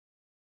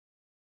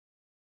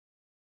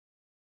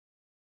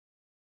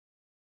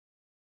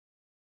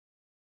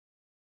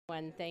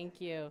Thank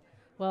you.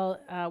 Well,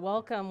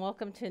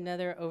 welcome to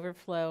another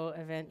overflow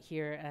event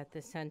here at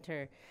the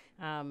center.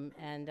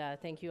 And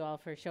thank you all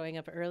for showing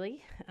up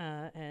early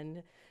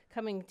and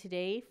coming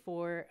today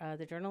for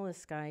the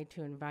Journalist's Guide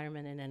to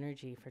Environment and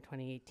Energy for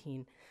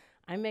 2018.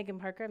 I'm Megan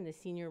Parker. I'm the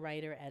Senior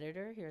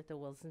Writer-Editor here at the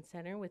Wilson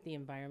Center with the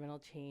Environmental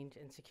Change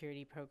and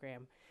Security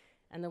Program.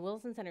 And the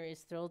Wilson Center is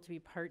thrilled to be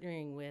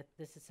partnering with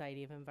the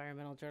Society of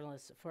Environmental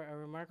Journalists for a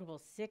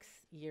remarkable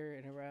 6th year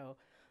in a row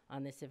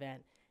on this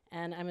event.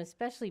 And I'm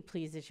especially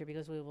pleased this year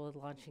because we will be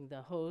launching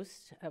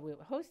hosting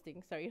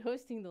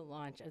the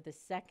launch of the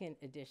 2nd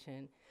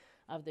edition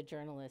of the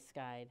Journalist's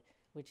Guide,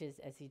 which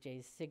is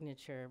SEJ's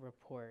signature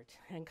report.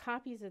 And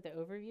copies of the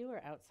overview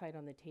are outside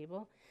on the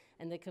table,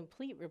 and the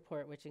complete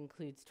report, which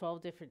includes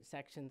 12 different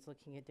sections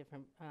looking at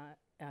different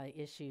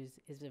issues,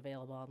 is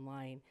available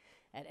online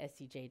at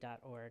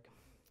sej.org.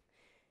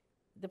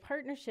 The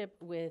partnership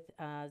with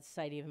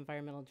Society of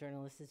Environmental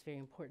Journalists is very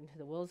important to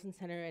the Wilson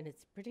Center, and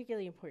it's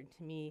particularly important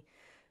to me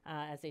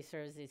as I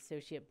serve as the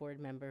Associate Board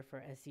Member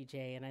for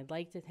SEJ. And I'd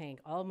like to thank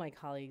all of my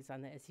colleagues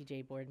on the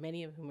SEJ board,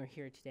 many of whom are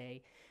here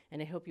today,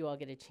 and I hope you all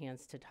get a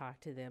chance to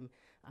talk to them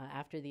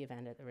after the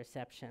event at the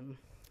reception.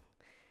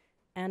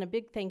 And a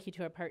big thank you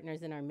to our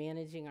partners in our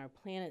Managing Our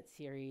Planet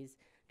series,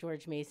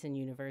 George Mason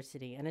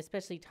University, and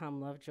especially Tom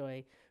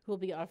Lovejoy, who will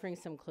be offering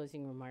some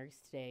closing remarks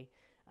today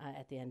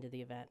at the end of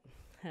the event.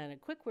 And a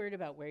quick word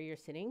about where you're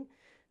sitting.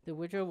 The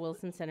Woodrow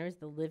Wilson Center is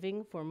the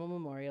living formal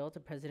memorial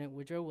to President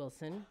Woodrow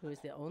Wilson, who is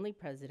the only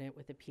president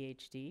with a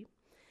PhD.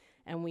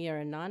 And we are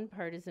a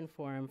nonpartisan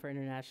forum for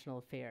international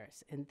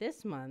affairs. And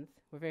this month,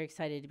 we're very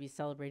excited to be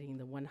celebrating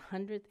the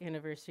 100th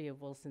anniversary of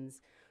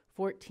Wilson's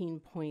 14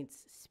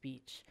 Points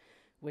speech,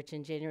 which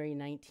in January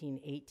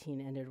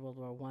 1918 ended World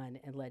War I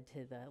and led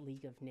to the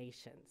League of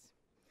Nations.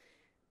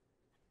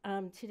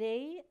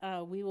 Today,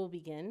 we will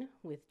begin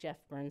with Jeff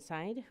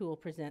Burnside, who will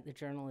present the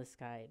Journalist's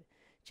Guide.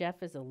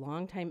 Jeff is a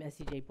longtime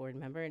SEJ board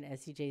member and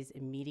SEJ's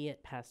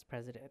immediate past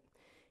president.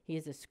 He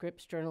is a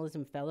Scripps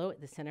Journalism Fellow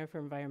at the Center for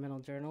Environmental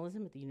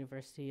Journalism at the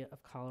University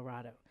of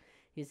Colorado.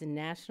 He is a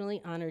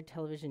nationally honored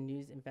television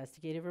news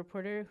investigative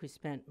reporter who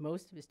spent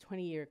most of his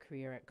 20-year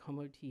career at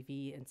Como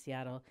TV in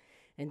Seattle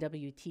and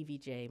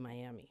WTVJ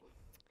Miami.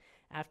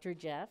 After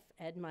Jeff,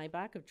 Ed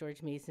Maibach of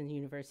George Mason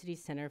University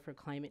Center for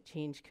Climate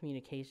Change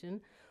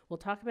Communication will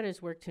talk about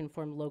his work to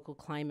inform local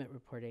climate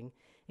reporting,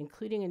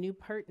 including a new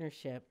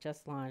partnership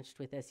just launched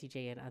with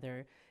SEJ and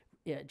other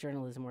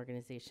journalism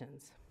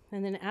organizations.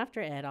 And then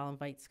after Ed, I'll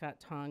invite Scott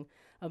Tong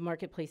of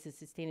Marketplace's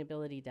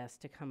Sustainability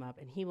Desk to come up,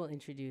 and he will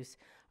introduce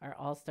our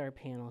all-star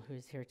panel who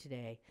is here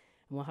today.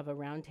 And we'll have a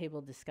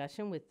roundtable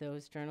discussion with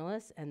those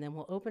journalists, and then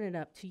we'll open it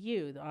up to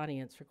you, the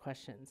audience, for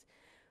questions.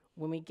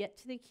 When we get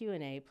to the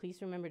Q&A,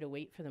 please remember to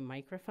wait for the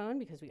microphone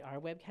because we are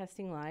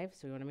webcasting live,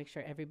 so we want to make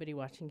sure everybody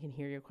watching can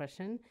hear your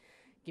question.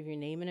 Give your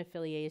name and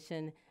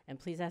affiliation, and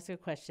please ask a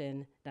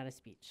question, not a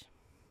speech.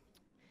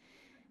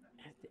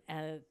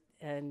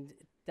 And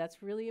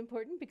that's really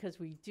important because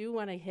we do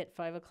want to hit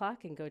 5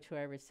 o'clock and go to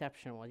our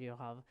reception where you'll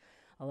have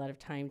a lot of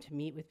time to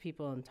meet with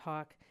people and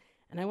talk.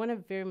 And I want to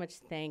very much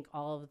thank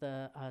all of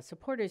the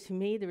supporters who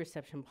made the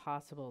reception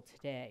possible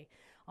today,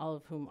 all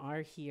of whom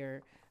are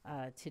here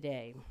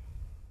today.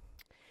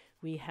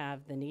 We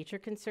have the Nature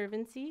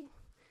Conservancy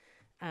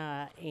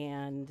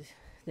and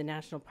the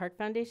National Park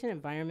Foundation,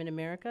 Environment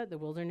America, the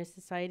Wilderness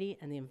Society,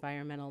 and the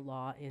Environmental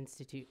Law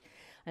Institute.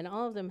 And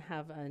all of them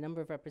have a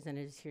number of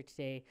representatives here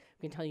today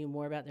who can tell you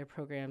more about their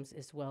programs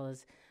as well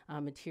as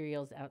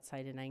materials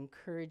outside. And I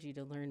encourage you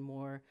to learn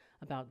more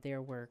about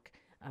their work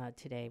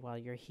today while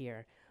you're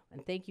here.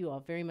 And thank you all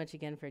very much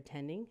again for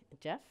attending.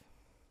 Jeff?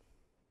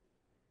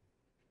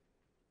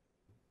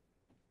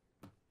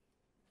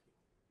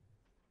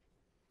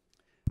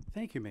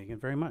 Thank you, Megan,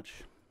 very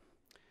much.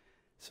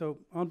 So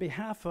on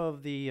behalf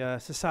of the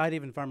Society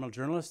of Environmental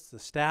Journalists, the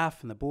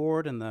staff and the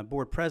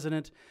board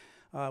president,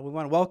 we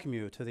want to welcome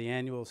you to the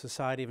annual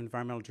Society of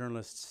Environmental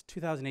Journalists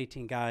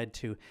 2018 Guide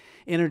to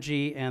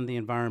Energy and the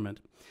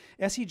Environment.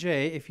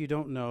 SEJ, if you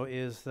don't know,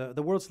 is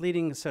the world's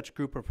leading such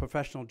group of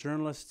professional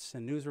journalists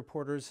and news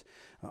reporters,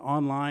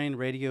 online,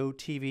 radio,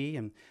 TV,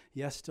 and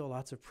yes, still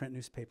lots of print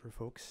newspaper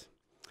folks.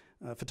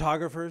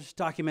 Photographers,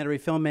 documentary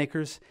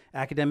filmmakers,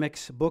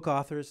 academics, book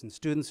authors, and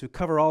students who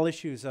cover all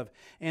issues of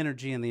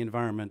energy and the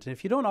environment. And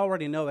if you don't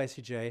already know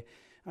SEJ,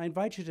 I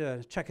invite you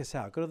to check us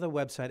out. Go to the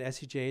website,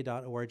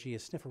 sej.org,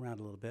 and sniff around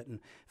a little bit and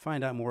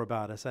find out more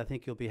about us. I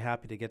think you'll be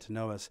happy to get to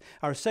know us.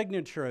 Our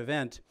signature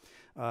event,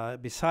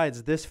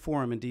 besides this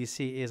forum in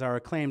DC, is our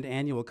acclaimed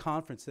annual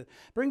conference that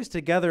brings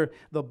together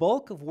the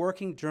bulk of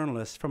working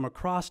journalists from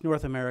across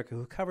North America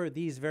who cover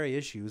these very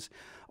issues,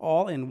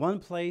 all in one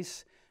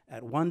place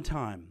at one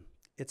time.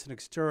 It's an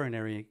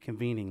extraordinary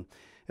convening.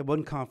 At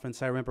one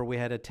conference, I remember we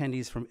had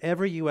attendees from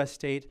every U.S.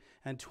 state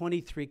and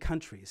 23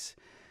 countries.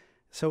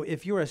 So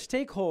if you're a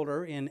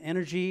stakeholder in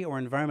energy or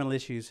environmental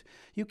issues,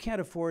 you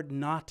can't afford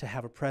not to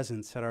have a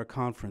presence at our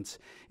conference.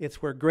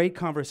 It's where great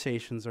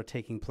conversations are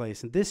taking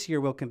place. And this year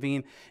we'll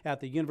convene at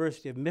the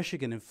University of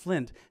Michigan in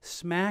Flint,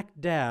 smack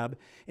dab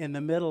in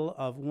the middle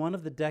of one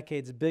of the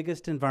decade's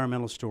biggest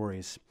environmental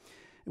stories.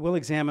 We'll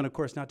examine, of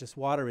course, not just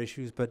water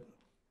issues, but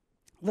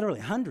literally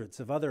hundreds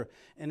of other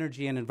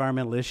energy and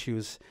environmental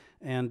issues.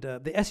 And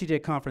the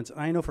SEJ conference,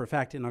 I know for a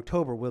fact, in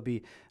October will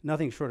be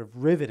nothing short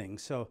of riveting.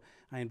 So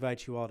I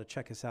invite you all to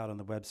check us out on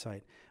the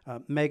website.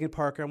 Megan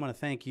Parker, I want to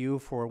thank you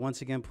for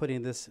once again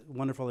putting this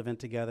wonderful event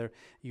together.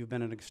 You've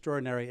been an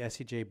extraordinary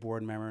SEJ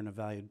board member and a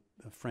valued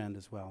friend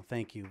as well.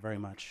 Thank you very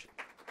much.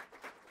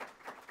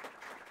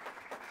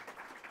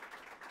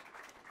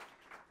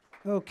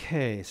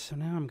 Okay, so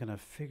now I'm going to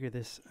figure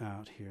this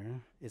out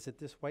here. Is it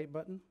this white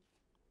button?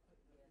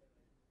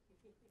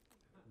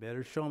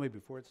 Better show me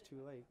before it's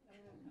too late.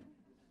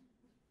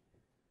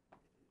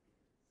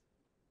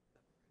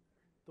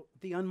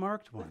 The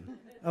unmarked one,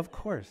 of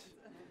course.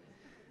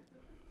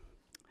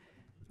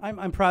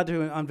 I'm proud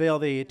to unveil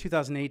the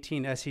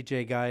 2018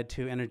 SEJ Guide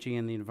to Energy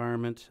and the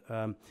Environment.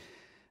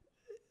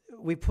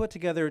 We put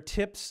together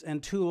tips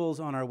and tools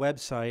on our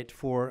website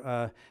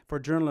for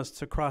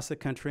journalists across the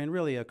country and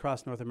really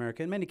across North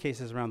America, in many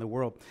cases around the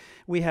world.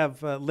 We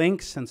have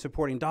links and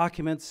supporting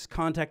documents,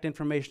 contact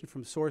information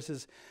from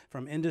sources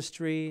from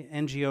industry,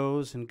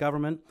 NGOs, and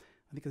government.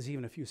 I think there's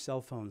even a few cell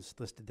phones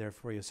listed there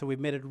for you. So we've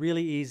made it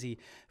really easy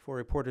for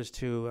reporters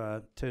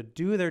to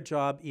do their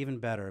job even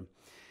better.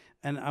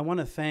 And I want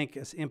to thank,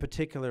 in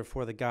particular,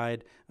 for the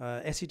guide,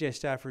 SEJ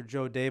staffer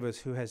Joe Davis,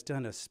 who has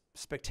done a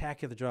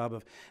spectacular job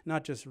of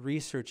not just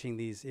researching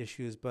these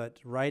issues, but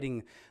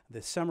writing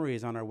the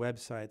summaries on our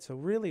website. So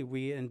really,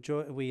 we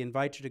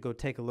invite you to go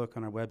take a look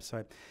on our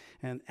website.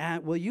 And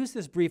we'll use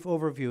this brief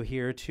overview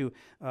here to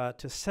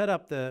set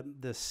up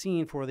the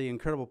scene for the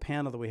incredible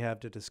panel that we have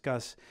to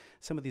discuss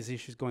some of these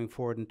issues going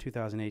forward in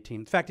 2018.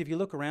 In fact, if you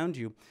look around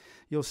you,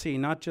 you'll see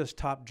not just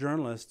top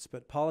journalists,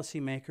 but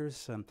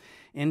policymakers,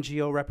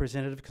 NGO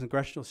representatives,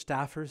 congressional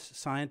staffers,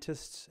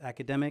 scientists,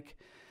 academic,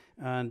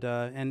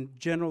 and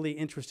generally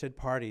interested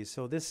parties.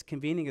 So this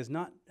convening is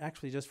not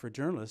actually just for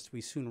journalists. We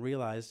soon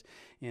realized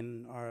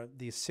in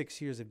these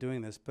 6 years of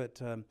doing this,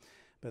 but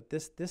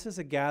this is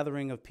a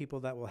gathering of people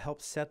that will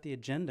help set the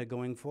agenda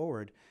going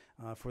forward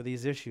for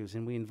these issues,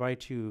 and we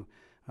invite you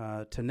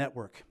to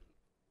network.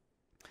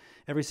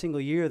 Every single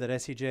year that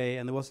SEJ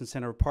and the Wilson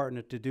Center are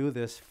partnered to do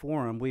this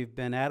forum, we've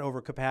been at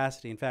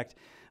overcapacity. In fact,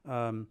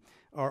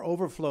 our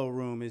overflow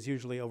room is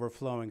usually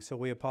overflowing, so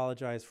we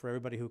apologize for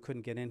everybody who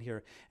couldn't get in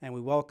here, and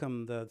we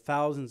welcome the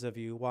thousands of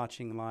you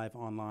watching live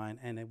online,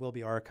 and it will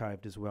be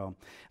archived as well.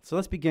 So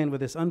let's begin with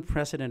this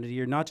unprecedented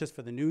year, not just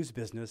for the news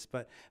business,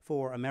 but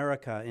for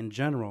America in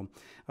general.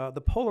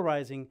 The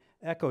polarizing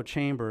echo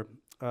chamber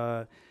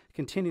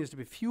continues to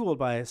be fueled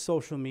by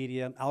social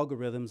media,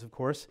 algorithms, of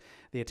course.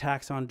 The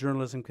attacks on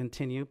journalism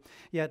continue.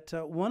 Yet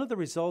one of the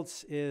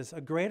results is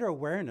a greater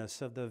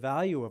awareness of the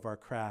value of our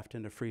craft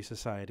in a free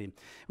society.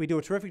 We do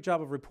a terrific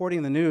job of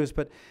reporting the news,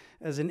 but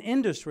as an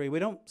industry, we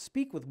don't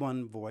speak with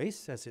one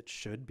voice, as it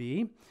should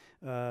be.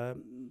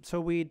 So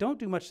we don't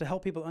do much to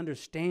help people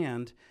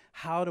understand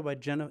how to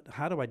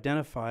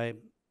identify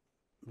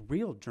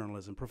real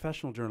journalism,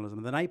 professional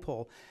journalism. The Night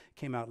Poll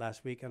came out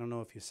last week. I don't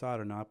know if you saw it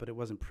or not, but it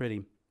wasn't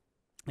pretty.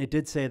 It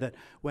did say that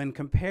when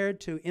compared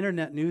to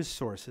internet news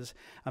sources,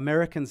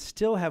 Americans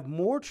still have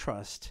more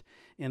trust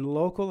in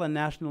local and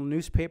national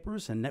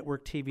newspapers and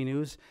network TV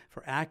news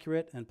for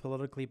accurate and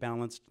politically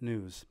balanced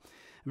news.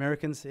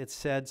 Americans, it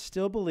said,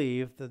 still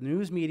believe the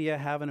news media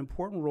have an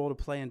important role to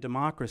play in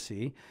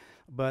democracy,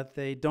 but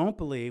they don't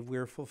believe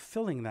we're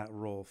fulfilling that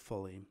role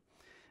fully.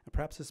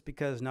 Perhaps it's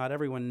because not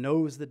everyone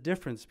knows the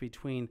difference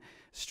between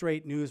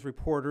straight news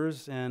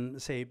reporters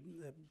and, say,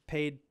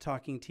 paid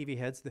talking TV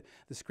heads.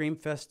 The scream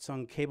fests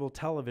on cable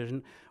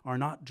television are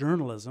not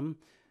journalism.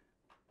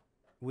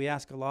 We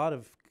ask a lot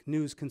of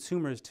news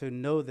consumers to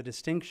know the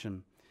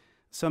distinction.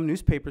 Some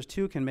newspapers,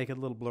 too, can make it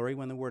a little blurry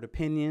when the word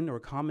opinion or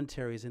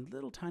commentary is in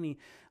little tiny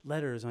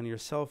letters on your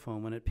cell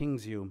phone when it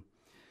pings you.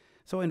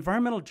 So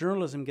environmental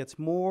journalism gets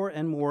more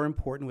and more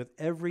important with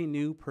every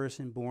new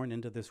person born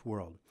into this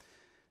world,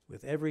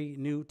 with every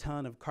new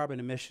ton of carbon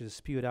emissions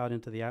spewed out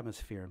into the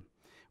atmosphere,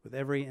 with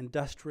every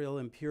industrial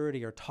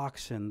impurity or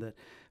toxin that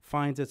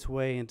finds its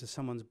way into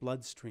someone's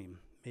bloodstream,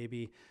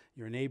 maybe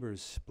your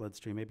neighbor's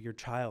bloodstream, maybe your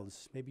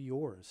child's, maybe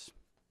yours.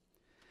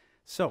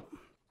 So,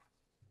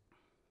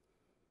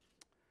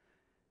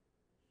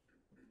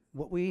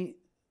 what we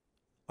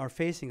are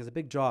facing is a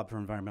big job for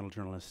environmental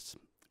journalists.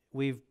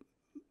 We've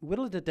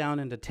whittled it down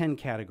into 10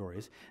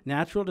 categories: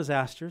 natural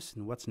disasters,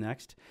 and what's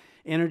next,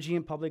 energy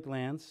and public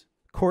lands,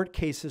 court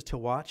cases to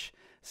watch,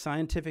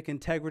 scientific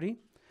integrity,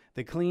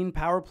 the Clean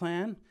Power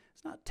Plan.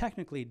 It's not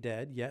technically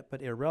dead yet,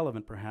 but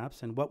irrelevant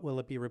perhaps, and what will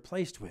it be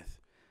replaced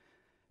with?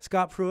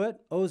 Scott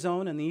Pruitt,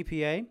 ozone and the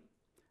EPA,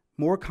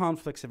 more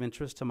conflicts of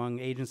interest among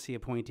agency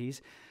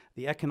appointees.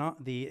 The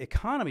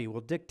economy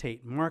will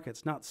dictate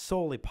markets, not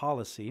solely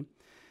policy.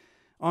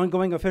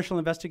 Ongoing official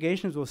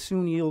investigations will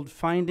soon yield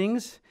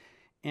findings,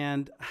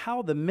 and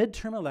how the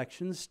midterm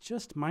elections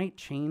just might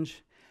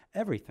change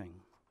everything.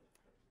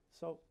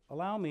 So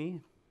allow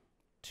me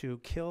to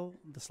kill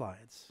the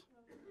slides.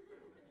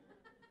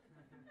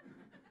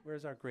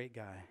 Where's our great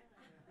guy?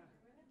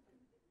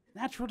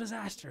 Natural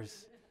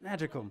disasters.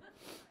 Magical.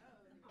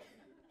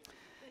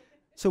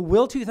 So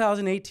will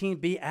 2018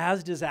 be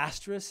as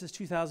disastrous as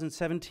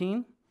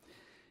 2017?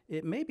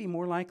 It may be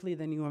more likely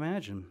than you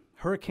imagine.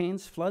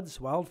 Hurricanes, floods,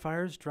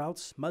 wildfires,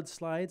 droughts,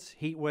 mudslides,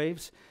 heat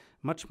waves,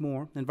 much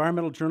more.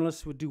 Environmental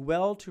journalists would do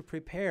well to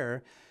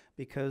prepare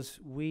because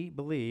we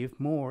believe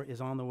more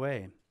is on the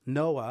way.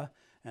 NOAA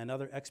and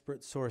other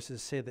expert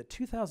sources say that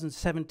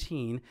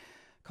 2017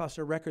 cost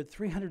a record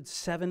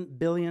 $307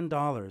 billion,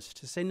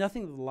 to say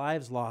nothing of the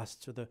lives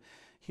lost or the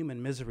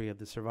human misery of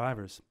the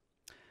survivors.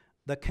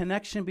 The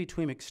connection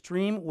between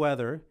extreme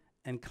weather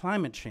and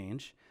climate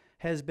change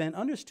has been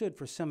understood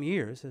for some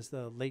years, as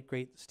the late,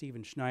 great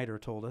Stephen Schneider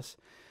told us.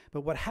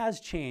 But what has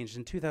changed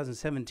in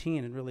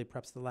 2017, and really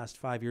perhaps the last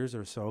 5 years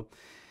or so,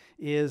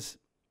 is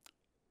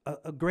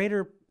a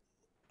greater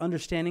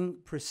understanding,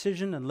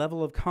 precision, and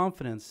level of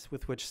confidence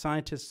with which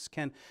scientists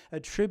can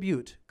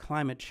attribute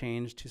climate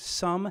change to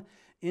some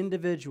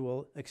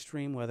individual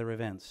extreme weather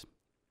events.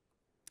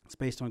 It's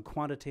based on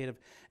quantitative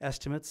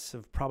estimates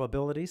of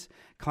probabilities.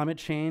 Climate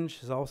change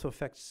also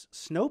affects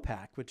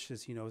snowpack, which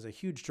is a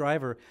huge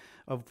driver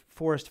of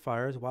forest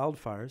fires,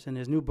 wildfires. In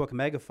his new book,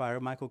 Megafire,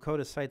 Michael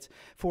Kotis cites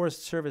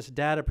Forest Service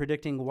data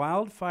predicting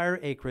wildfire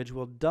acreage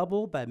will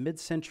double by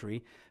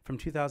mid-century from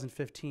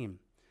 2015.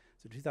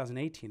 So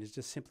 2018 is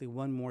just simply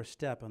one more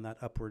step on that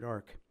upward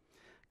arc.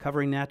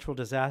 Covering natural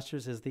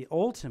disasters is the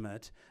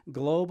ultimate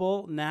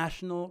global,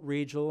 national,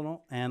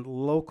 regional, and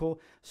local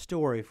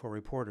story for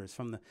reporters,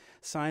 from the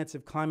science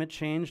of climate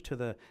change to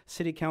the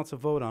City Council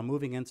vote on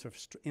moving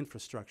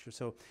infrastructure.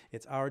 So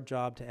it's our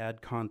job to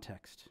add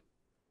context.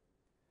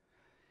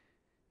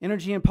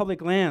 Energy and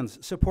public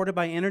lands, supported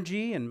by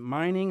energy and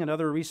mining and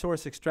other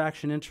resource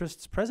extraction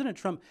interests. President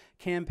Trump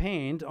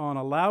campaigned on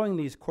allowing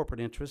these corporate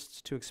interests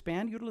to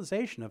expand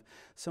utilization of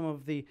some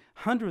of the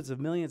hundreds of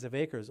millions of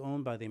acres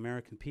owned by the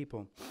American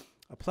people.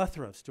 A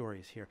plethora of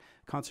stories here: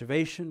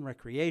 conservation,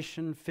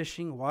 recreation,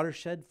 fishing,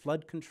 watershed,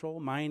 flood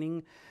control,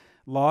 mining,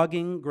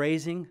 logging,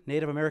 grazing,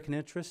 Native American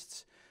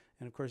interests,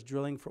 and of course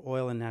drilling for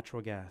oil and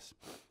natural gas.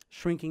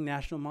 Shrinking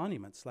national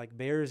monuments like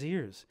Bears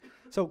Ears.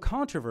 So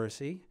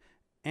controversy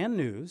and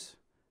news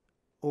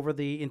over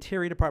the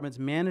Interior Department's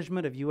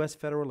management of U.S.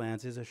 federal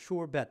lands is a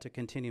sure bet to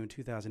continue in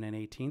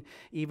 2018,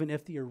 even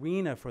if the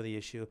arena for the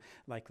issue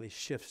likely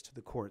shifts to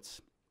the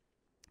courts.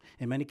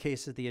 In many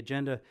cases, the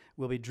agenda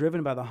will be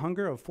driven by the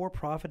hunger of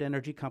for-profit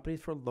energy companies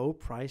for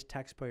low-priced,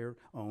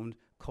 taxpayer-owned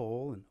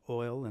coal and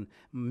oil and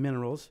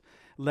minerals.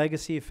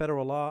 Legacy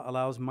federal law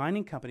allows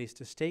mining companies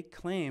to stake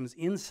claims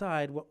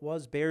inside what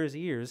was Bears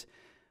Ears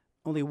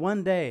only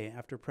one day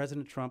after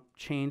President Trump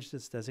changed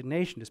its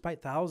designation,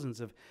 despite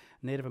thousands of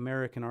Native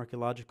American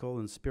archaeological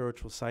and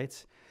spiritual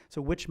sites.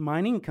 So which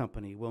mining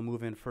company will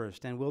move in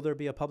first, and will there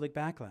be a public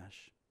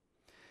backlash?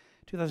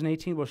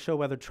 2018 will show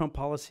whether Trump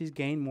policies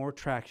gain more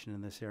traction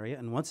in this area.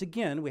 And once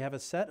again, we have a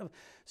set of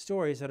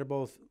stories that are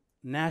both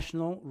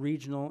national,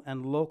 regional,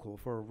 and local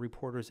for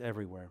reporters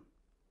everywhere.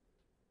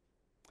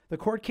 The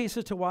court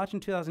cases to watch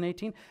in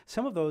 2018,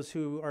 some of those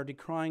who are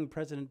decrying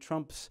President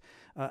Trump's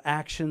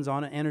actions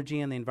on energy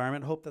and the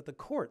environment hope that the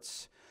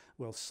courts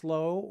will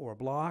slow or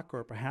block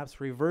or perhaps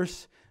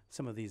reverse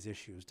some of these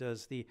issues.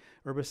 Does the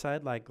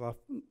herbicide like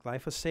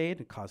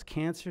glyphosate cause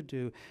cancer?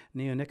 Do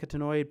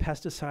neonicotinoid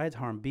pesticides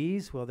harm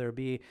bees? Will there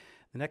be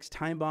the next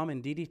time bomb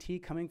in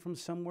DDT coming from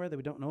somewhere that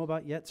we don't know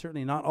about yet?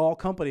 Certainly not all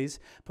companies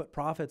put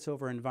profits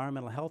over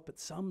environmental health, but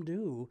some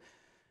do,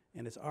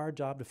 and it's our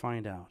job to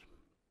find out.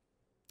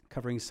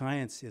 Covering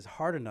science is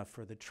hard enough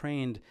for the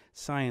trained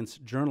science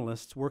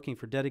journalists working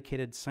for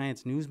dedicated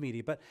science news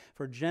media, but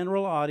for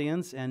general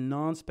audience and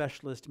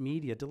non-specialist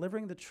media,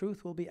 delivering the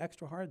truth will be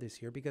extra hard this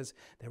year because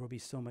there will be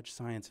so much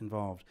science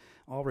involved.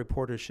 All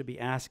reporters should be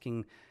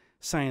asking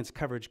science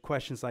coverage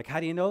questions like, how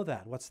do you know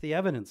that? What's the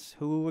evidence?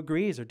 Who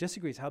agrees or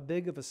disagrees? How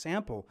big of a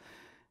sample?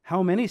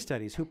 How many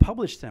studies? Who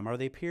published them? Are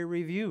they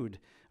peer-reviewed?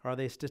 Are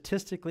they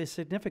statistically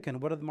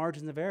significant? What are the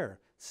margins of error?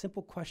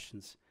 Simple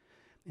questions.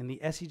 In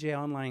the SEJ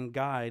Online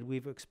Guide,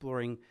 we've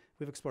explored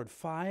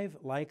 5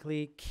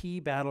 likely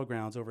key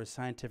battlegrounds over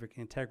scientific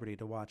integrity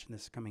to watch in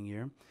this coming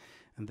year.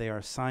 And they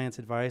are science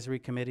advisory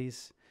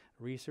committees,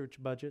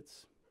 research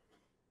budgets.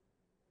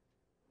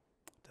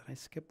 Did I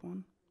skip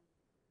one?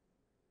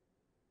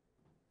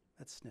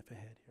 Let's sniff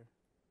ahead here.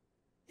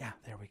 Yeah,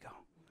 there we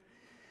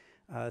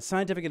go.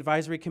 Scientific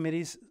advisory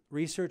committees,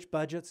 research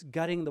budgets,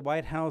 gutting the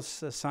White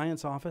House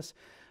science office,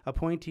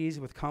 appointees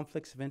with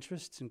conflicts of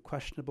interest and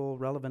questionable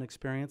relevant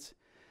experience.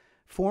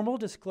 Formal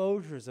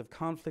disclosures of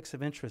conflicts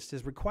of interest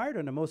is required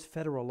under most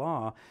federal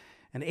law,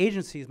 and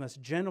agencies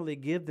must generally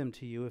give them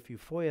to you if you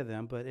FOIA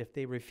them, but if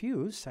they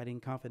refuse, citing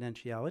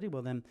confidentiality,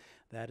 well then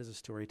that is a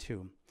story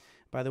too.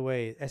 By the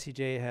way,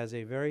 SEJ has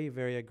a very,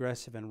 very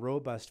aggressive and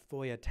robust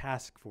FOIA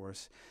task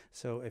force.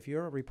 So if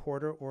you're a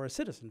reporter or a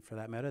citizen, for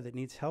that matter, that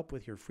needs help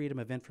with your Freedom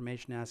of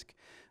Information Ask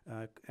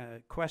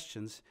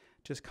questions,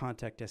 just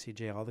contact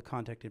SEJ. All the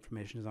contact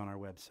information is on our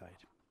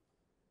website.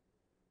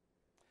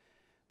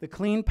 The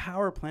Clean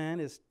Power Plan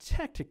is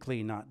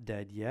technically not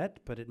dead yet,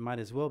 but it might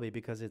as well be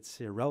because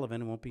it's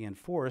irrelevant and won't be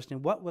enforced.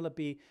 And what will it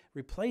be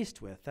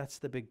replaced with? That's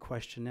the big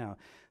question now.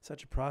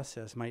 Such a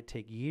process might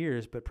take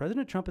years, but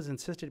President Trump has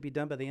insisted to be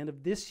done by the end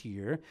of this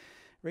year,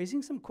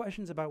 raising some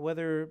questions about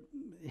whether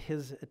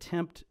his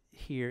attempt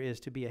here is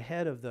to be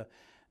ahead of the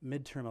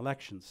midterm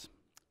elections.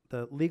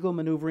 The legal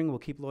maneuvering will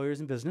keep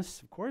lawyers in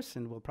business, of course,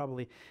 and will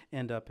probably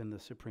end up in the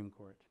Supreme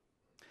Court.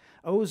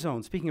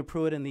 Ozone, speaking of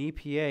Pruitt and the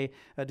EPA,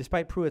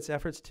 despite Pruitt's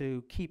efforts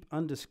to keep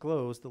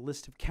undisclosed the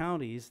list of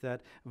counties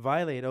that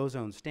violate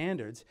ozone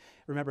standards,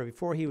 remember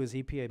before he was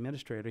EPA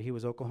administrator, he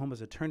was Oklahoma's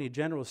attorney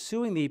general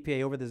suing the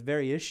EPA over this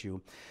very issue.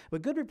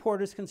 But good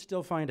reporters can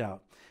still find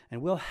out,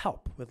 and we'll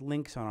help with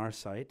links on our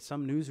site.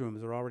 Some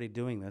newsrooms are already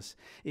doing this.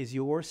 Is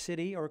your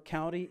city or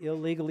county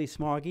illegally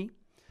smoggy?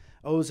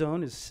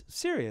 Ozone is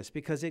serious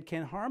because it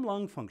can harm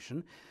lung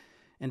function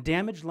and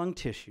damage lung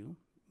tissue,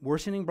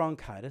 worsening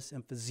bronchitis,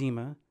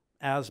 emphysema,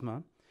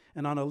 asthma.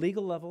 And on a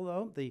legal level,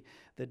 though, the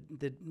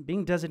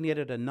being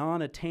designated a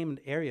non-attainment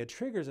area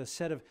triggers a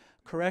set of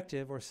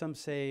corrective, or some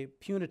say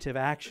punitive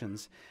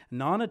actions.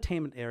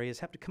 Non-attainment areas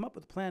have to come up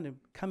with a plan of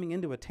coming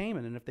into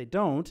attainment, and if they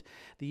don't,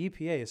 the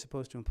EPA is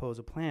supposed to impose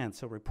a plan.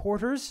 So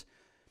reporters,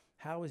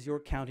 how is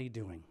your county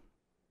doing?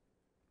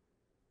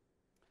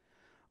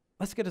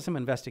 Let's get to some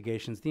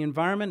investigations. The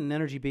Environment and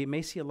Energy Beat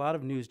may see a lot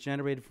of news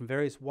generated from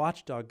various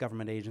watchdog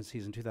government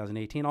agencies in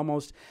 2018.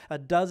 Almost a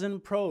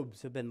dozen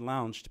probes have been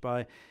launched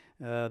by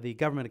the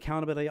Government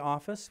Accountability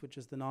Office, which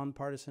is the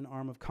nonpartisan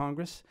arm of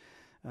Congress,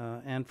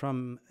 and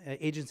from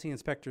agency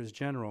inspectors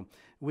general.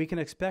 We can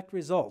expect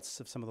results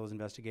of some of those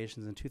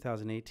investigations in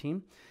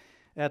 2018.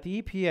 At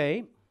the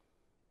EPA,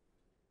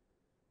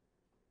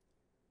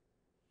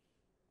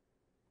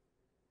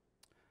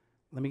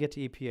 let me get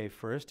to EPA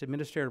first.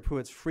 Administrator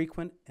Pruitt's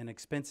frequent and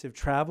expensive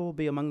travel will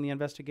be among the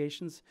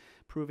investigations,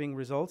 proving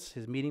results.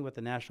 His meeting with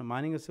the National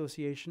Mining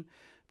Association,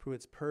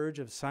 Pruitt's purge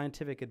of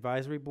scientific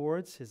advisory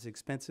boards, his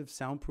expensive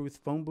soundproof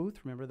phone booth,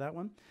 remember that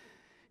one?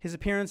 His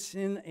appearance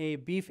in a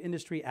beef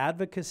industry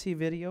advocacy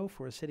video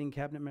for a sitting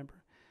cabinet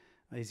member,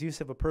 his use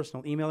of a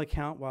personal email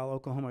account while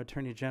Oklahoma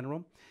Attorney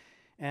General,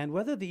 and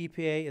whether the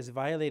EPA is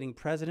violating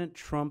President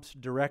Trump's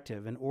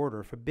directive and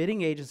order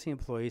forbidding agency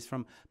employees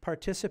from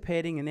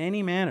participating in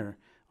any manner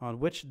on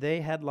which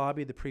they had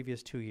lobbied the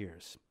previous 2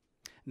 years.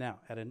 Now,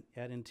 at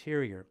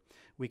Interior,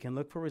 we can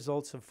look for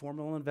results of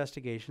formal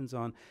investigations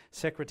on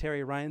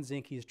Secretary Ryan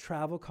Zinke's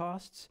travel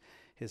costs,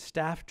 his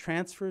staff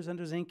transfers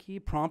under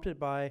Zinke, prompted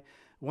by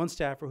one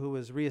staffer who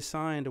was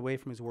reassigned away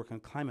from his work on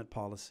climate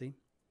policy.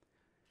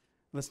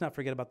 Let's not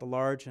forget about the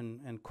large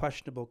and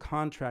questionable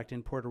contract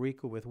in Puerto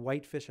Rico with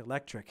Whitefish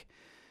Electric.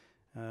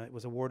 It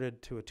was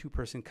awarded to a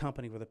two-person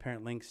company with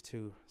apparent links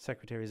to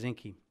Secretary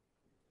Zinke.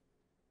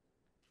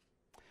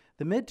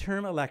 The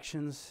midterm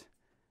elections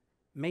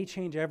may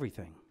change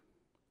everything,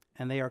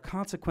 and they are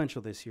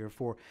consequential this year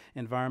for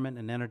environment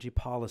and energy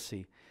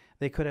policy.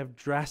 They could have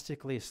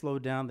drastically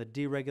slowed down the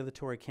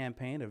deregulatory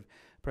campaign of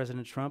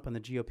President Trump and the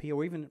GOP,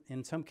 or even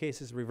in some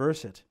cases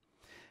reverse it.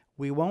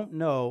 We won't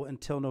know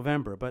until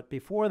November, but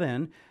before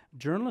then,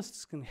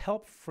 journalists can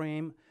help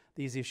frame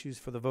these issues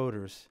for the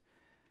voters.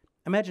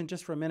 Imagine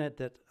just for a minute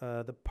that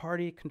the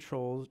party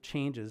control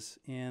changes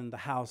in the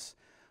House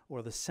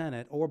or the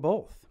Senate, or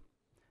both.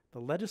 The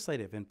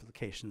legislative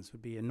implications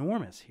would be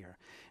enormous here.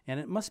 And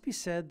it must be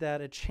said that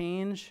a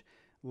change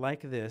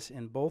like this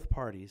in both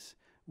parties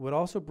would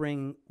also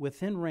bring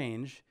within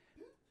range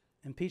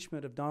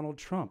impeachment of Donald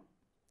Trump.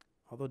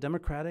 Although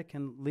Democratic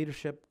and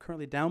leadership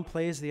currently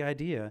downplays the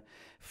idea,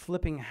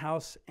 flipping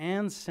House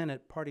and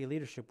Senate party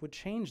leadership would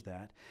change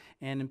that,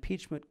 and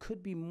impeachment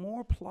could be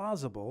more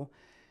plausible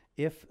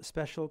if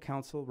Special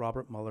Counsel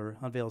Robert Mueller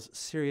unveils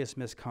serious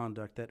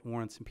misconduct that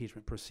warrants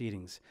impeachment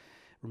proceedings.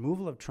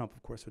 Removal of Trump,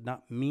 of course, would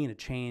not mean a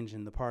change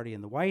in the party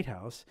in the White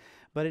House,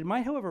 but it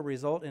might, however,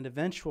 result in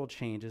eventual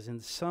changes in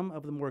some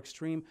of the more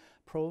extreme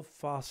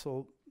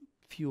pro-fossil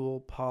fuel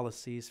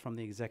policies from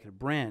the executive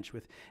branch,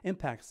 with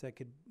impacts that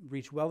could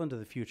reach well into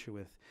the future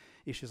with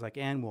issues like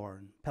ANWR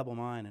and Pebble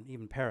Mine and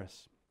even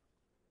Paris.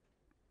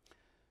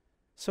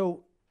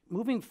 So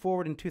moving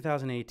forward in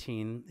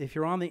 2018, if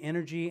you're on the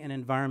energy and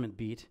environment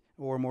beat,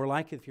 or more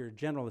likely if you're a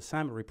general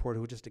assignment reporter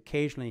who just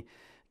occasionally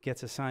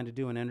gets assigned to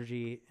do an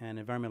energy and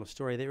environmental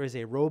story, there is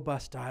a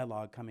robust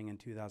dialogue coming in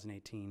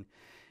 2018.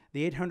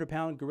 The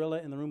 800-pound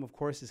gorilla in the room, of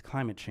course, is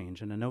climate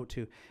change. And a note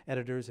to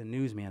editors and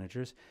news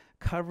managers,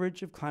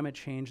 coverage of climate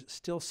change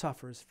still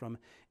suffers from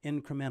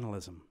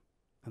incrementalism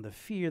and the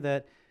fear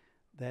that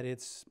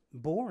it's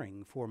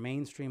boring for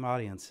mainstream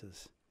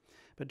audiences.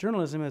 But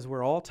journalism, as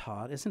we're all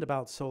taught, isn't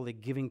about solely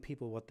giving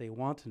people what they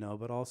want to know,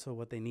 but also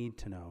what they need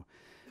to know.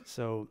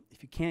 So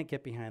if you can't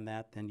get behind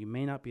that, then you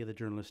may not be the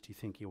journalist you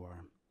think you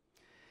are.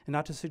 And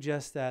not to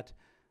suggest that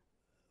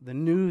the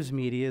news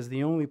media is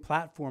the only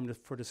platform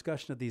for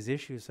discussion of these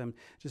issues. I'm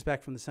just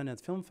back from the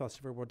Sundance Film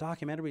Festival, where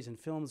documentaries and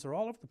films are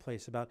all over the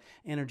place about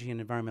energy and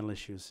environmental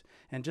issues.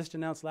 And just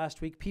announced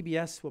last week,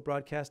 PBS will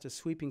broadcast a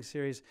sweeping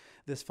series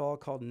this fall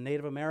called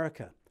Native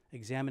America,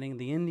 examining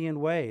the Indian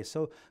way,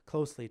 so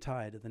closely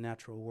tied to the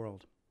natural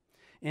world.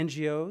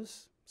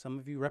 NGOs, some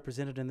of you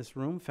represented in this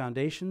room,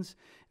 foundations,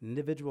 and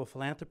individual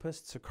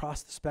philanthropists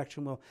across the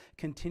spectrum will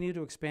continue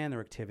to expand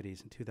their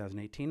activities in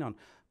 2018 on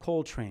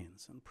coal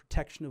trains, on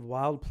protection of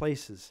wild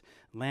places,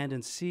 land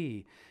and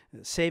sea,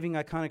 saving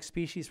iconic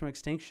species from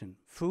extinction,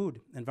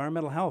 food,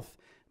 environmental health,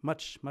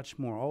 much, much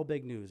more. All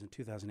big news in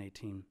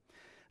 2018.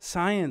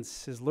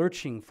 Science is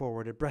lurching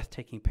forward at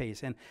breathtaking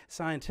pace, and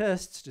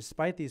scientists,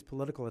 despite these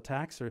political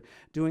attacks, are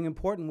doing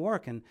important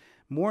work and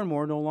more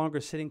no longer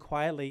sitting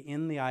quietly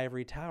in the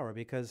ivory tower,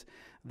 because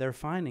their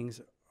findings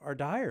are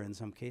dire in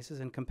some cases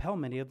and compel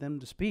many of them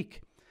to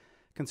speak.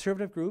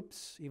 Conservative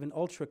groups, even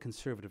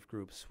ultra-conservative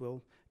groups,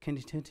 will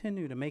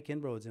continue to make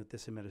inroads with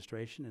this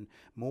administration, and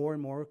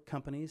more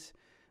companies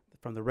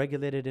from the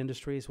regulated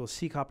industries will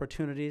seek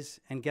opportunities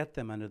and get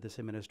them under this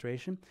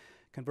administration.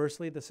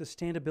 Conversely, the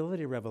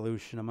sustainability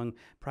revolution among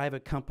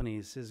private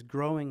companies is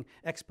growing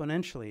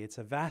exponentially. It's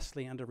a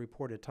vastly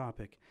underreported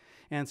topic.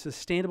 And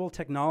sustainable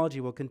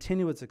technology will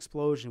continue its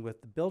explosion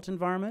with the built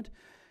environment,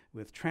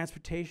 with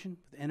transportation,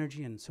 with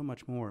energy, and so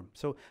much more.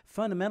 So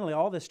fundamentally,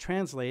 all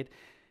translates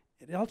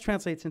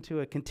into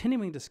a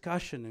continuing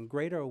discussion and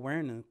greater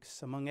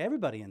awareness among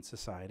everybody in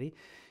society.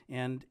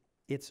 And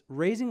it's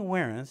raising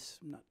awareness,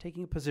 not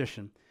taking a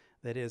position,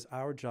 that is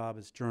our job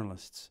as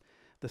journalists.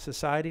 The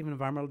Society of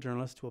Environmental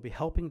Journalists will be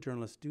helping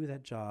journalists do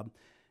that job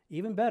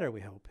even better,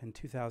 we hope, in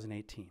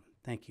 2018.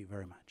 Thank you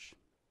very much.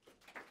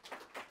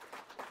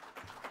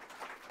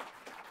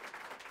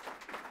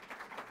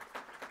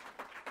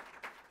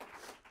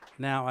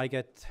 Now I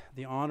get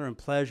the honor and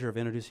pleasure of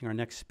introducing our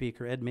next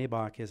speaker. Ed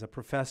Maybach is a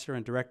professor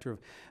and director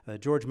of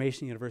George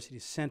Mason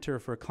University's Center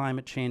for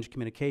Climate Change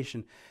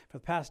Communication. For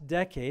the past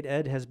decade,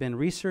 Ed has been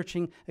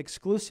researching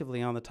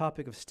exclusively on the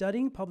topic of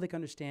studying public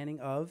understanding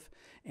of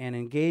and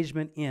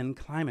engagement in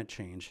climate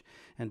change,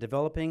 and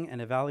developing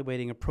and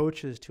evaluating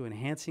approaches to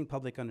enhancing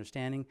public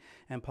understanding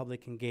and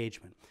public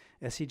engagement.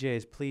 SCJ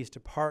is pleased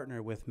to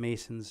partner with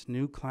Mason's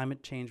new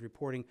climate change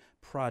reporting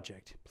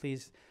project.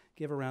 Please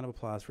give a round of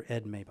applause for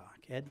Ed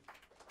Maybach. Ed?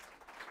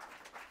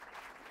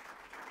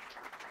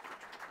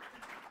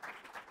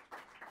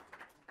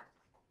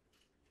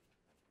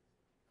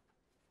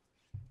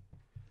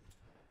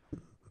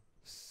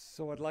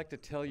 So I'd like to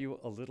tell you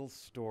a little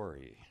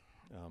story.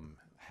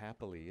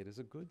 Happily, it is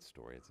a good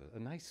story. It's a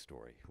nice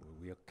story.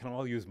 We can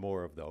all use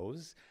more of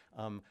those.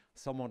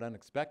 Somewhat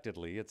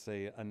unexpectedly, it's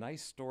a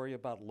nice story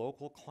about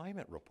local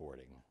climate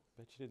reporting.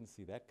 Bet you didn't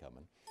see that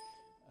coming.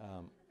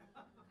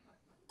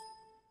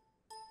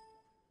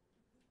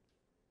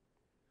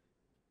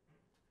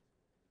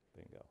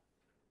 Bingo.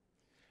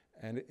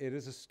 And it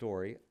is a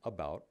story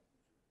about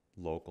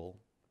local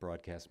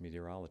broadcast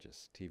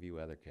meteorologists, TV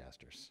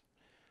weathercasters.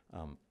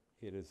 There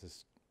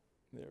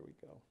we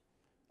go.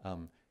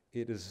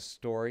 It is a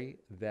story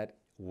that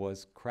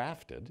was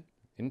crafted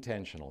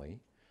intentionally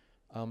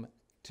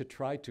to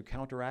try to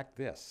counteract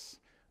this.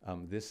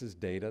 This is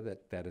data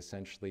that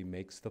essentially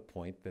makes the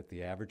point that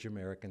the average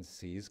American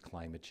sees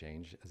climate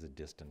change as a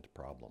distant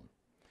problem.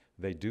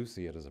 They do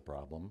see it as a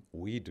problem.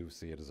 We do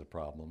see it as a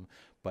problem.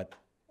 But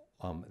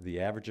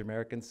the average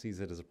American sees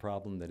it as a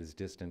problem that is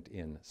distant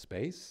in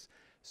space,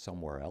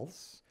 somewhere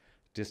else,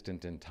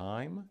 distant in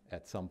time,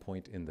 at some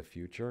point in the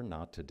future,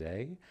 not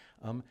today,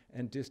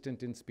 and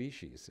distant in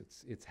species.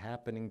 It's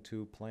happening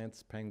to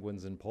plants,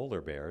 penguins, and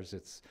polar bears.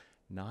 It's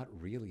not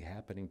really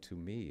happening to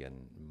me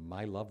and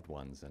my loved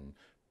ones and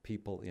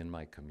people in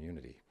my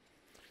community.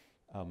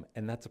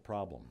 And that's a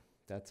problem.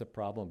 That's a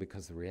problem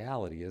because the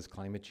reality is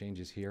climate change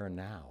is here and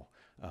now.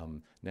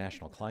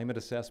 National Climate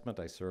Assessment,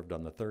 I served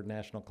on the third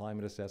National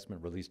Climate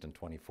Assessment released in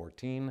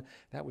 2014.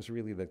 That was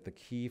really the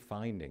key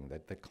finding,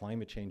 that the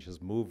climate change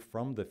has moved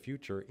from the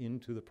future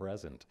into the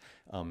present.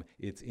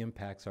 Its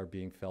impacts are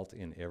being felt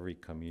in every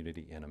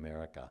community in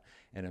America.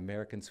 And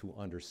Americans who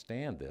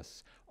understand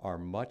this are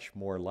much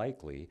more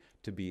likely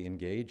to be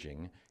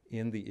engaging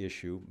in the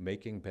issue,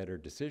 making better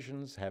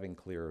decisions, having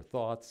clearer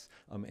thoughts,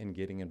 and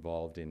getting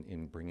involved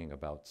in bringing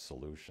about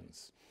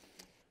solutions.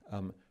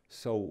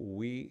 So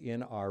we,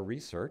 in our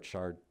research,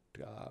 our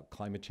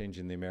climate change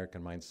in the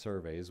American mind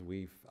surveys,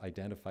 we've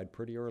identified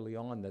pretty early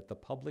on that the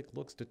public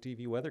looks to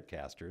TV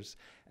weathercasters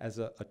as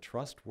a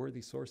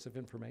trustworthy source of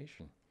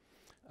information.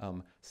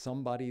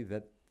 Somebody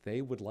that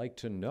they would like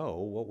to know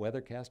what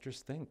weathercasters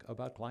think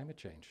about climate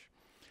change.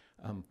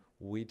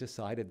 We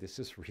decided this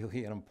is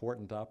really an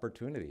important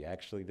opportunity.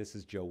 Actually, this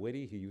is Joe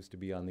Whitty. He used to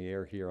be on the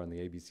air here on the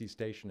ABC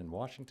station in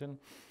Washington.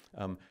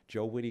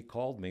 Joe Whitty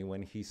called me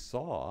when he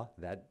saw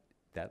that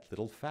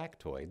little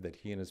factoid that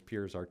he and his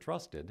peers are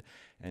trusted.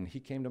 And he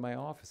came to my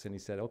office and he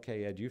said,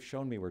 okay, Ed, you've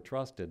shown me we're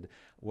trusted.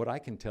 What I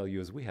can tell you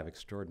is we have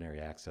extraordinary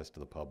access to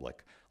the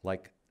public,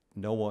 like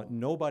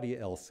nobody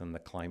else in the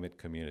climate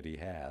community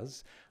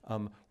has.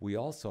 We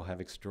also have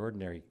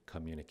extraordinary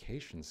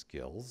communication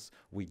skills.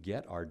 We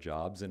get our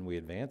jobs and we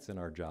advance in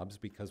our jobs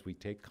because we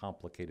take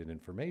complicated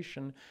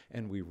information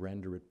and we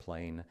render it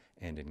plain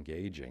and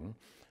engaging.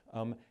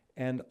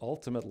 And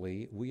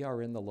ultimately, we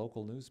are in the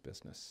local news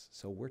business.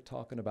 So we're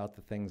talking about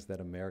the things that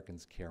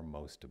Americans care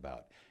most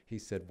about. He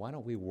said, why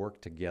don't we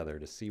work together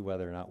to see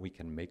whether or not we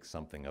can make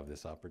something of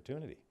this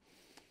opportunity?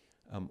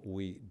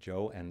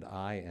 Joe and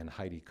I and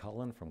Heidi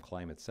Cullen from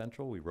Climate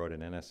Central, we wrote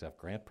an NSF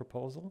grant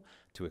proposal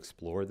to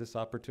explore this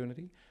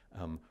opportunity.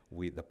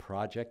 The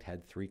project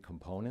had 3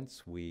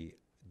 components. We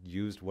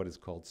used what is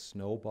called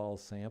snowball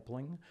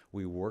sampling.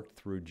 We worked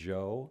through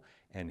Joe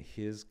and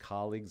his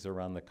colleagues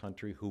around the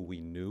country who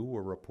we knew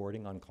were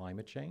reporting on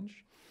climate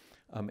change,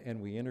 and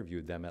we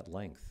interviewed them at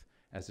length.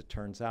 As it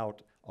turns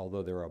out,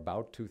 although there are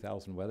about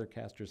 2,000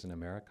 weathercasters in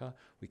America,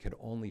 we could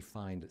only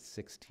find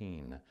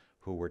 16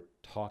 who were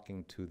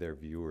talking to their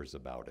viewers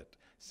about it.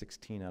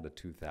 16 out of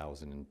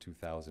 2,000 in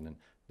 2000,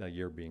 the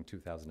year being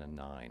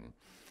 2009.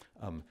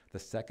 The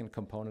second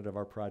component of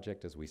our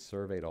project is we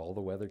surveyed all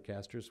the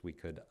weathercasters we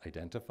could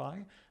identify.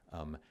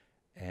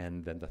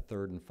 And then the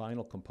third and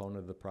final component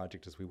of the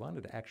project is we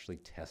wanted to actually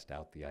test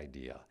out the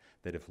idea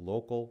that if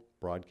local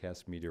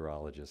broadcast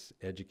meteorologists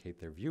educate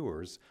their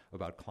viewers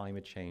about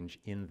climate change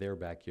in their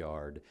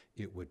backyard,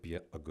 it would be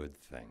a good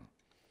thing.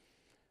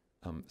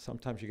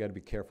 Sometimes you got to be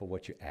careful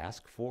what you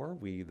ask for.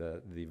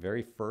 The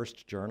very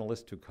first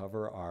journalist to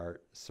cover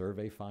our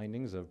survey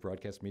findings of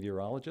broadcast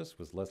meteorologists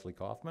was Leslie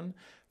Kaufman,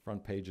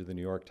 front page of the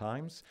New York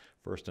Times.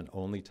 First and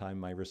only time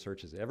my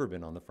research has ever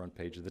been on the front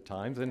page of the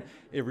Times, and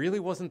it really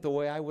wasn't the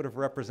way I would have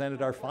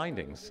represented our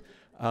findings.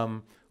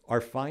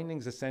 Our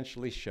findings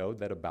essentially showed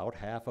that about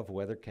half of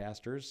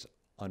weathercasters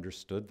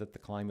understood that the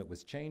climate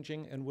was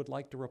changing and would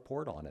like to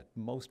report on it.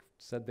 Most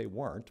said they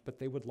weren't, but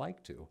they would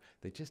like to.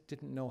 They just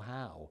didn't know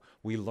how.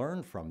 We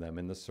learned from them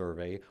in the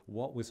survey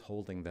what was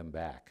holding them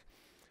back.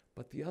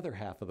 But the other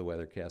half of the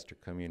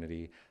weathercaster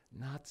community,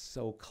 not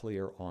so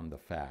clear on the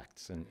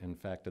facts. And in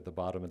fact, at the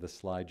bottom of the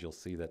slide, you'll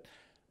see that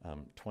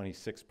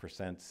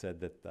 26%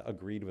 said that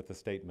agreed with the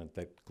statement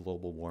that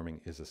global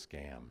warming is a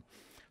scam.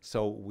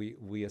 So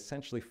we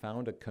essentially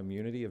found a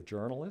community of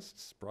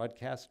journalists,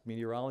 broadcast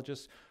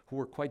meteorologists, who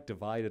were quite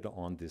divided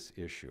on this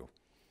issue.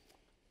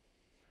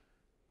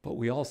 But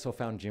we also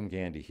found Jim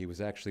Gandy. He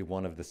was actually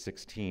one of the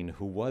 16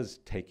 who was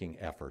making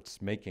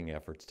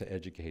efforts to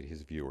educate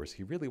his viewers.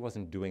 He really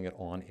wasn't doing it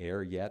on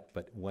air yet,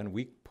 but when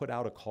we put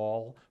out a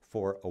call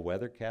for a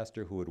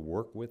weathercaster who would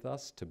work with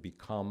us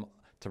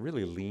to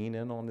really lean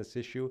in on this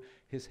issue,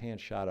 his hand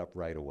shot up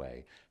right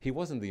away. He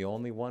wasn't the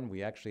only one.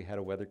 We actually had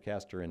a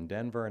weathercaster in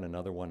Denver and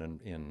another one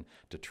in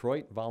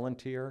Detroit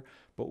volunteer.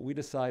 But we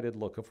decided,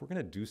 look, if we're going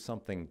to do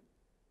something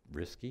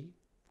risky,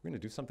 if we're going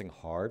to do something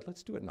hard,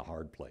 let's do it in a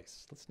hard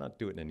place. Let's not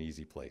do it in an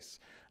easy place.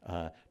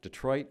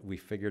 Detroit, we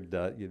figured,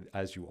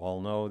 as you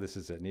all know, this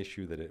is an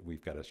issue that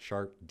we've got a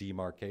sharp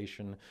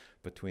demarcation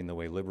between the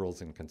way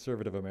liberals and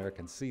conservative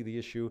Americans see the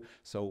issue.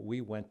 So we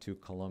went to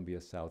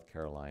Columbia, South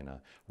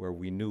Carolina, where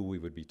we knew we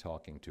would be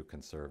talking to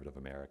conservative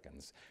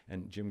Americans.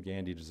 And Jim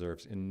Gandy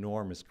deserves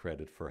enormous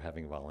credit for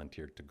having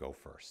volunteered to go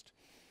first.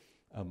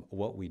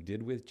 What we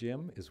did with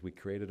Jim is we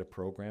created a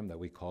program that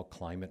we call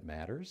Climate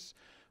Matters.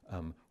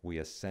 We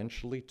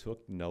essentially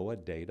took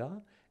NOAA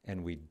data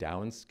and we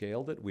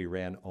downscaled it. We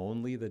ran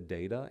only the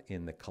data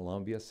in the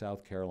Columbia,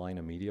 South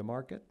Carolina media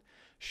market,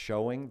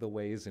 showing the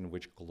ways in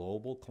which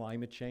global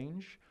climate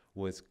change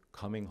was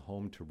coming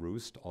home to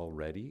roost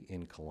already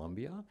in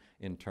Columbia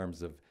in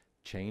terms of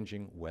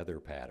changing weather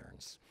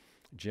patterns.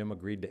 Jim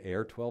agreed to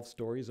air 12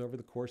 stories over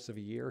the course of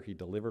a year. He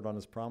delivered on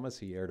his promise.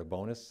 He aired a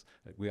bonus.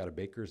 We got a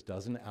baker's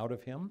dozen out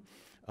of him.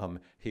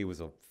 He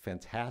was a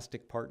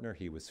fantastic partner.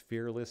 He was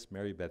fearless.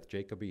 Mary Beth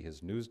Jacoby,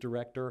 his news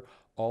director,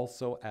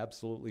 also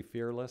absolutely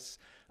fearless.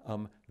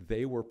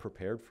 They were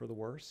prepared for the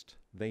worst.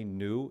 They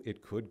knew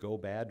it could go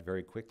bad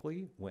very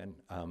quickly when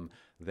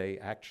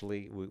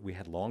we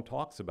had long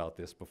talks about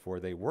this before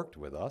they worked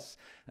with us,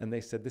 and they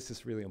said, this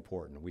is really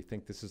important. We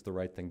think this is the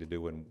right thing to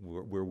do, and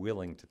we're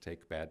willing to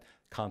take bad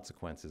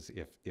consequences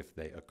if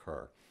they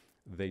occur.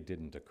 They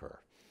didn't occur.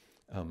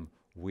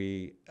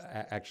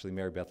 Actually,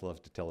 Mary Beth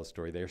loves to tell a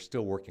story. They're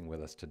still working with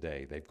us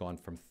today. They've gone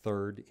from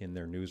third in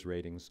their news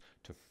ratings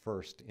to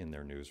first in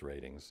their news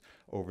ratings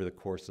over the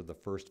course of the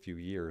first few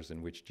years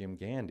in which Jim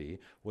Gandy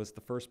was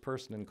the first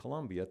person in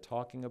Columbia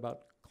talking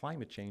about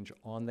climate change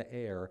on the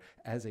air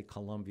as a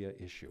Columbia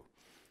issue.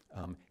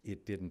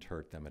 It didn't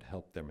hurt them. It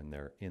helped them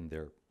in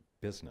their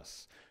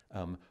business.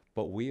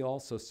 But we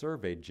also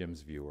surveyed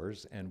Jim's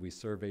viewers, and we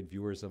surveyed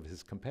viewers of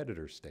his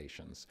competitor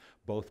stations,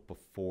 both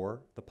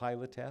before the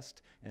pilot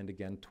test and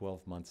again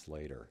 12 months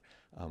later.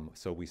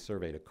 So we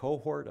surveyed a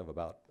cohort of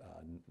about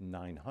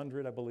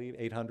 900, I believe,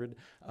 800.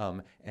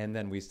 And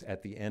then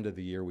at the end of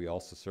the year, we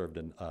also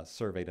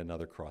surveyed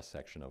another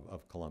cross-section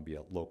of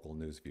Columbia local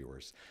news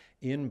viewers.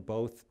 In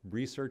both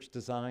research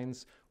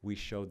designs, we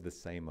showed the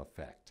same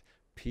effect.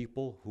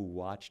 People who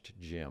watched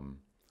Jim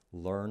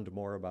learned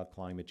more about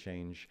climate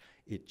change.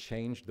 It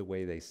changed the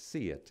way they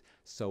see it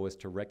so as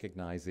to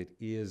recognize it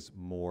is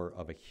more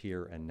of a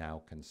here and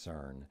now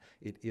concern.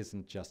 It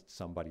isn't just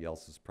somebody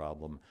else's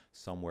problem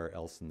somewhere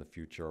else in the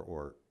future,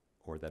 or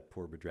that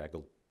poor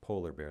bedraggled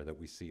polar bear that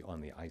we see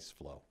on the ice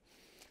floe.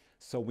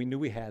 So we knew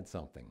we had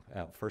something.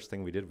 First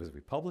thing we did was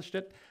we published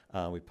it.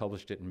 We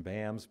published it in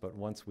BAMS, but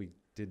once we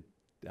did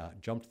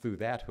jumped through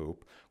that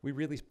hoop, we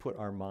really put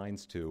our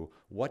minds to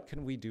what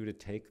can we do to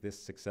take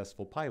this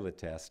successful pilot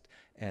test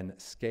and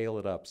scale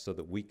it up so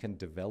that we can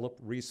develop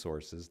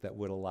resources that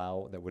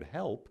would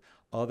help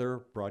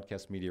other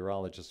broadcast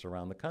meteorologists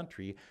around the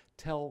country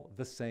tell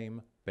the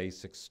same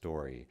basic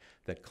story,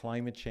 that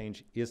climate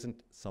change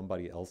isn't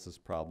somebody else's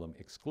problem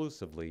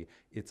exclusively,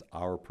 it's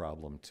our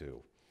problem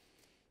too.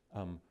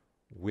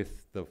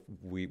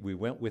 We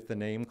went with the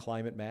name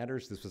Climate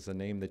Matters. This was a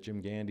name that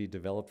Jim Gandy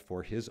developed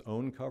for his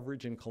own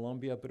coverage in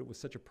Columbia, but it was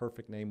such a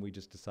perfect name we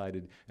just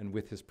decided, and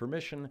with his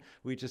permission,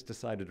 we just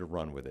decided to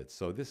run with it.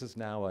 So this is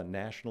now a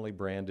nationally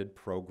branded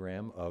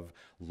program of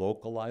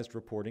localized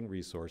reporting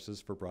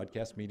resources for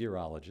broadcast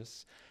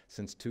meteorologists.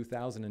 Since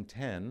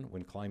 2010,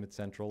 when Climate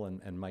Central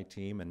and my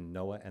team and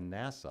NOAA and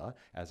NASA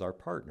as our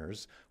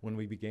partners, when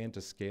we began to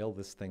scale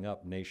this thing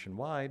up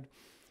nationwide,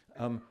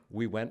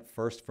 we went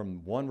first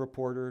from one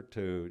reporter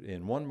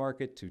in one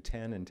market to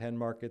 10 in 10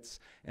 markets,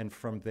 and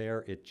from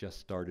there it just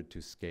started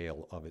to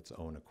scale of its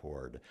own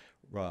accord.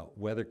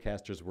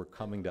 Weathercasters were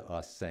coming to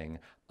us saying,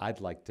 I'd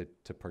like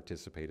to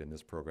participate in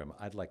this program.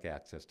 I'd like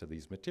access to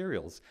these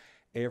materials.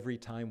 Every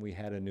time we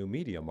had a new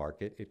media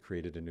market, it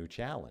created a new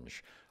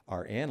challenge.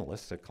 Our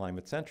analysts at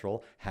Climate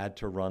Central had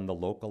to run the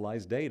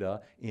localized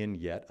data in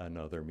yet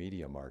another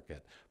media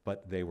market.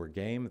 But they were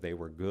game, they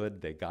were good,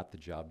 they got the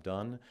job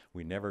done.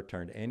 We never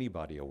turned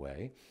anybody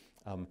away.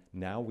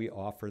 Now we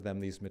offer them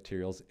these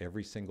materials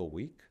every single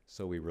week.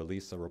 So we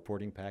release a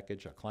reporting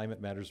package, a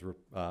Climate Matters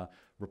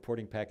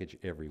reporting package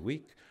every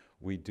week.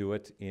 We do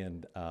it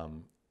in,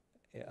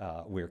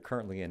 we're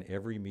currently in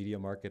every media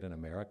market in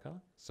America.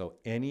 So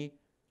any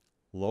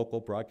local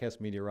broadcast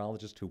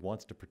meteorologist who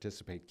wants to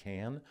participate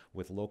can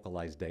with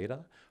localized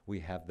data. We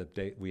have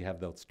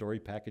the story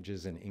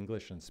packages in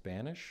English and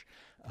Spanish.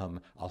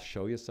 I'll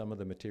show you some of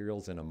the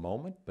materials in a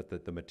moment,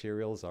 but the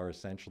materials are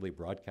essentially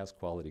broadcast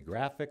quality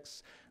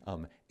graphics,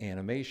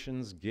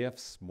 animations,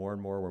 GIFs. More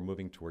and more we're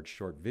moving towards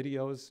short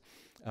videos.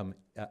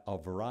 A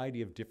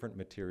variety of different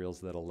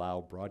materials that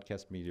allow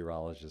broadcast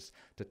meteorologists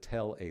to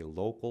tell a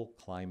local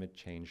climate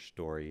change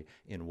story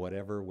in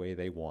whatever way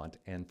they want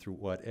and through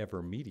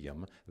whatever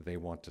medium they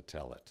want to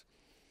tell it.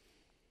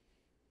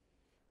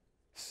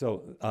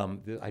 So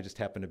I just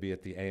happened to be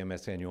at the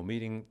AMS annual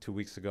meeting 2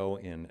 weeks ago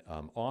in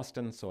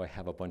Austin, so I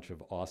have a bunch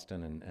of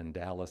Austin and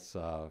Dallas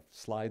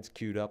slides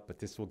queued up, but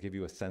this will give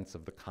you a sense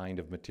of the kind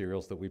of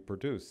materials that we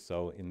produce.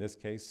 So in this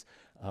case,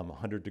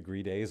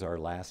 100-degree days are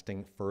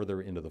lasting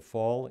further into the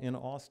fall in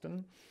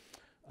Austin.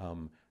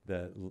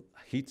 The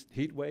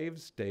heat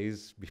waves,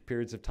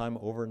 periods of time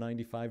over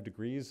 95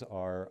 degrees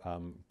are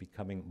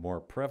becoming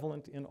more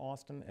prevalent in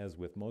Austin, as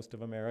with most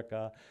of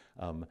America.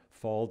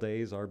 Fall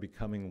days are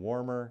becoming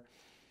warmer.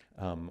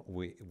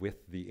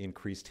 With the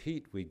increased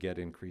heat, we get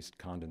increased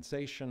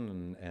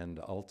condensation and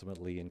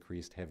ultimately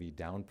increased heavy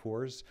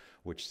downpours,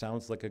 which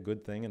sounds like a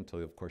good thing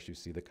until, of course, you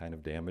see the kind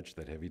of damage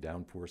that heavy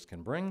downpours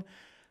can bring.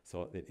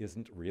 So it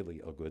isn't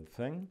really a good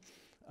thing.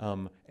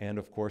 And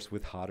of course,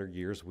 with hotter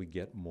years, we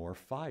get more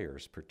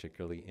fires,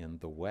 particularly in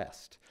the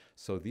West.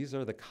 So these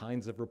are the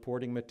kinds of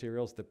reporting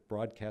materials that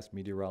broadcast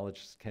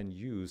meteorologists can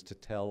use to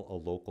tell a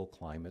local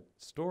climate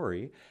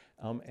story.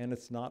 And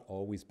it's not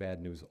always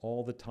bad news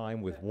all the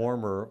time. With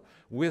warmer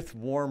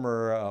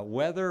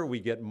weather, we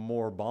get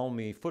more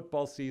balmy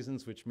football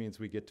seasons, which means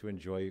we get to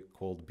enjoy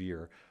cold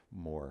beer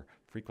more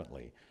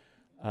frequently.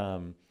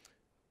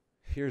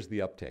 Here's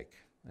the uptake.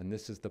 And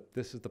this is the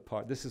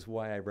part, this is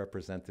why I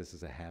represent this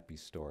as a happy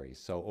story.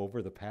 So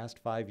over the past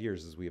 5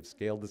 years, as we have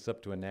scaled this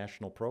up to a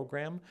national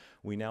program,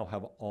 we now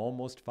have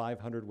almost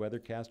 500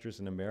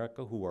 weathercasters in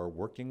America who are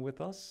working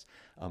with us.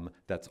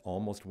 That's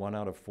almost 1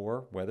 out of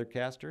 4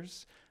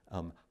 weathercasters.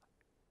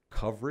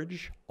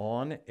 Coverage,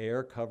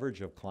 on-air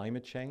coverage of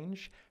climate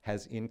change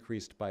has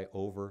increased by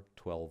over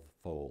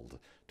 12-fold,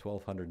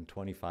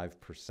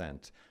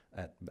 1,225%.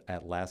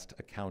 At last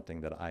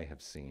accounting that I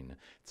have seen.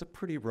 It's a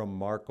pretty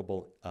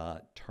remarkable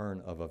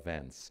turn of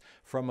events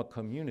from a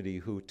community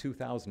who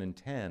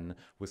 2010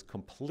 was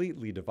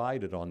completely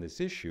divided on this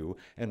issue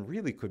and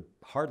really could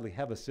hardly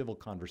have a civil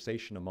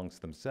conversation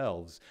amongst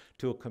themselves,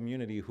 to a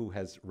community who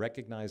has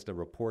recognized a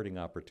reporting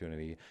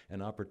opportunity,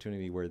 an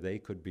opportunity where they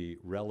could be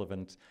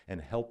relevant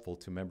and helpful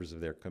to members of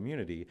their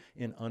community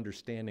in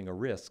understanding a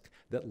risk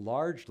that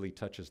largely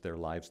touches their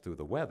lives through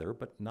the weather,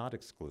 but not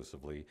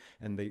exclusively.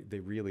 And they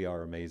really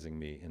are amazing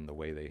me in the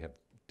way they have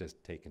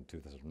just taken to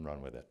this and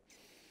run with it.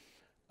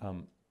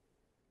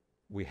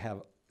 We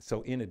have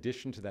So in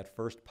addition to that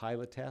first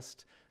pilot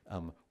test,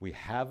 we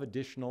have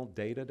additional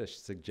data to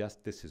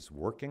suggest this is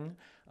working.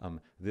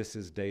 This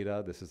is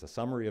a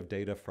summary of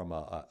data from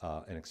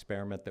an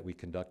experiment that we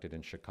conducted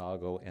in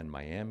Chicago and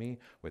Miami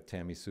with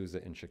Tammy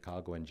Souza in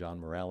Chicago and John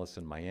Morales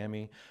in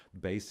Miami.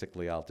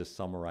 Basically, I'll just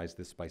summarize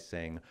this by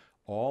saying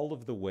all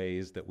of the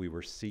ways that we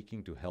were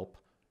seeking to help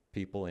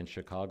people in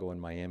Chicago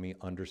and Miami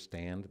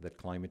understand that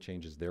climate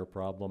change is their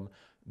problem,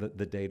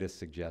 the data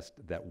suggest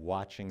that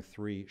watching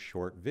 3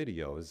 short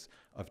videos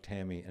of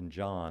Tammy and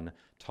John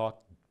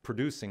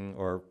producing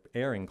or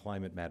airing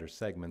Climate Matters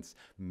segments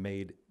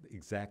made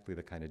exactly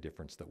the kind of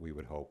difference that we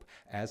would hope,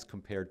 as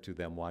compared to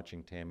them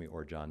watching Tammy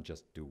or John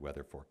just do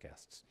weather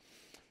forecasts.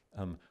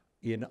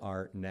 In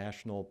our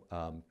national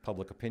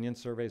public opinion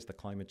surveys, the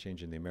Climate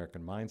Change in the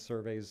American Mind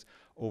surveys,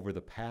 over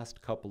the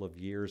past couple of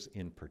years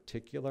in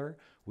particular,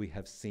 we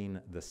have seen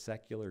the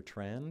secular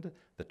trend,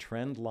 the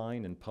trend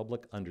line in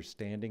public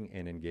understanding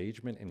and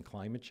engagement in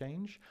climate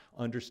change,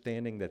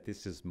 understanding that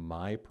this is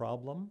my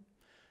problem.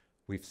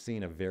 We've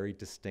seen a very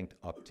distinct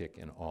uptick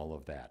in all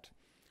of that,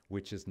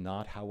 which is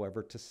not,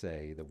 however, to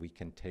say that we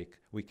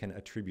can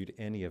attribute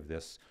any of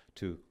this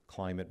to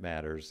Climate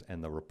Matters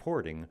and the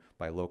reporting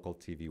by local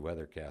TV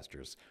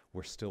weathercasters.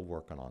 We're still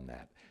working on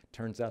that.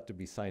 Turns out to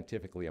be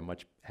scientifically a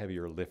much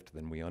heavier lift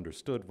than we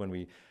understood when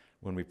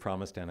we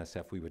promised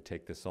NSF we would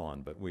take this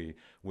on. But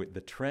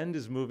the trend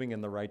is moving in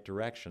the right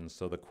direction,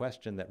 so the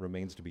question that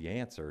remains to be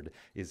answered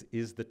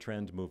is the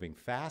trend moving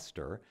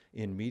faster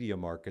in media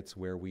markets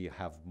where we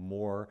have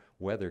more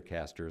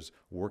weathercasters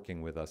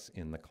working with us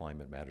in the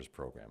Climate Matters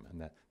program?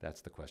 And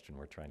that's the question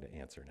we're trying to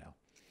answer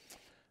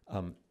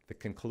now. The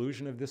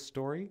conclusion of this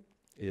story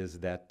is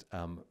that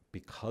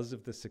because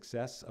of the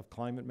success of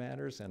Climate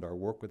Matters and our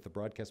work with the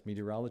broadcast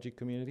meteorology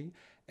community,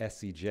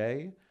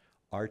 SEJ,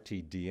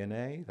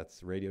 RTDNA,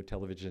 that's Radio,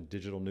 Television,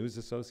 Digital News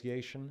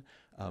Association,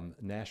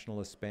 National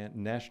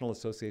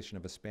Association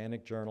of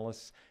Hispanic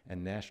Journalists,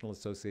 and National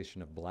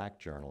Association of Black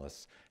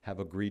Journalists have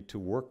agreed to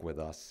work with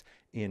us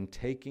in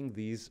taking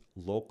these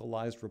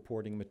localized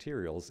reporting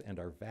materials and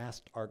our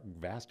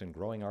vast and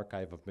growing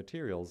archive of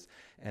materials,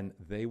 and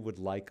they would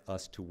like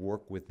us to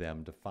work with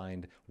them to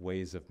find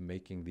ways of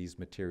making these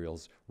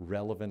materials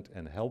relevant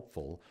and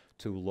helpful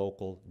to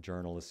local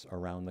journalists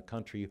around the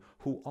country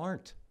who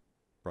aren't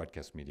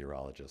broadcast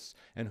meteorologists,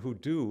 and who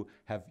do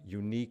have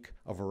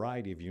a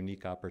variety of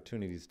unique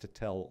opportunities to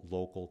tell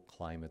local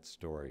climate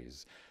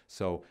stories.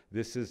 So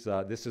this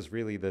is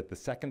really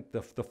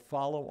the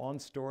follow-on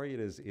story.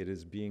 It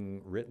is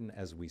being written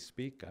as we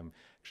speak.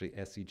 Actually,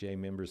 SEJ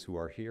members who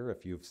are here,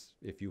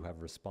 if you have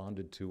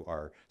responded to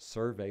our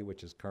survey,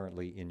 which is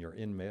currently in your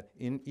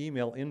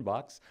email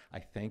inbox, I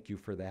thank you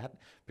for that,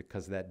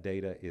 because that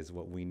data is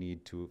what we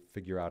need to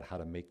figure out how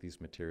to make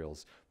these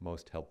materials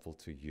most helpful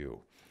to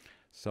you.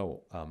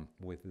 So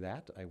with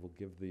that, I will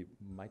give the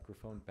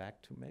microphone back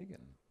to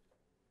Megan.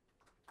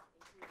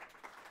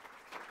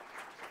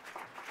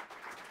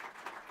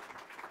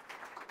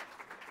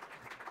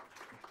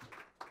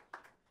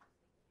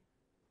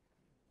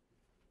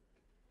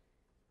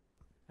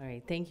 All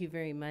right, thank you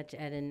very much,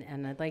 Ed,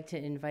 and I'd like to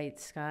invite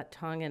Scott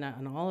Tong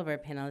and all of our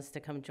panelists to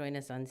come join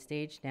us on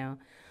stage now.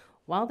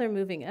 While they're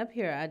moving up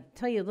here, I'd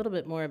tell you a little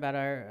bit more about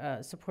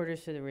our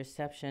supporters for the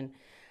reception.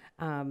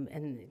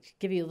 And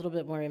give you a little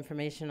bit more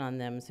information on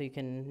them so you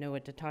can know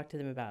what to talk to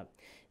them about.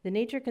 The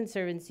Nature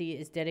Conservancy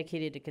is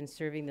dedicated to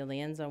conserving the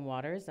lands and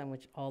waters on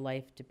which all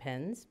life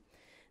depends.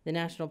 The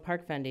National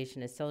Park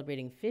Foundation is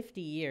celebrating 50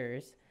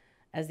 years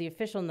as the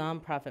official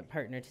nonprofit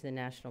partner to the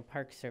National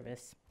Park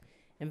Service.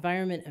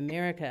 Environment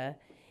America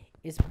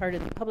is part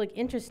of the Public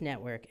Interest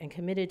Network and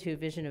committed to a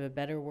vision of a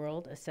better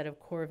world, a set of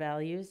core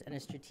values, and a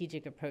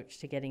strategic approach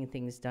to getting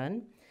things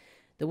done.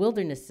 The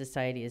Wilderness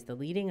Society is the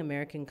leading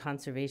American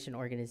conservation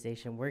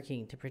organization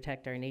working to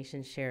protect our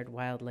nation's shared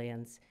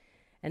wildlands.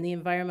 And the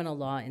Environmental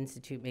Law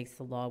Institute makes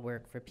the law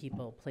work for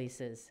people,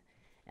 places,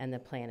 and the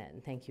planet.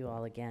 And thank you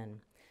all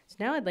again. So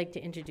now I'd like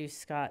to introduce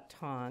Scott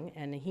Tong,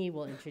 and he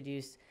will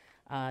introduce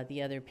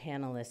the other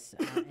panelists.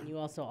 And you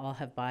also all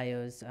have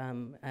bios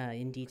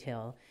in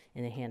detail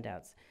in the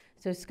handouts.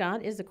 So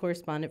Scott is the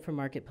correspondent for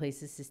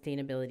Marketplace's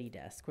Sustainability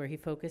Desk, where he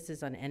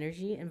focuses on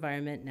energy,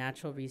 environment,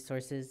 natural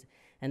resources,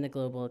 and the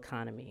global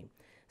economy.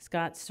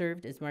 Scott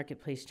served as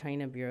Marketplace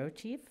China Bureau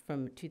Chief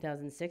from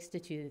 2006 to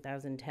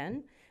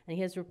 2010, and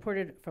he has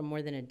reported from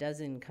more than a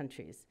dozen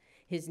countries.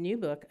 His new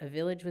book, A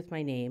Village with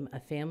My Name, A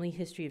Family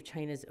History of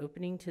China's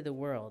Opening to the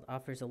World,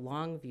 offers a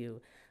long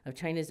view of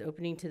China's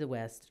opening to the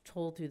West,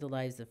 told through the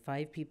lives of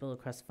 5 people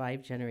across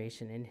 5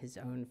 generations in his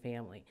own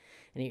family.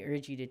 And he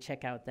urged you to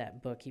check out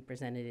that book. He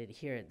presented it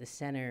here at the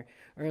center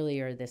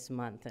earlier this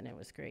month, and it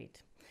was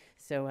great.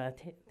 So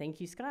thank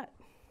you, Scott.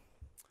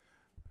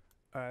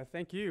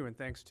 Thank you, and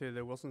thanks to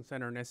the Wilson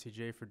Center and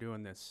SCJ for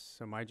doing this.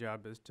 So my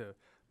job is to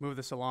move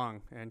this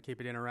along and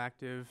keep it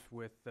interactive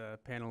with the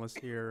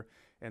panelists here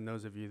and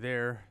those of you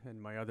there.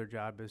 And my other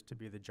job is to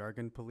be the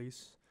jargon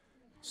police.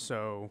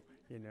 So,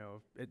 you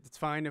know, it's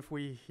fine if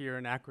we hear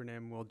an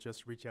acronym, we'll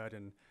just reach out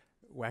and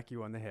whack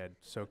you on the head.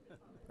 So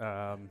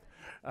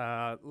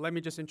Let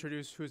me just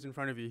introduce who's in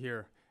front of you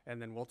here,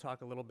 and then we'll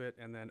talk a little bit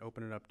and then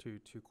open it up to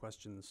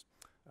questions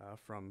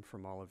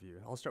from all of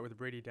you. I'll start with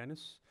Brady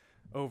Dennis.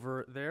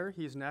 Over there,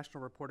 he's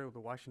national reporter with the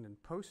Washington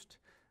Post.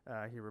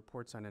 He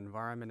reports on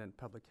environment and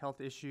public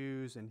health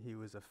issues, and he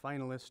was a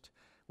finalist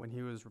when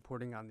he was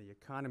reporting on the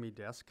economy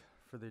desk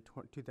for the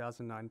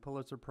 2009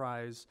 Pulitzer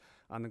Prize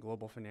on the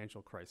global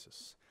financial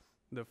crisis.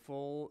 The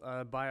full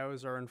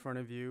bios are in front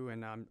of you,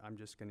 and I'm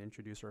just going to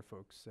introduce our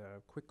folks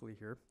quickly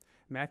here.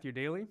 Matthew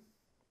Daly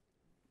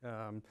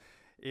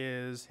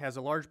has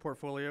a large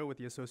portfolio with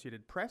the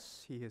Associated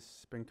Press. He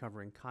has been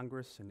covering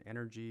Congress and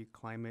energy,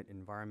 climate,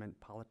 environment,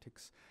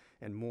 politics,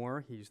 and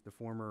more. He's the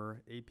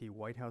former AP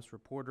White House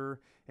reporter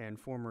and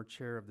former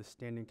chair of the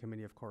Standing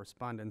Committee of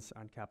Correspondence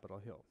on Capitol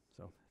Hill.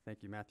 So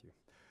thank you, Matthew.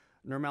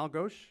 Nirmal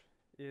Ghosh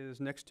is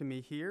next to me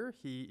here.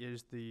 He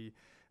is the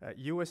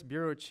U.S.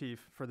 bureau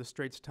chief for the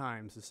Straits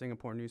Times, the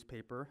Singapore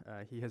newspaper.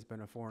 He has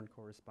been a foreign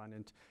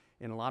correspondent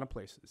in a lot of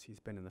places. He's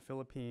been in the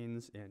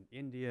Philippines, in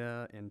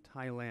India, in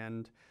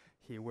Thailand.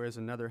 He wears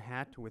another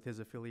hat with his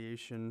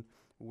affiliation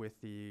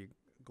with the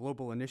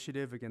Global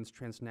Initiative Against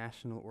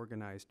Transnational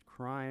Organized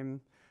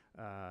Crime.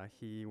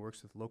 He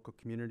works with local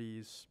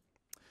communities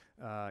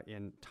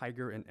in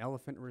tiger and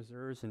elephant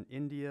reserves in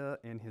India,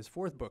 and his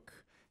fourth book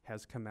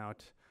has come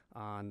out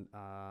on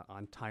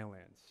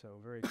Thailand. So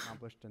very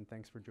accomplished, and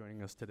thanks for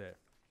joining us today.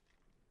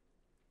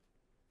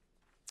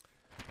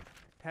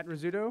 Pat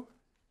Rizzuto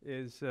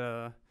is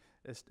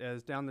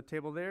down the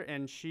table there,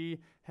 and she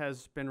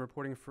has been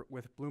reporting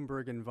with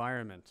Bloomberg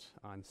Environment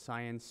on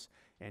science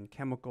and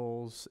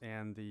chemicals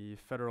and the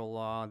federal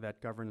law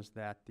that governs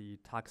that, the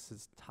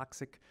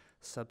Toxic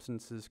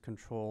Substances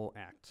Control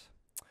Act.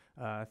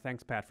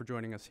 Thanks, Pat, for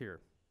joining us here.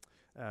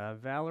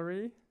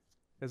 Valerie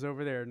is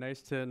over there.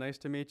 Nice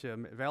to meet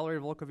you. Valerie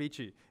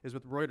Volkovici is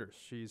with Reuters.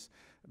 She's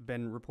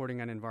been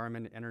reporting on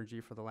environment and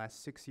energy for the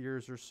last 6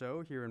 years or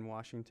so here in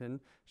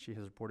Washington. She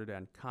has reported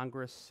on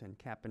Congress and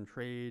cap and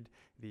trade,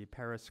 the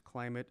Paris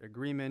Climate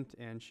Agreement,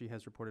 and she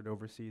has reported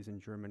overseas in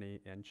Germany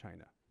and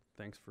China.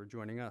 Thanks for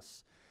joining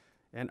us.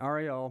 And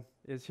Ariel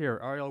is here.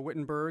 Ariel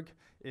Wittenberg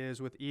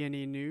is with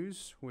E&E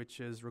News, which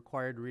is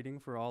required reading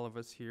for all of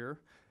us here.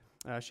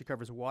 She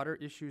covers water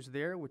issues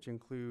there, which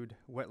include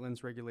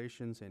wetlands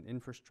regulations and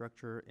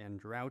infrastructure and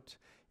drought.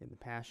 In the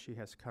past, she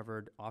has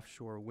covered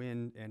offshore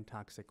wind and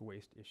toxic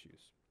waste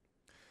issues.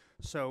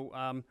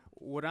 So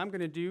what I'm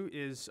going to do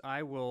is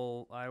I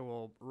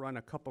will run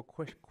a couple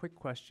quick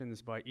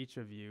questions by each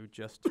of you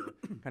just to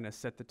kind of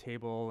set the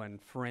table and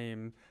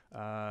frame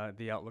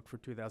the outlook for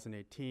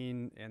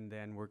 2018, and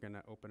then we're going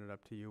to open it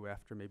up to you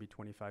after maybe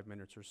 25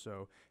 minutes or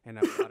so, and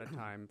have a lot of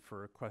time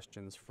for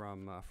questions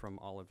from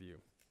all of you.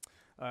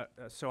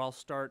 So I'll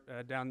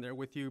start down there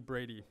with you,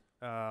 Brady,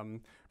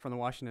 from the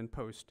Washington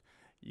Post.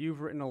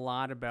 You've written a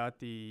lot about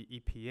the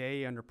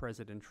EPA under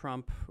President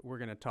Trump. We're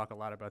going to talk a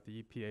lot about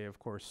the EPA, of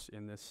course,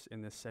 in this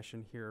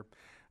session here.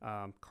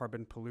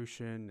 Carbon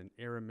pollution and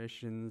air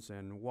emissions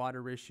and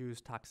water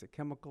issues, toxic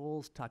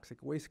chemicals, toxic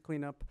waste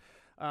cleanup.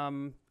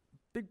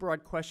 Big,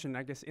 broad question,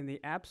 I guess, in the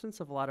absence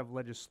of a lot of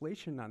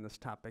legislation on this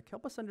topic,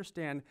 help us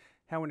understand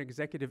how an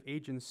executive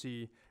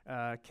agency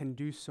can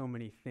do so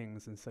many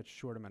things in such a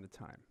short amount of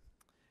time.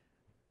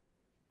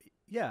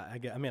 Yeah, I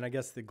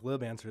guess the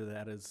glib answer to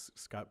that is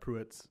Scott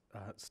Pruitt's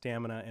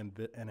stamina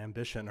and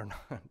ambition are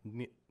not,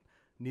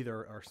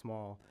 neither are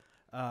small.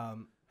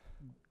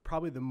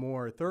 Probably the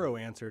more thorough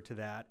answer to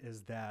that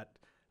is that,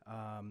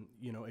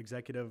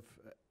 executive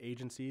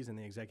agencies and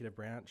the executive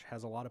branch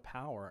has a lot of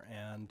power,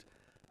 and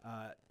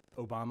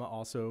Obama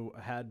also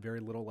had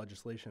very little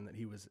legislation that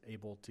he was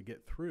able to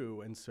get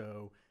through, and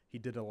so he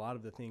did a lot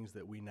of the things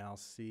that we now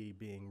see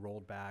being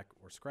rolled back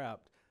or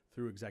scrapped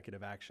through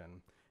executive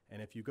action.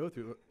 And if you go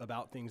through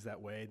about things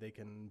that way, they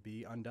can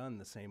be undone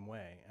the same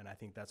way. And I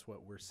think that's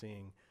what we're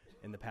seeing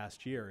in the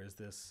past year is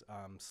this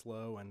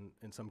slow and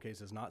in some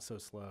cases not so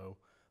slow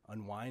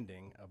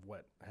unwinding of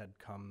what had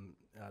come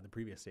the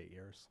previous 8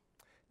 years.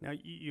 Now,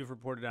 you've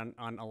reported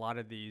on a lot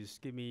of these.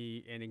 Give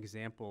me an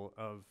example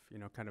of,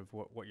 kind of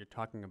what you're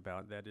talking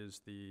about. That is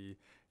the,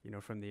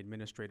 from the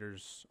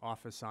administrator's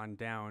office on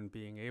down,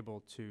 being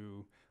able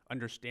to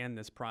understand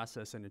this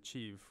process and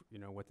achieve,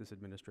 what this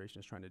administration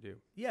is trying to do.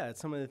 Yeah, it's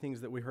some of the things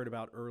that we heard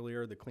about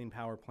earlier, the Clean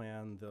Power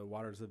Plan, the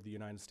Waters of the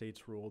United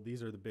States rule.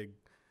 These are the big,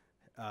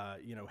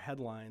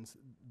 headlines.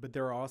 But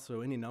there are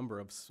also any number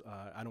of,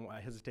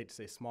 I hesitate to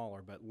say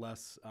smaller, but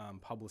less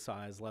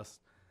publicized, less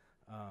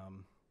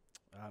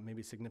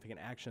maybe significant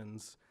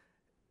actions.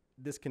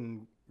 This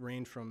can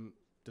range from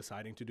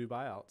deciding to do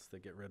buyouts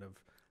that get rid of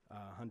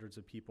hundreds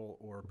of people,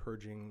 or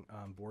purging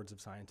boards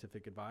of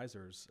scientific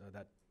advisors.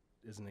 That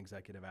is an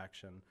executive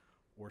action,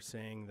 or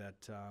saying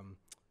that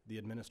the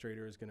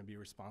administrator is going to be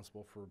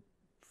responsible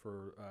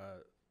for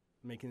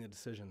making the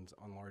decisions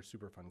on large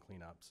Superfund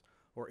cleanups,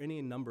 or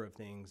any number of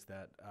things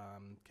that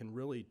can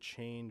really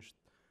change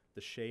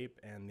the shape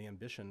and the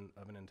ambition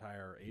of an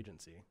entire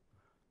agency.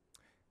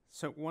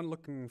 So one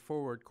looking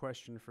forward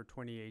question for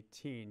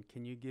 2018,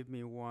 can you give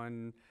me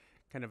one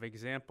kind of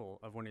example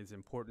of one of these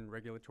important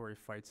regulatory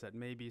fights that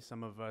maybe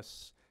some of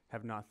us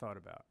have not thought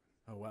about?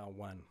 Oh, wow,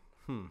 one.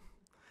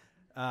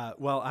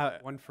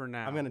 One for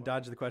now. I'm going to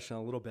dodge the question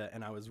a little bit,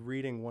 and I was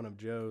reading one of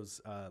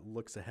Joe's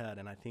looks ahead,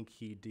 and I think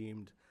he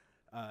deemed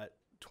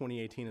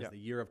 2018 as the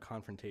year of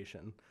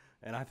confrontation.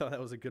 And I thought that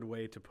was a good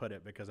way to put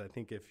it, because I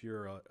think if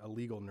you're a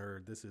legal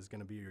nerd, this is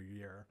going to be your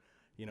year.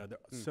 You know,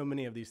 so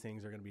many of these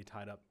things are going to be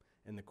tied up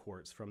in the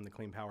courts, from the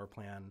Clean Power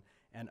Plan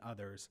and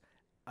others.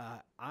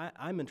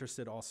 I'm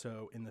interested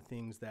also in the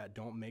things that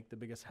don't make the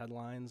biggest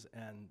headlines,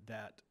 and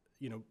that,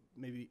 you know,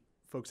 maybe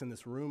folks in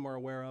this room are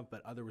aware of,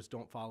 but others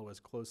don't follow as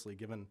closely,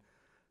 given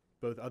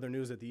both other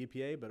news at the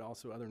EPA, but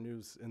also other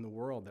news in the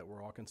world that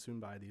we're all consumed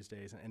by these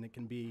days. And it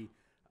can be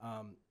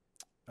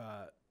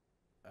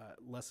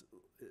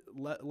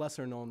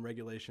lesser known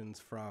regulations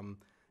from,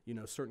 you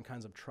know, certain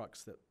kinds of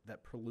trucks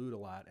that pollute a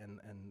lot, and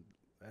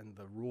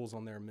the rules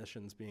on their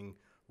emissions being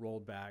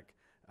rolled back,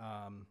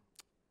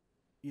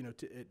 you know,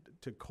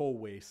 to coal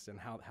waste and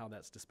how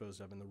that's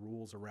disposed of, and the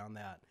rules around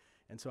that.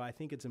 And so I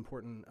think it's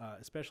important,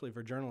 especially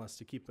for journalists,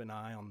 to keep an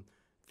eye on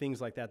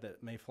things like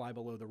that may fly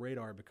below the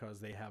radar,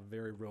 because they have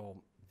very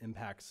real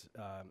impacts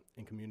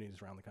in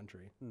communities around the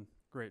country.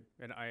 Great.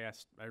 And I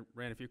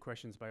ran a few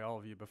questions by all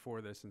of you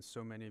before this, and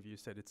so many of you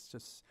said it's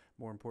just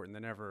more important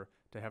than ever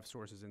to have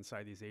sources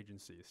inside these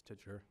agencies to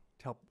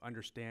help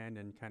understand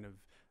and kind of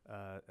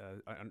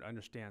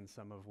understand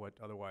some of what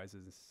otherwise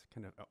is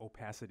kind of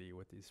opacity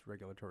with these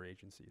regulatory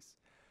agencies.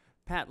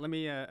 Pat, let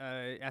me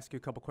ask you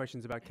a couple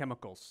questions about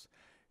chemicals.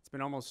 It's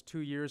been almost 2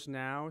 years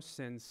now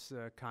since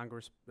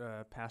Congress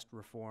passed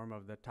reform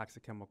of the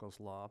toxic chemicals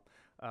law.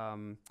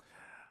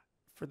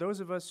 For those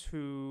of us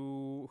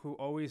who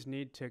always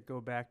need to go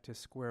back to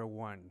square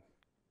one,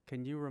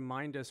 can you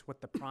remind us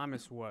what the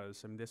promise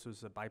was? I mean, this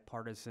was a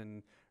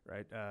bipartisan,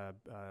 right?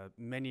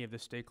 Many of the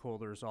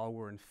stakeholders all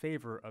were in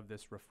favor of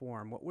this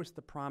reform. What was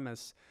the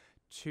promise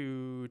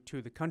to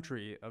the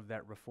country of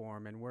that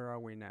reform, and where are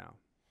we now?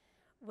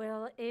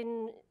 Well,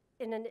 in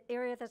an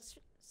area that's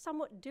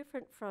somewhat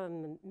different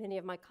from many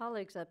of my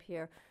colleagues up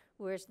here,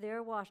 whereas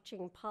they're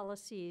watching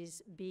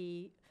policies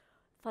be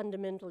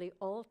fundamentally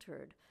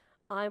altered,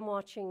 I'm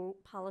watching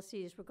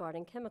policies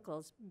regarding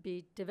chemicals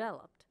be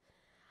developed.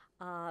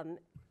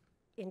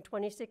 In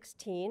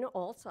 2016,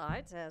 all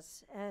sides,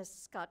 as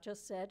Scott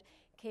just said,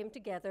 came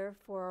together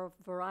for a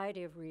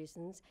variety of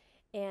reasons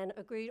and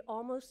agreed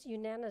almost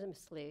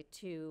unanimously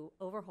to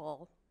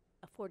overhaul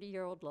a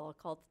 40-year-old law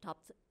called the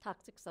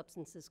Toxic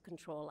Substances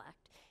Control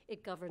Act.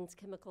 It governs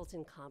chemicals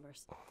in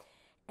commerce.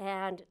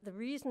 And the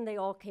reason they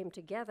all came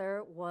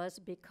together was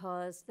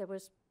because there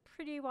was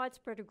pretty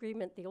widespread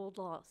agreement the old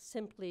law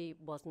simply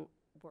wasn't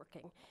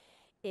working.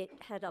 It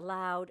had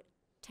allowed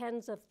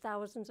tens of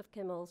thousands of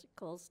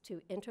chemicals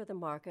to enter the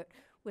market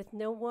with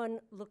no one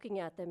looking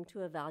at them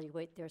to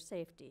evaluate their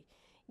safety.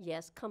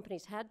 Yes,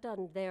 companies had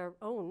done their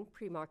own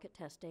pre-market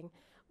testing,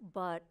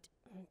 but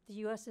the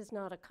U.S. is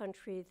not a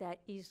country that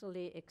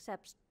easily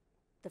accepts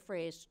the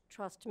phrase,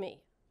 "trust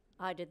me,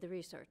 I did the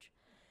research."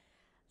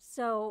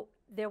 So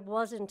there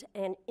wasn't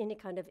any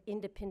kind of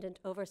independent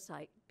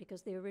oversight,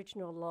 because the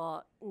original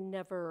law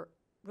never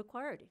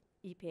required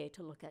EPA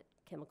to look at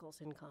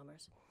chemicals in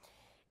commerce.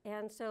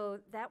 And so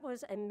that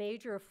was a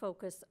major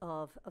focus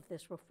of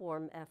this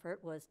reform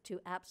effort, was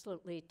to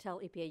absolutely tell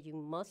EPA you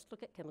must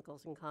look at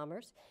chemicals in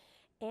commerce,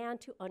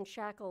 and to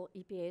unshackle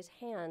EPA's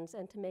hands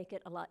and to make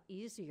it a lot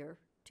easier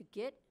to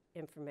get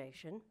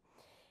information,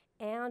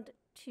 and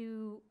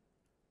to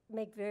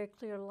make very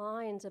clear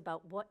lines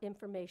about what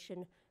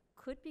information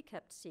could be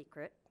kept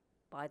secret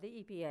by the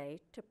EPA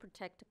to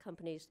protect a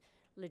company's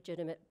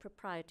legitimate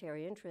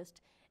proprietary interest,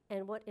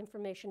 and what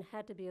information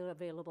had to be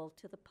available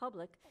to the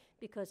public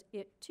because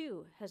it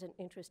too has an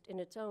interest in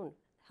its own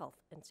health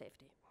and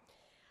safety.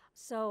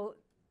 So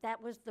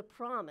that was the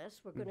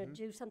promise. We're going to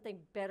do something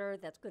better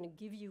that's going to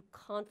give you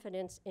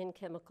confidence in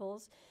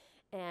chemicals.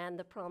 And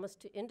the promise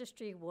to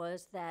industry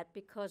was that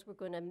because we're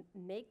going to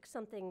make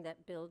something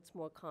that builds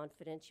more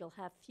confidence, you'll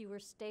have fewer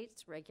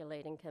states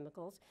regulating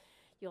chemicals.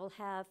 You'll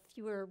have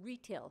fewer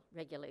retail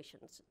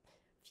regulations,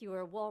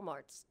 fewer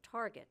Walmarts,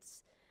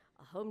 Targets,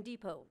 a Home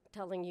Depot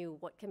telling you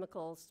what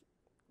chemicals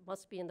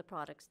must be in the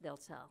products they'll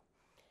sell.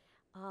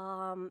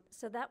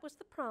 So that was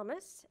the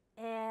promise,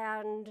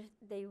 and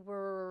they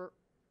worked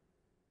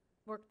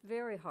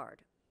very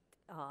hard.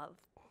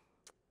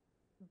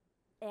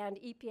 And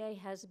EPA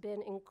has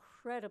been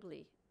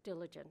incredibly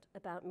diligent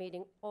about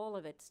meeting all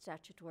of its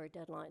statutory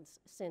deadlines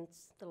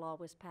since the law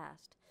was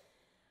passed.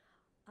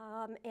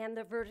 And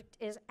the verdict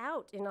is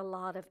out in a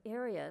lot of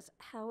areas.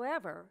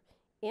 However,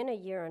 in a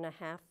year and a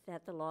half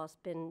that the law's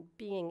been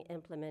being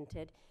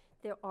implemented,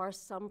 there are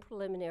some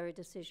preliminary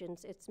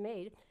decisions it's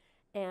made,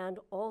 and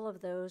all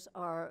of those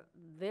are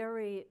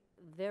very,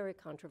 very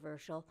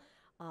controversial,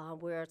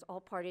 whereas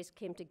all parties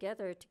came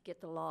together to get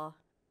the law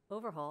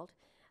overhauled.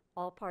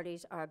 All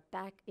parties are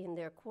back in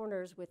their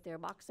corners with their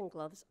boxing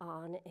gloves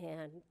on,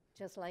 and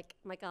just like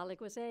my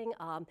colleague was saying,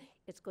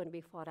 it's going to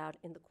be fought out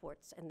in the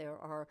courts, and there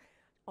are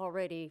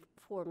already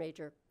 4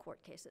 major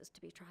court cases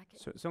to be tracking.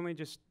 So it's only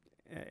just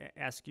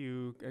ask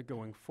you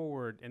going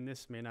forward, and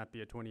this may not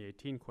be a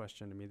 2018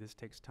 question to me, this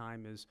takes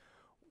time, is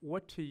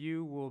what to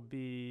you will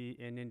be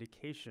an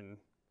indication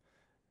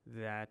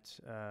that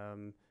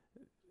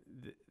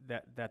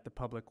that the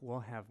public will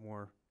have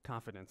more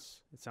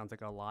confidence? It sounds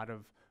like a lot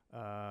of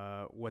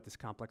what this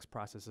complex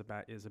process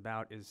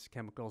is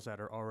chemicals that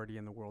are already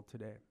in the world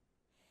today.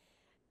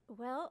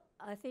 Well,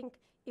 I think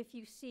if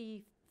you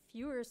see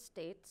fewer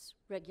states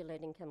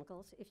regulating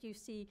chemicals, if you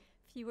see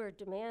fewer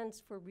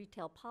demands for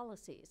retail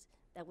policies,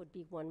 that would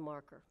be one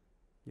marker.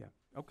 Yeah.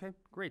 Okay,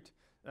 great.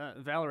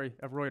 Valerie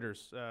of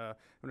Reuters, I'm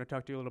going to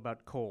talk to you a little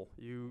about coal.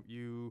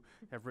 You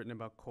have written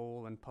about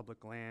coal and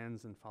public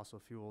lands and fossil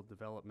fuel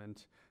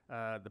development.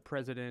 The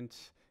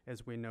president,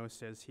 as we know,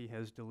 says he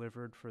has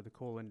delivered for the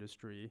coal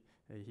industry.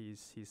 He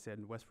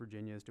said West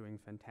Virginia is doing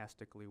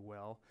fantastically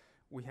well.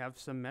 We have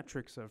some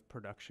metrics of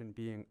production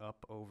being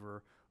up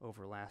over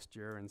last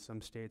year, and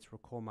some states where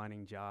coal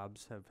mining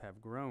jobs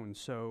have grown.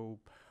 So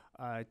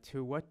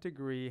to what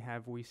degree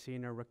have we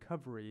seen a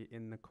recovery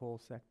in the coal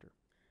sector?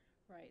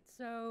 Right.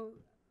 So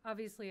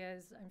obviously,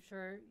 as I'm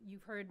sure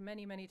you've heard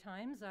many, many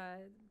times,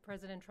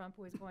 President Trump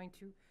was going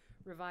to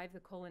revive the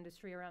coal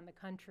industry around the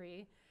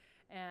country.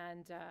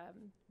 And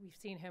we've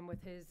seen him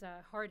with his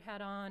hard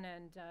hat on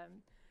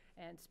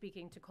and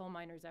speaking to coal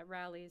miners at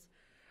rallies.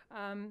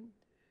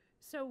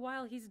 So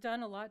while he's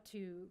done a lot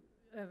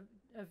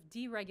of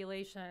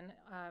deregulation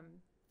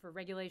for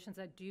regulations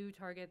that do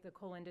target the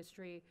coal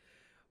industry,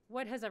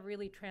 what has that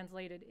really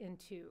translated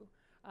into?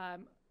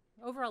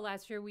 Overall,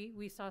 last year,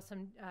 we saw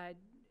some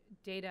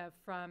data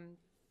from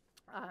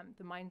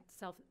the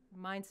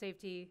Mine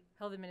Safety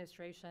Health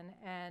Administration.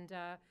 And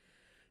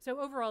so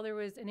overall, there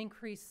was an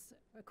increase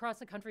across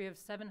the country of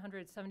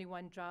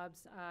 771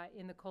 jobs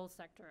in the coal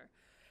sector.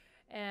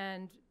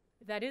 And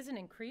that is an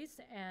increase,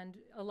 and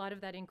a lot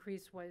of that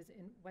increase was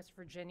in West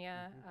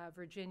Virginia,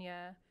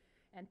 Virginia,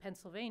 and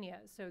Pennsylvania.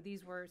 So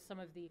these were some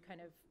of the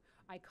kind of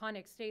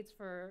iconic states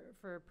for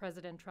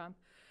President Trump.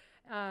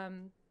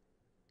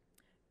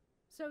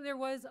 So there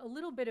was a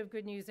little bit of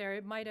good news there.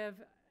 It might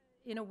have,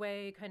 in a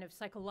way, kind of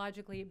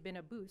psychologically been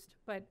a boost.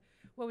 But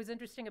what was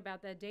interesting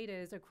about that data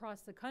is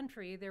across the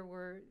country, there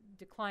were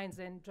declines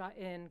in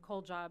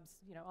coal jobs,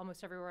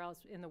 almost everywhere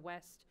else in the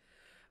West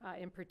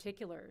in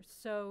particular.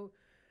 So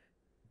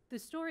the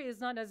story is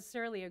not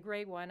necessarily a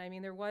great one. I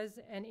mean, there was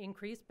an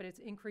increase, but it's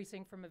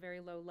increasing from a very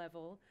low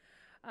level.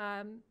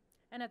 And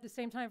at the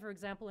same time, for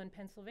example, in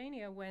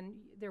Pennsylvania, when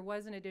there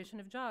was an addition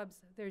of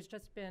jobs, there's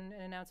just been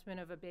an announcement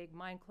of a big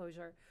mine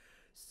closure.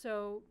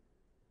 So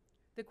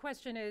the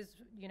question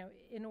is,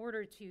 in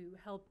order to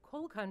help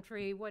coal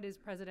country, what is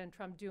President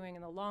Trump doing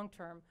in the long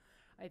term?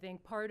 I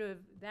think part of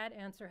that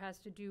answer has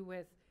to do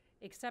with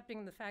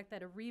accepting the fact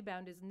that a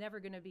rebound is never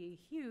going to be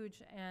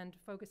huge and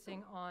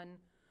focusing on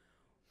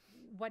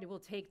what it will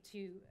take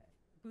to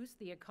boost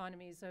the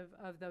economies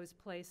of those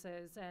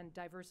places and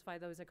diversify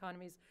those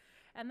economies.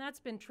 And that's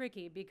been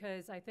tricky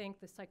because I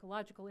think the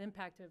psychological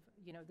impact of,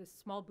 this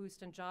small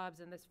boost in jobs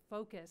and this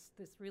focus,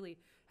 this really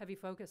heavy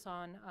focus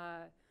on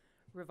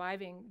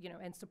reviving,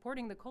 and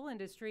supporting the coal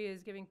industry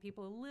is giving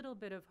people a little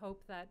bit of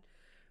hope that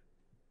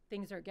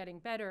things are getting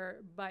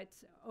better. But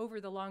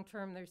over the long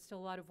term, there's still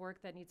a lot of work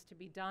that needs to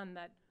be done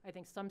that I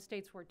think some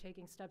states were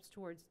taking steps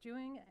towards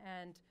doing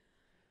and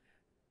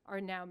are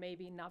now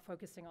maybe not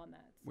focusing on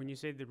that. When you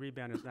say the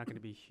rebound is not going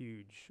to be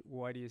huge,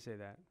 why do you say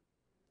that?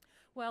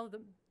 Well,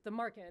 the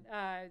market,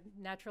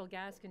 natural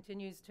gas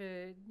continues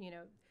to,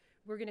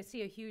 we're going to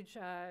see a huge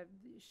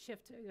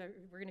shift.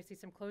 We're going to see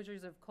some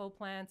closures of coal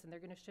plants, and they're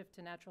going to shift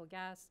to natural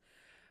gas.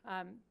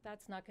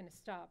 That's not going to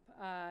stop.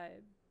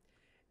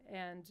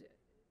 And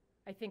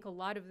I think a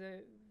lot of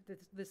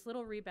this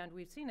little rebound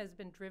we've seen has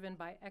been driven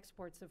by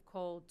exports of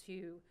coal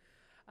to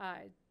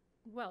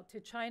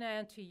China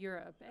and to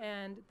Europe.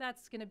 And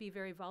that's going to be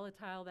very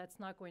volatile. That's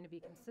not going to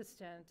be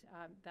consistent.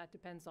 That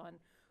depends on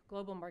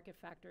global market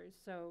factors.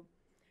 So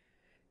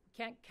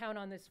can't count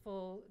on this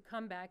full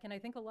comeback. And I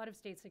think a lot of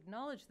states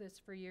acknowledge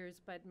this for years,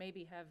 but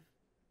maybe have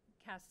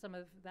cast some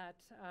of that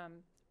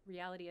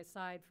reality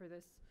aside for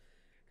this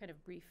kind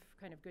of brief,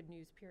 kind of good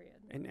news period.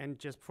 And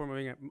just before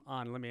moving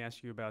on, let me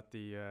ask you about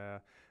the,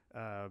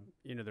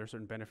 there are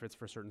certain benefits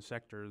for certain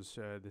sectors,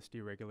 this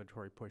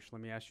deregulatory push.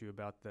 Let me ask you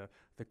about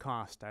the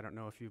cost. I don't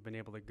know if you've been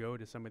able to go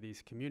to some of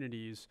these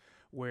communities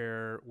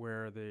where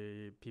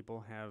the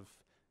people have,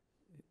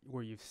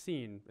 where you've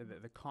seen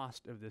the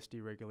cost of this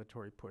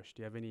deregulatory push.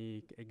 Do you have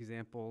any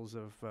examples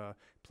of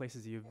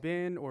places you've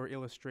been or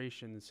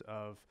illustrations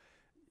of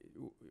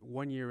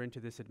 1 year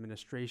into this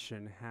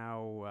administration,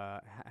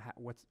 how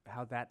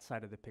that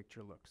side of the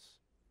picture looks?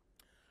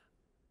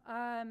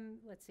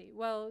 Let's see.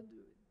 Well,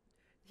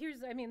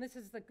 this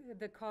is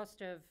the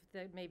cost of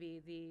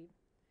the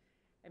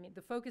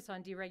focus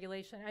on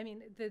deregulation.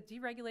 The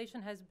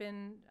deregulation has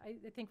been,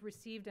 I think,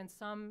 received in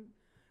some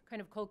kind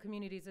of coal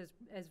communities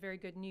as very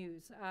good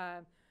news.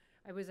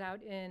 I was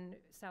out in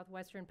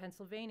southwestern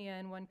Pennsylvania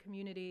in one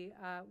community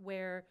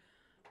where,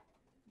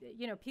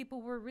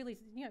 people were really,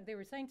 they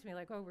were saying to me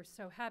like, oh, we're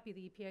so happy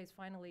the EPA has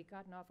finally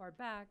gotten off our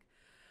back.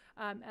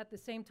 At the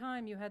same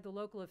time, you had the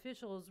local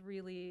officials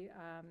really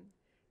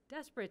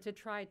desperate to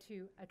try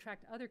to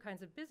attract other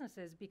kinds of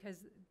businesses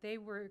because they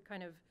were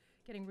kind of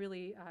getting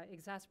really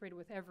exasperated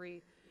with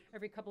every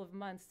couple of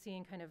months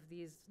seeing kind of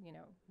these,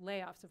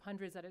 layoffs of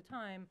hundreds at a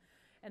time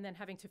and then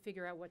having to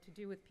figure out what to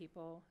do with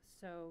people.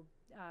 So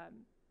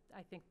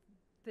I think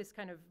this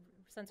kind of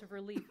sense of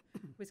relief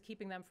was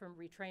keeping them from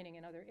retraining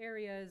in other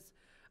areas,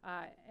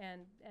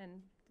 and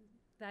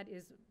that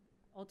is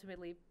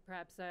ultimately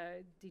perhaps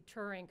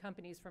deterring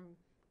companies from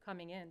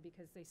coming in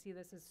because they see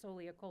this as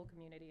solely a coal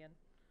community. And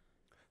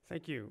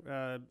Thank you.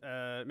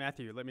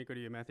 Matthew, let me go to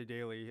you, Matthew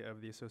Daly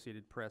of the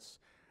Associated Press.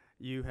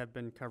 You have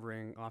been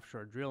covering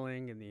offshore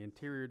drilling in the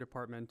Interior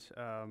Department.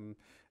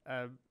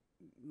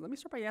 Let me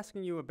start by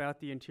asking you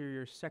about the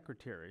Interior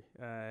Secretary.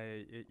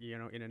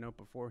 In a note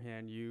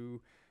beforehand,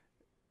 you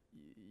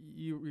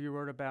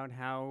wrote about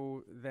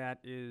how that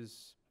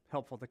is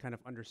helpful to kind of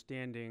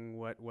understanding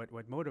what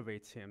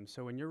motivates him.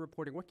 So in your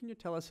reporting, what can you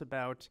tell us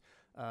about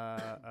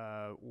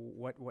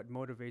what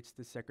motivates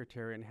the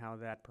Secretary and how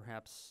that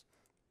perhaps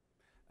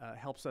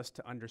helps us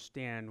to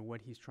understand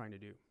what he's trying to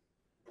do?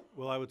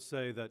 Well, I would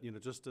say that,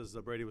 just as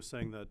Brady was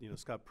saying that,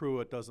 Scott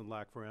Pruitt doesn't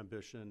lack for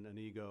ambition and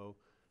ego,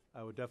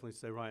 I would definitely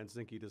say Ryan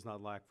Zinke does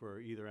not lack for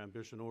either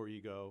ambition or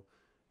ego.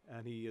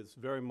 And he is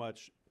very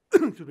much,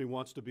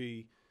 wants to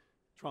be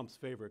Trump's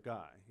favorite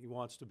guy. He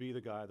wants to be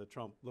the guy that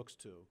Trump looks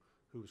to,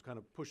 who's kind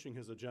of pushing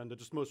his agenda.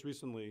 Just most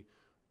recently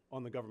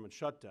on the government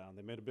shutdown,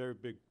 they made a very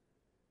big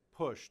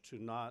push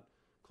to not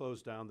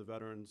close down the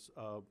veterans,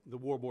 the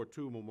World War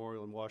II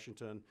Memorial in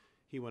Washington.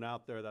 He went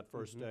out there that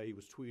first day, he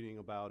was tweeting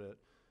about it.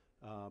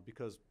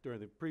 Because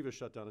during the previous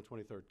shutdown in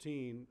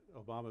 2013,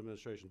 Obama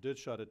administration did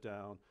shut it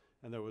down,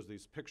 and there was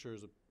these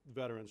pictures of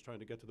veterans trying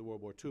to get to the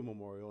World War II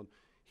Memorial, and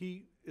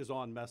he is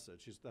on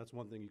message. That's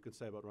one thing you could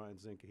say about Ryan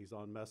Zinke. He's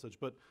on message,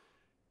 but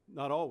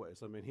not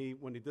always. I mean,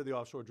 when he did the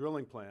offshore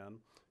drilling plan,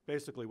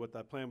 basically what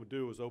that plan would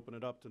do is open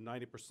it up to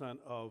 90%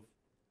 of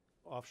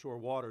offshore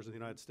waters in the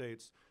United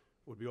States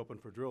would be open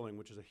for drilling,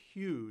 which is a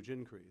huge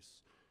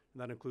increase.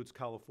 And that includes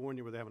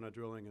California, where they haven't had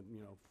drilling in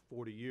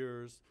 40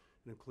 years.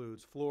 It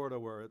includes Florida,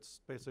 where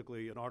it's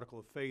basically an article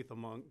of faith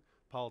among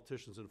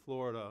politicians in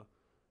Florida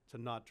to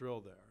not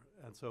drill there.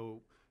 And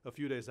so a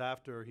few days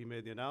after he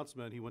made the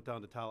announcement, he went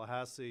down to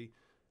Tallahassee,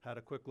 had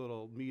a quick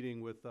little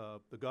meeting with the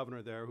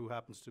governor there, who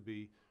happens to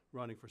be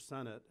running for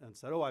Senate, and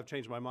said, "Oh, I've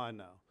changed my mind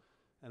now."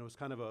 And it was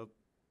kind of a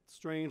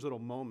strange little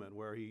moment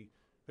where he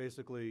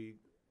basically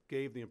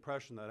gave the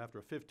impression that after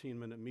a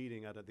 15-minute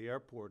meeting at the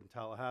airport in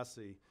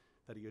Tallahassee,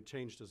 that he had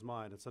changed his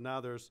mind. And so now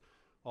there's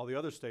all the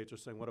other states are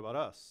saying, what about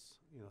us?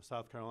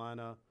 South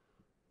Carolina,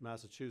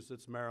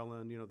 Massachusetts,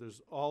 Maryland, there's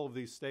all of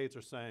these states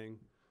are saying,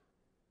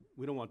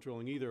 we don't want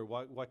drilling either.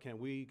 Why can't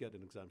we get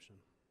an exemption?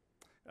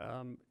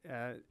 Let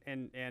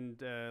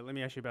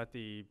me ask you about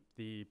the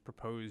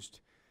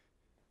proposed.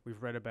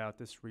 We've read about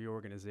this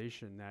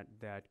reorganization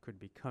that could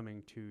be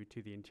coming to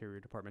the Interior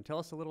Department. Tell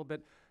us a little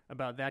bit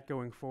about that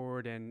going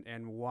forward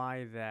and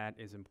why that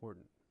is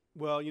important.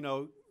 Well,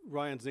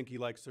 Ryan Zinke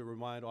likes to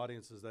remind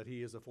audiences that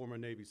he is a former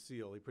Navy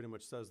SEAL. He pretty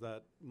much says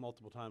that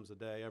multiple times a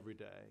day, every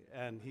day.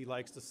 And he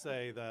likes to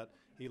say that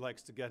he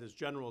likes to get his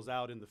generals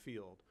out in the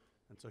field.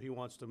 And so he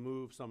wants to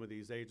move some of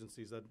these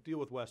agencies that deal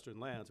with Western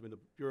lands. I mean, the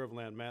Bureau of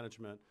Land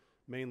Management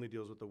mainly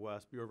deals with the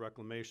West. Bureau of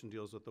Reclamation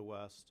deals with the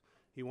West.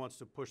 He wants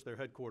to push their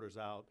headquarters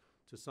out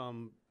to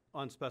some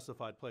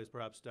unspecified place,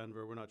 perhaps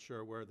Denver. We're not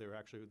sure where the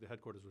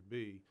headquarters would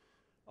be,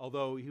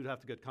 although he would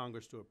have to get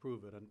Congress to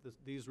approve it. And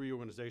these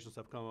reorganizations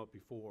have come up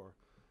before,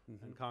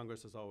 and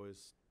Congress has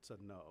always said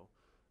no.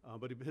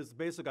 But his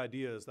basic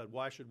idea is that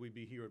why should we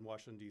be here in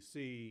Washington,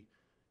 D.C.,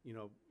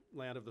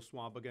 land of the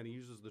swamp? Again, he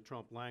uses the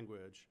Trump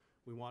language.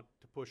 We want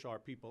to push our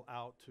people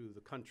out to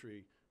the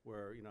country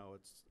where,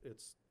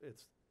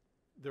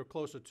 they're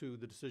closer to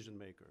the decision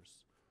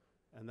makers.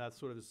 And that's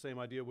sort of the same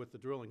idea with the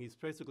drilling. He's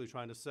basically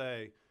trying to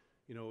say,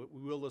 we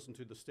will listen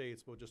to the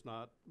states, but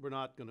we're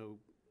not going to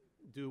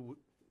do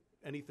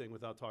anything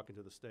without talking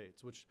to the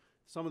states, which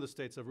some of the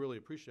states have really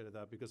appreciated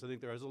that, because I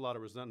think there is a lot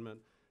of resentment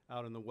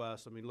out in the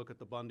West. I mean, look at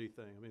the Bundy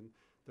thing. I mean,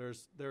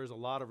 there's a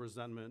lot of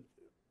resentment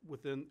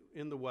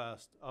in the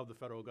West of the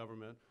federal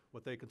government,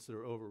 what they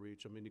consider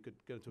overreach. I mean, you could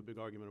get into a big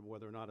argument of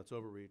whether or not it's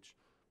overreach,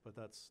 but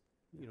that's,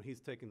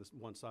 he's taking this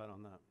one side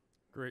on that.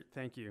 Great,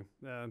 thank you.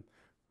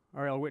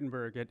 Ariel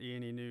Wittenberg at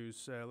E&E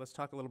News. Let's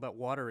talk a little about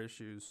water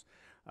issues.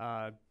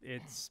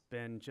 It's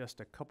been just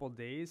a couple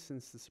days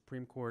since the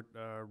Supreme Court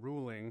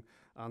ruling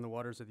on the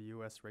waters of the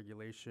U.S.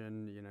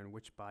 regulation, and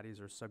which bodies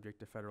are subject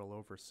to federal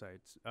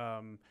oversight.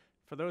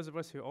 For those of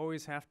us who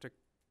always have to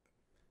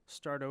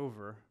start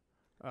over,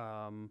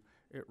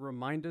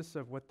 remind us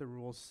of what the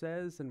rule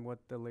says and what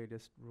the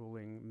latest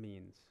ruling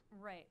means.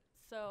 Right.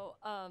 So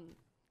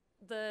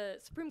the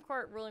Supreme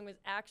Court ruling was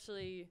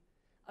actually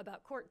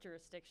about court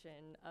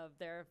jurisdiction.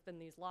 There have been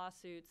these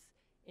lawsuits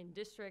in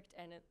district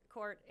and in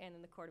court and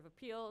in the Court of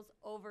Appeals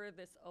over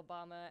this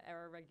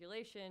Obama-era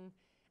regulation,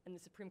 and the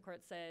Supreme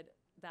Court said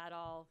that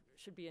all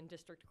should be in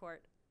district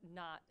court,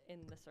 not in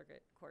the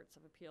circuit courts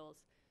of appeals,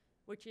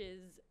 which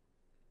is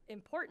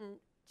important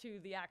to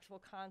the actual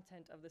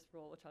content of this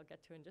rule, which I'll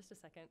get to in just a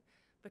second,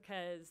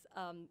 because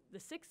the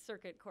Sixth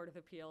Circuit Court of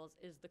Appeals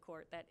is the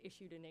court that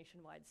issued a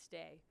nationwide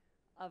stay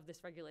of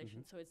this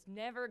regulation. So it's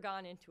never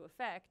gone into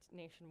effect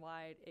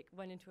nationwide. It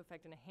went into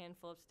effect in a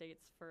handful of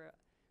states for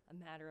a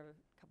matter of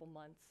a couple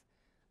months,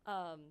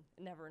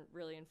 never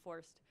really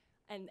enforced.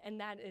 And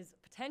that is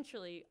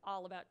potentially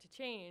all about to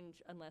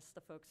change unless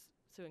the folks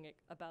suing it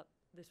about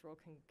this rule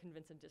can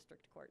convince a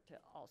district court to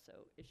also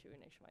issue a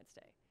nationwide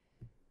stay.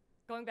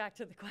 Going back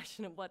to the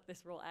question of what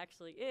this rule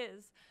actually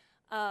is,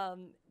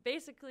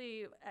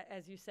 basically,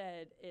 as you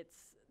said,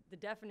 it's the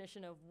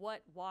definition of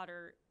what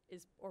water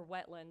is or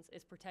wetlands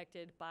is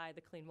protected by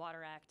the Clean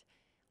Water Act.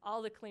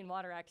 All the Clean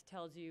Water Act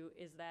tells you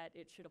is that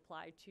it should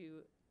apply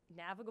to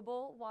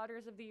navigable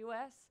waters of the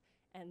U.S.,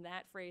 and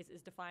that phrase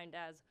is defined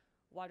as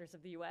waters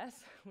of the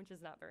U.S., which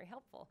is not very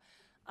helpful.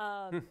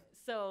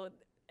 So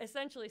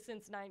essentially,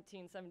 since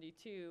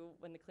 1972,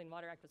 when the Clean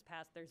Water Act was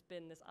passed, there's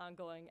been this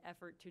ongoing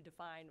effort to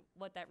define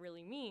what that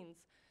really means.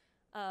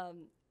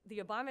 The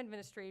Obama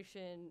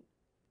administration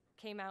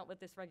came out with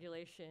this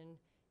regulation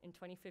in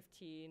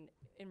 2015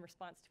 in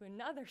response to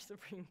another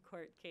Supreme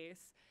Court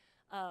case.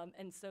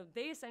 And so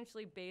they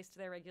essentially based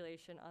their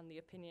regulation on the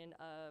opinion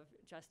of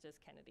Justice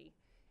Kennedy.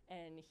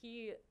 And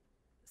he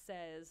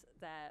says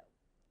that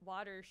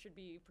water should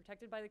be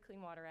protected by the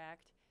Clean Water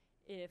Act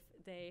if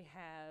they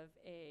have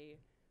a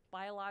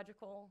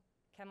biological,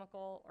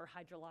 chemical, or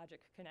hydrologic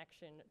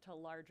connection to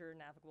larger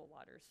navigable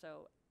waters.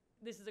 So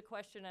this is a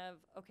question of,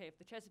 okay, if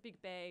the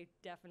Chesapeake Bay,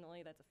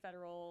 definitely, that's a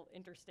federal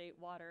interstate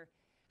water,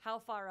 how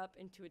far up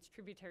into its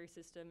tributary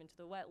system, into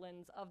the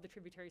wetlands of the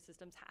tributary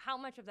systems, how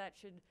much of that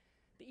should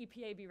the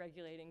EPA be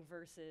regulating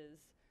versus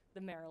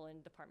the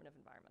Maryland Department of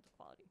Environmental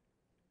Quality?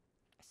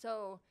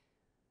 So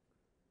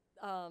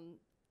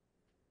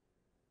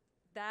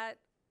that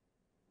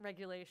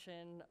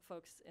regulation,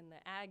 folks in the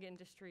ag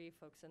industry,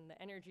 folks in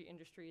the energy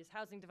industries,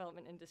 housing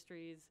development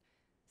industries,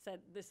 said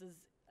this is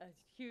a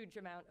huge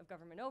amount of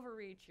government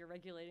overreach. You're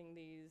regulating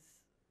these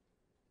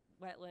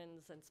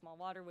wetlands and small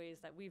waterways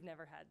that we've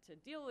never had to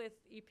deal with,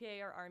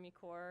 EPA or Army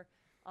Corps,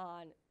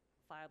 on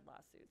filed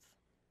lawsuits.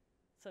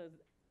 So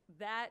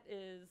that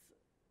is,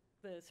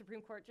 the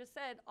Supreme Court just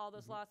said, all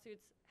those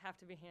lawsuits have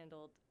to be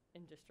handled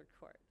in district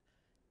court.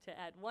 To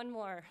add one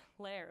more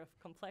layer of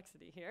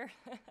complexity here,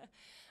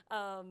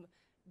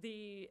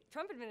 the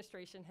Trump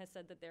administration has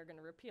said that they're going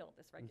to repeal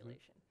this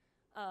regulation.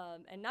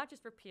 And not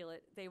just repeal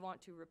it, they want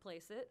to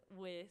replace it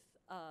with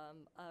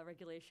a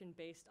regulation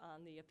based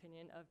on the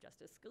opinion of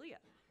Justice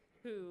Scalia,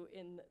 who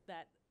in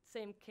that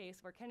same case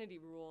where Kennedy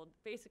ruled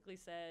basically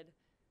said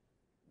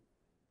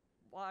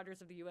waters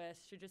of the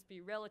U.S. should just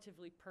be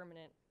relatively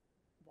permanent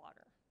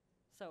water.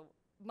 So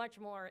much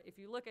more, if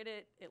you look at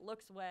it, it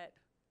looks wet,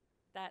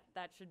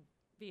 that should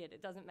be it.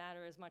 It doesn't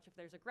matter as much if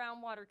there's a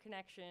groundwater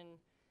connection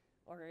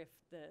or if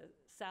the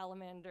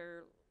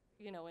salamander,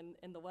 you know,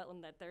 in the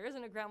wetland that there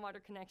isn't a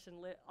groundwater connection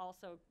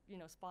also, you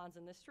know, spawns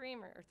in the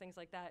stream or things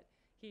like that.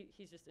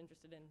 He's just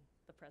interested in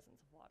the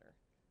presence of water.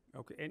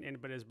 Okay,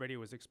 but as Brady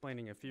was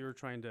explaining, if you're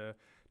trying to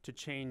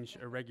change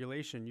a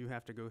regulation, you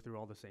have to go through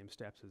all the same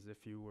steps as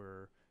if you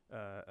were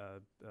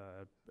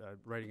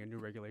writing a new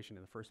regulation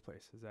in the first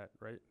place. Is that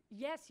right?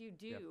 Yes, you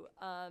do.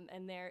 Yep.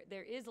 And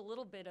there is a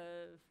little bit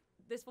of,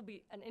 this will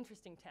be an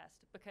interesting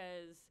test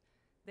because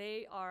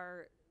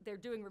they're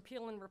doing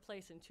repeal and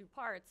replace in two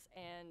parts,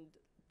 and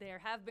there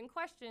have been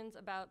questions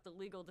about the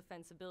legal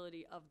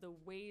defensibility of the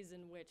ways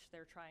in which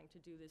they're trying to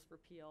do this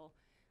repeal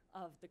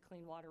of the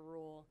Clean Water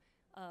Rule.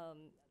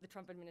 The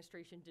Trump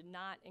administration did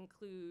not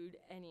include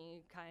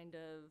any kind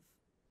of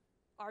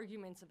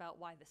arguments about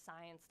why the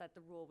science that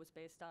the rule was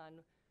based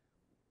on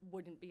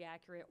wouldn't be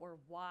accurate, or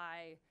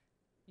why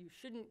you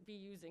shouldn't be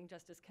using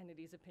Justice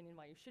Kennedy's opinion,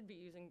 why you should be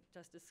using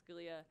Justice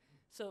Scalia.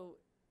 So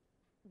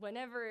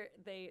whenever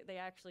they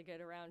actually get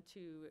around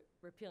to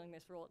repealing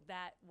this rule,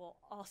 that will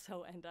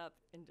also end up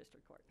in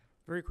district court.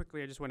 Very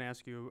quickly, I just want to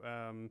ask you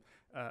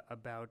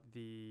about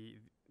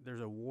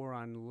there's a war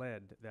on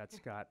lead that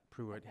Scott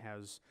Pruitt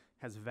has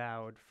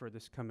vowed for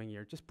this coming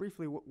year. Just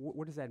briefly,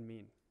 what does that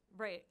mean?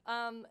 Right.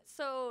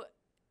 So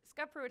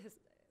Scott Pruitt has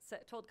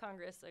told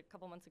Congress a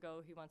couple months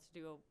ago he wants to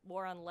do a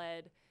war on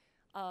lead.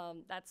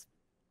 That's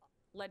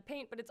lead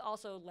paint, but it's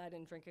also lead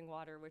in drinking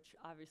water, which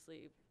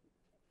obviously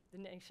the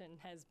nation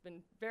has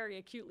been very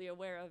acutely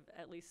aware of,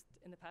 at least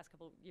in the past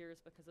couple of years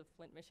because of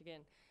Flint,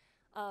 Michigan.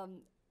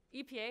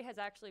 EPA has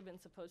actually been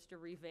supposed to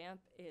revamp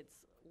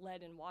its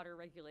lead in water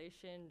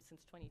regulation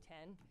since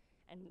 2010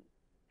 and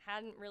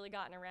hadn't really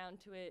gotten around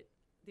to it.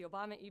 The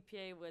Obama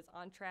EPA was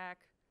on track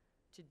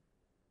to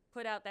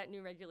put out that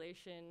new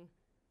regulation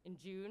in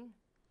June.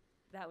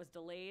 That was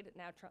delayed.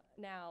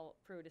 Now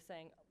Pruitt is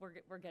saying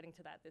we're getting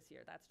to that this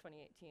year. That's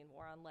 2018,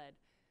 war on lead.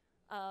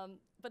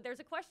 But there's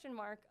a question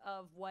mark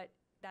of what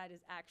that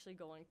is actually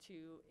going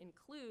to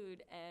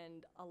include,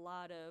 and a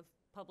lot of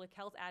public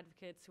health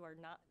advocates who are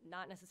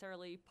not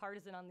necessarily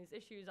partisan on these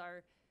issues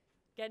are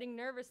getting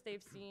nervous.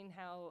 They've seen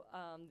how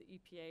the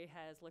EPA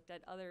has looked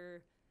at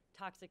other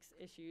toxics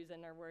issues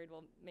and are worried,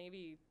 well,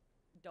 maybe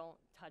don't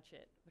touch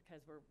it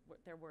because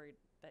they're worried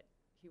that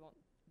he won't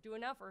do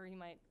enough or he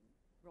might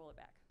roll it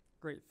back.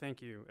 Great,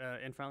 thank you.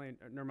 And finally,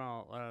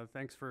 Nirmal,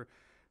 thanks for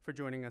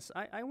joining us.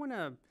 I want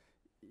to,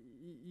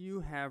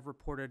 you have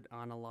reported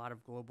on a lot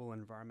of global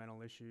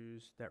environmental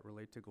issues that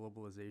relate to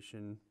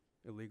globalization,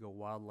 illegal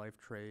wildlife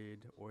trade,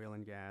 oil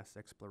and gas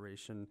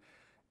exploration.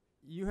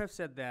 You have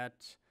said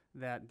that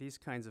these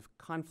kinds of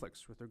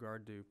conflicts with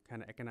regard to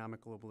kind of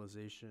economic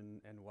globalization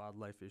and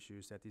wildlife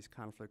issues, that these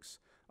conflicts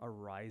are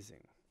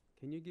rising.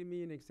 Can you give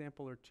me an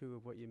example or two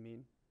of what you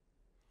mean?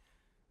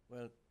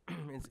 Well,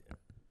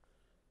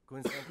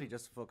 coincidentally,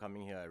 just before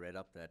coming here, I read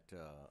up that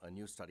a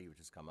new study which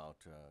has come out,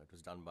 it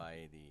was done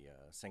by the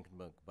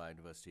Senckenberg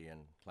Biodiversity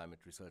and Climate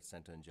Research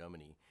Center in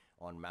Germany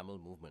on mammal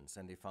movements.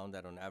 And they found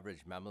that on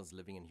average, mammals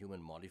living in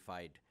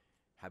human-modified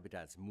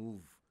habitats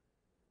move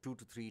 2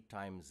 to 3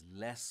 times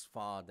less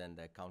far than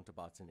their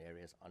counterparts in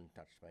areas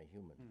untouched by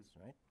humans,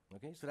 right?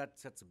 Okay, so that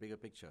sets a bigger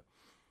picture.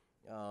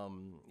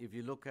 If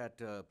you look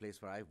at a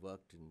place where I've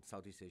worked in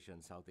Southeast Asia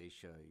and South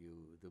Asia,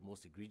 the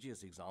most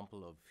egregious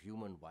example of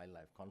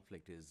human-wildlife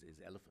conflict is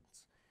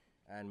elephants.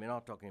 And we're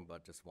not talking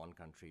about just one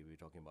country. We're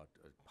talking about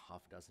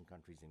half a dozen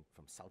countries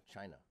from South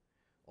China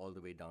all the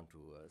way down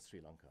to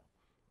Sri Lanka.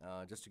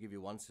 Just to give you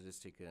one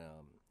statistic,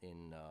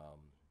 in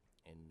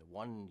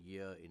 1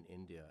 year in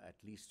India, at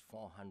least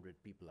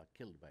 400 people are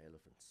killed by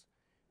elephants,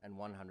 and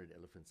 100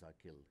 elephants are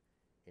killed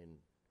in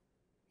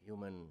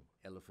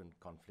human-elephant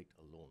conflict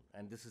alone.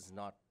 And this is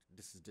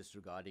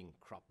disregarding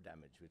crop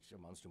damage, which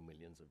amounts to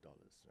millions of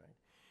dollars, right?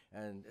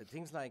 And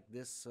things like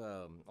this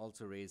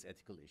also raise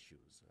ethical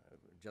issues,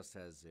 just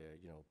as,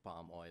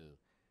 palm oil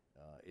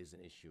is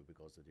an issue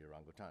because of the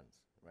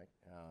orangutans, right?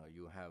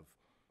 You have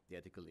the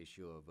ethical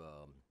issue of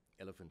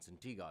elephants in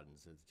tea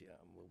gardens.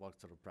 What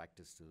sort of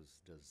practice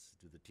do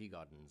the tea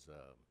gardens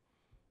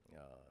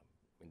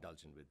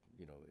indulge in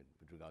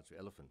with regards to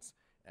elephants?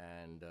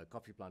 And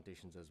coffee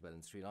plantations as well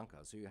in Sri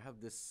Lanka. So you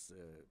have this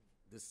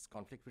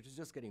conflict, which is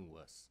just getting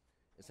worse.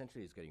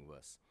 Essentially, it's getting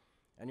worse.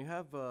 And you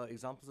have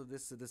examples of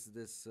this.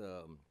 This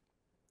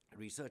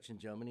research in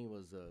Germany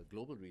was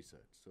global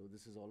research. So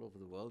this is all over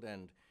the world.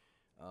 And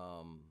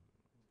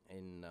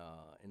in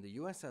the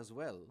U.S. as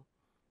well,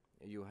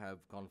 you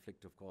have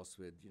conflict, of course,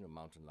 with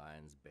mountain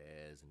lions,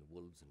 bears, and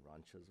wolves and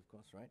ranchers, of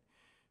course, right?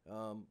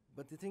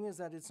 But the thing is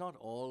that it's not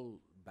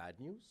all bad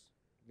news.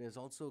 There's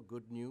also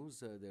good news.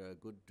 There are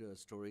good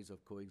stories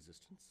of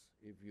coexistence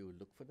if you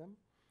look for them.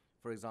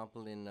 For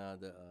example, in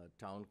the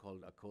town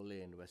called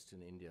Akole in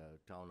Western India, a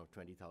town of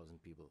 20,000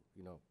 people.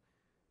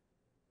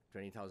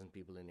 20,000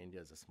 people in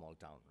India is a small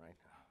town, right?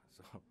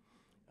 So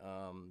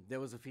there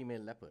was a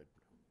female leopard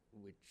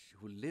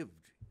who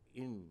lived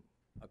in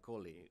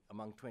Akole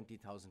among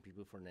 20,000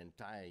 people for an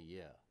entire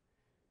year,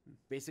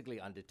 basically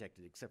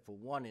undetected, except for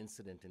one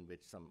incident in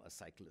which a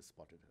cyclist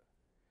spotted her.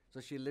 So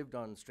she lived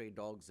on stray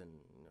dogs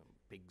and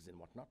pigs and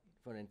whatnot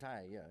for an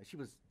entire year. She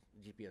was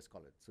GPS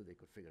collared, so they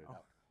could figure it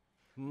out.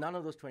 None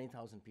of those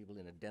 20,000 people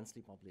in a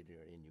densely populated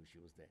area knew she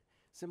was there.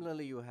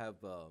 Similarly, you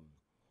have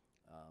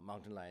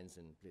mountain lions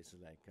in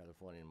places like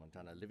California and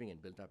Montana living in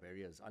built-up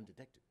areas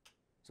undetected.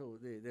 So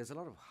there's a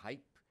lot of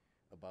hype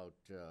about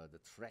the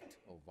threat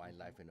of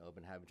wildlife in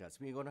urban habitats.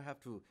 We're going to have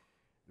to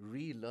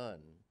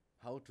relearn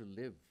how to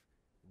live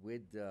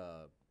with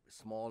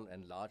small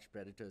and large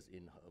predators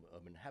in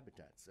urban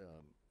habitats.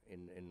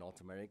 In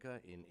North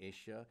America, in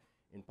Asia,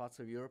 in parts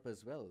of Europe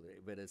as well,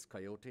 where there's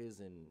coyotes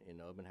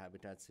in urban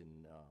habitats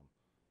in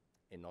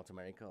North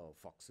America, or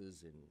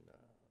foxes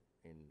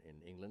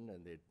in England,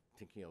 and they're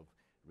thinking of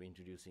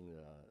reintroducing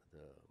the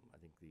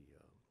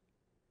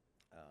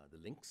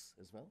lynx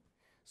as well.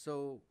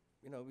 So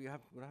we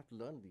have to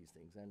learn these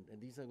things, and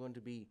these are going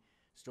to be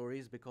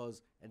stories,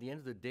 because at the end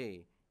of the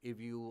day,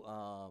 if you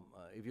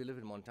live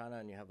in Montana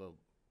and you have a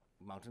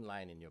mountain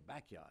lion in your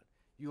backyard,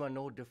 you are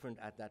no different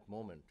at that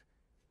moment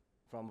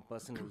from a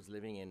person who's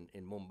living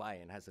in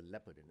Mumbai and has a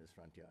leopard in his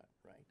front yard,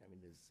 right? I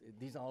mean,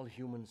 these are all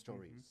human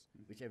stories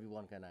which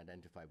everyone can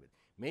identify with.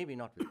 Maybe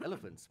not with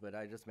elephants, but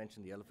I just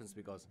mentioned the elephants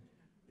because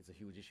it's a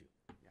huge issue.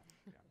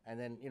 Yeah. And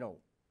then,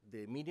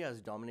 the media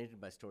is dominated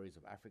by stories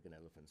of African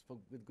elephants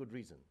with good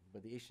reason,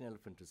 but the Asian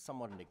elephant is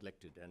somewhat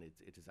neglected, and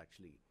it is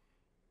actually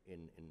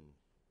in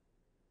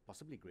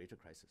possibly greater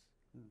crisis.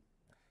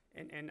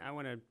 And I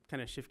want to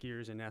kind of shift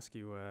gears and ask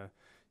you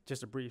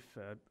just a brief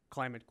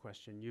climate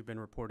question. You've been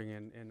reporting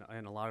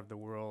in a lot of the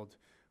world.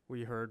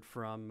 We heard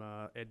from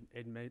Ed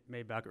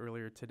Maybach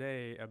earlier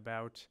today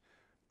about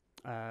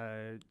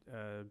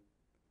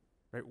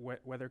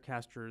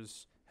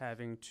weathercasters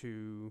having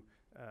to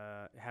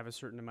have a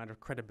certain amount of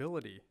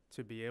credibility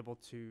to be able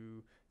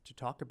to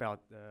talk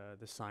about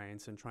the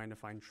science, and trying to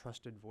find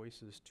trusted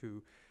voices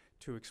to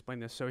explain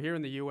this. So here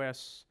in the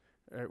U.S.,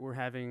 we're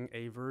having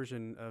a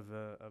version of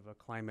a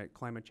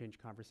climate change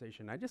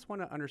conversation. I just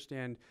want to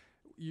understand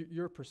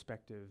your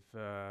perspective,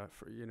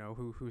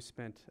 who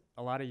spent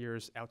a lot of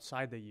years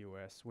outside the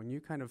U.S. When you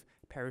kind of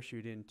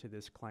parachute into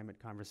this climate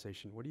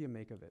conversation, what do you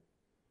make of it?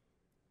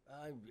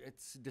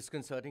 It's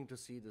disconcerting to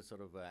see the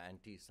sort of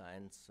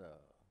anti-science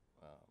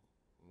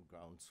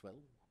groundswell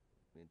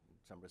in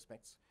some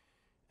respects,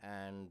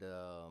 and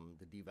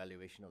the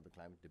devaluation of the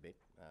climate debate.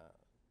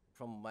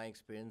 From my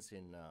experience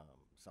in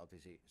South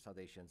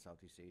Asia and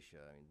Southeast Asia,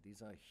 I mean,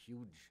 these are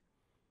huge,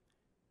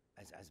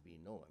 as we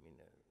know, I mean,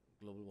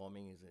 global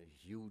warming is a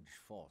huge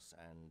force,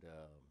 and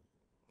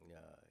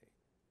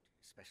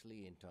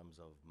especially in terms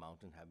of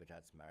mountain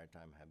habitats,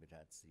 maritime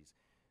habitats, these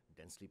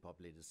densely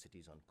populated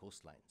cities on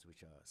coastlines,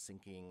 which are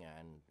sinking,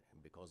 and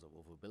because of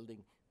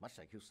overbuilding, much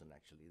like Houston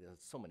actually, there are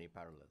so many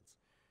parallels,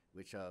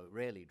 which are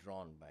rarely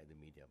drawn by the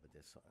media, but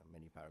there's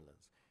many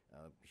parallels.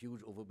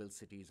 Huge overbuilt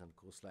cities on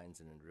coastlines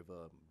and in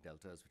river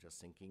deltas, which are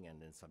sinking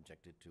and then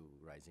subjected to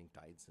rising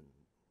tides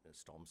and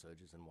storm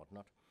surges and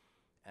whatnot.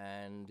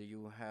 And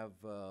you have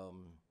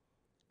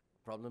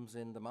problems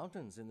in the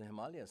mountains, in the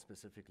Himalayas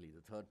specifically,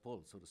 the third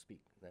pole, so to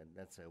speak.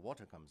 That's where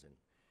water comes in.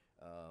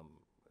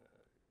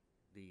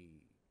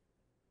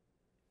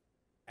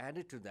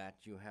 Added to that,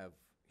 you have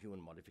human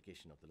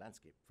modification of the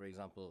landscape. For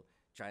example,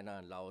 China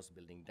and Laos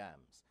building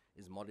dams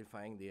is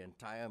modifying the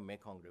entire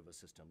Mekong River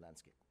system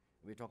landscape.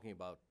 We're talking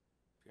about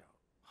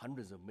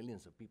hundreds of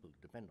millions of people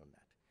depend on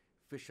that.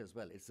 Fish as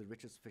well. It's the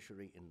richest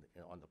fishery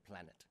on the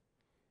planet.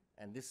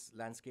 And this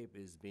landscape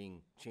is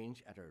being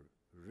changed at a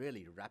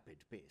really rapid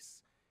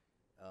pace.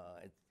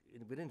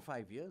 Within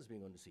 5 years, we're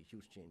going to see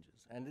huge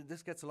changes. And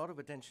this gets a lot of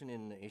attention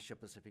in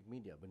Asia-Pacific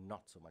media, but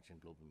not so much in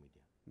global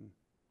media.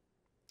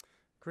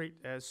 Great.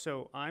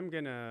 So I'm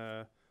going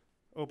to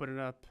open it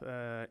up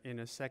in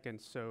a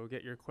second, so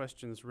get your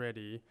questions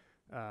ready.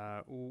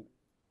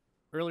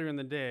 Earlier in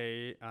the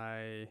day,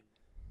 I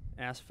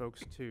asked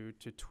folks to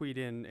tweet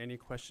in any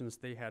questions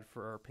they had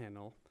for our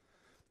panel.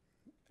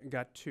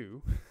 Got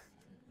 2.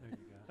 There you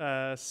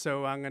go.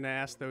 So I'm going to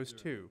ask those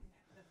 2.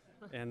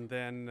 And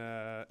then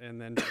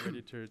be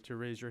ready to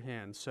raise your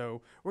hand.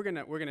 So we're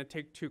gonna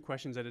take 2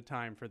 questions at a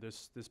time for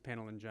this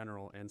panel in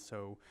general. And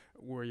so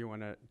where you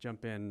want to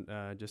jump in,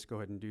 just go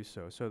ahead and do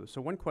so.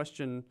 So one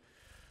question.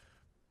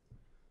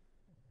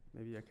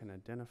 Maybe I can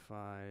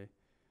identify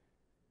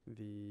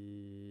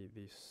the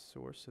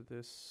source of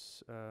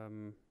this.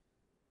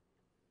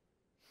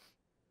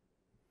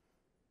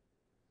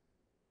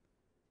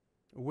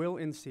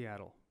 Will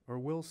Seattle?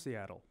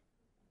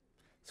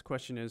 This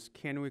question is,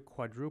 can we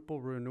quadruple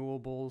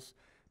renewables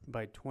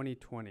by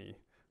 2020,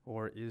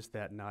 or is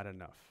that not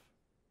enough?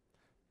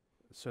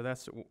 So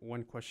that's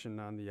one question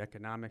on the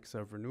economics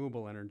of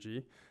renewable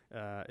energy,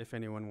 if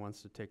anyone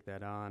wants to take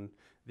that on.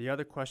 The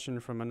other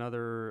question from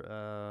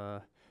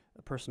another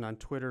person on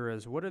Twitter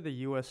is, what are the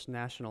U.S.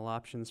 national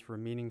options for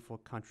meaningful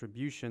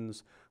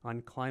contributions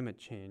on climate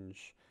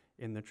change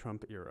in the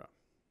Trump era?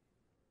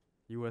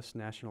 U.S.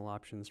 national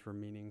options for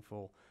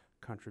meaningful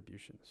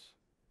contributions.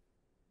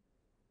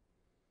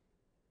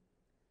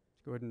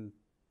 Go ahead and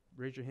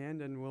raise your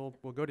hand, and we'll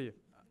go to you.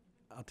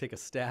 I'll take a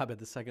stab at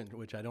the second,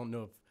 which I don't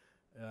know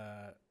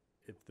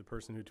if the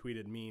person who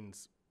tweeted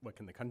means what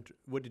can the country.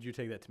 What did you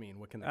take that to mean?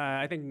 What can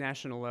I think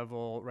national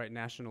level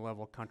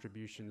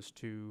contributions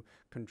to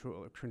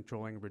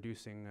controlling,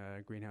 reducing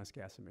greenhouse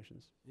gas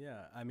emissions.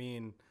 Yeah, I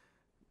mean,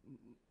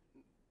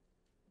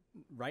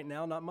 right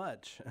now, not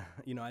much.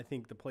 I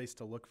think the place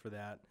to look for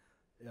that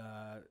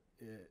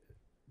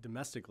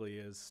domestically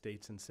is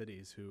states and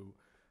cities who.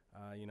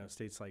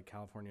 States like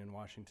California and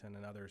Washington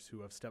and others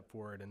who have stepped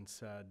forward and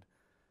said,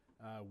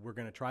 we're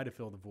going to try to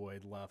fill the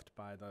void left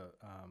by the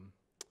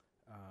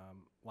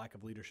lack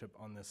of leadership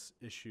on this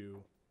issue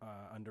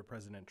under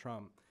President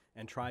Trump,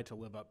 and try to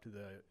live up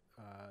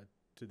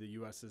to the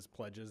U.S.'s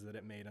pledges that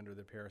it made under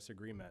the Paris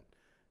Agreement.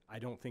 I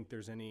don't think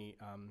there's any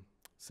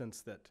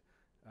sense that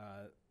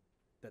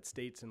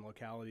states and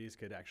localities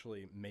could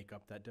actually make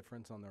up that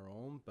difference on their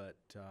own, but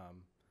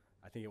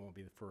I think it won't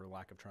be for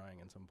lack of trying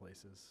in some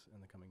places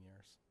in the coming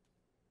years.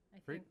 I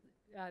think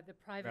the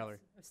private.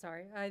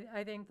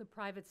 I think the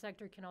private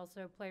sector can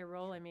also play a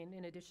role. I mean,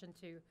 in addition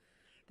to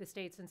the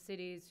states and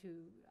cities who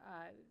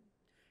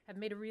have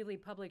made a really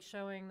public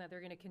showing that they're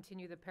going to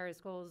continue the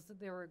Paris goals,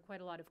 there were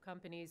quite a lot of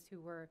companies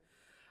who were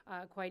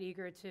quite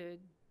eager to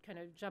kind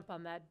of jump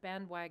on that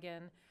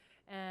bandwagon,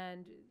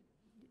 and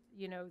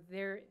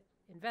their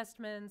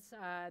investments,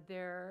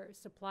 their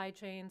supply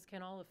chains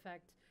can all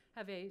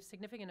have a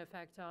significant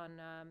effect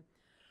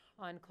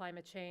on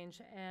climate change.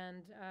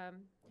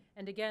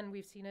 And again,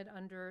 we've seen it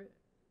under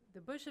the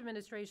Bush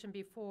administration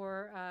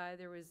before.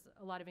 There was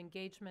a lot of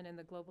engagement in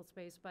the global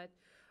space, but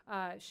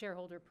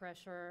shareholder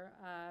pressure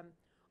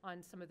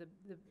on some of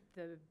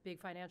the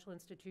big financial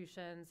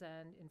institutions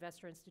and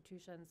investor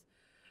institutions.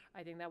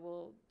 I think that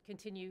will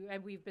continue,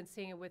 and we've been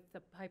seeing it with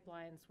the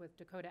pipelines, with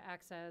Dakota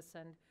Access,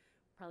 and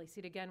probably see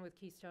it again with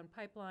Keystone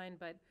Pipeline,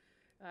 but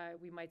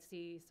we might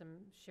see some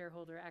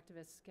shareholder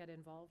activists get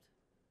involved.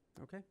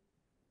 Okay.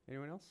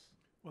 Anyone else?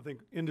 Well, I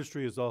think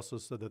industry has also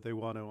said that they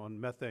want to,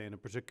 on methane in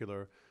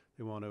particular,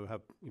 they want to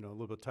have a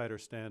little bit tighter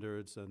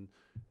standards, and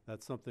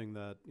that's something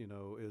that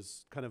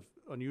is kind of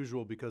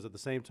unusual because at the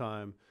same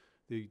time,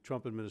 the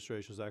Trump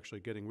administration is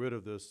actually getting rid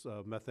of this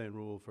methane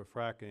rule for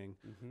fracking.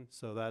 Mm-hmm.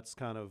 So that's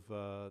kind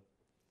of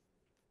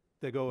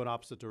they go in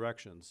opposite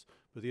directions.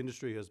 But the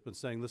industry has been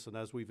saying, listen,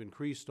 as we've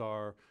increased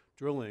our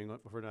drilling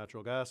for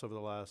natural gas over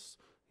the last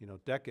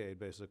decade,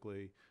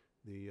 basically,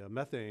 the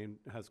methane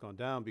has gone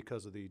down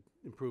because of the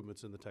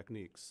improvements in the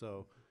techniques.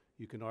 So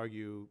you can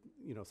argue,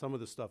 some of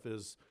this stuff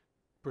is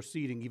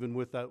proceeding even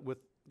with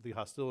the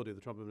hostility of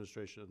the Trump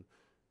administration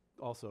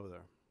also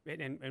there.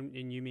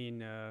 And you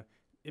mean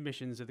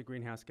emissions of the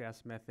greenhouse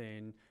gas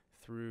methane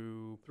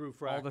through all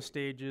fracking. the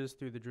stages,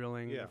 through the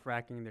drilling, Yeah. the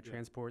fracking, the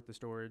transport, the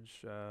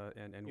storage,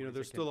 and ways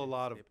there's it still a can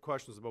lot of escape.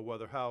 questions about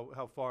whether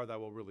how far that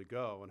will really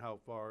go and how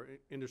far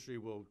industry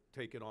will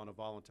take it on a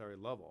voluntary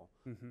level.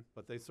 Mhm.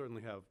 But they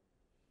certainly have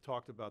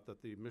talked about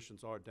that the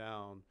emissions are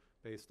down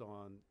based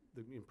on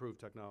the improved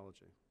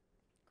technology.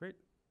 Great.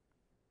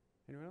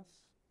 Anyone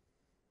else?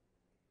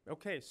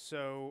 Okay,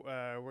 so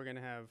we're going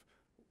to have,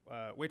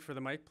 wait for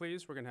the mic,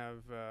 please. We're going to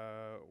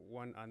have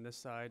one on this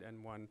side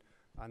and one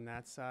on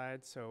that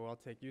side. So I'll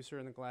take you, sir,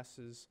 in the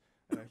glasses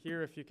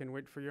here, if you can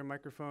wait for your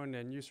microphone,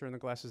 and you, sir, in the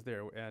glasses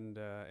there, and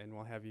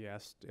we'll have you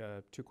ask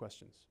 2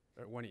 questions,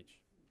 one each.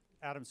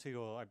 Adam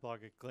Siegel, I blog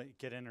at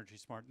Get Energy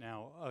Smart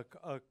Now.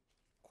 A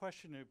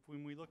question,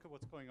 when we look at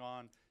what's going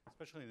on,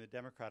 especially in the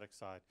Democratic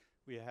side,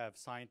 we have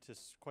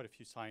scientists, quite a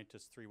few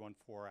scientists,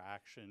 314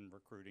 Action,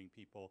 recruiting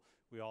people.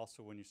 We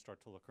also, when you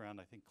start to look around,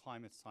 I think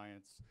climate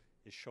science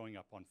is showing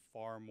up on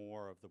far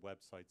more of the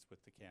websites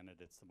with the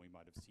candidates than we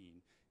might have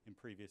seen in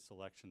previous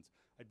elections.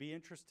 I'd be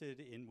interested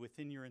in,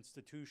 within your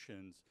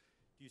institutions,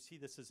 do you see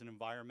this as an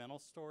environmental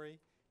story?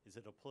 Is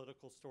it a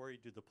political story?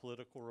 Do the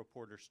political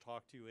reporters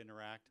talk to you,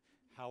 interact?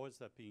 How is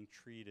that being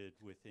treated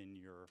within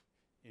your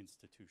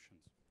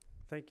institutions?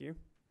 Thank you.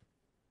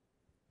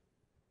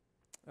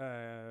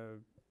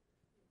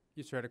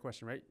 You sir had a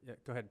question, right? Yeah,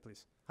 go ahead,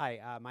 please. Hi,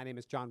 my name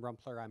is John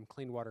Rumpler. I'm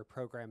Clean Water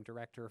Program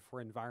Director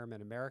for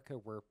Environment America.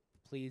 We're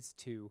pleased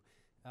to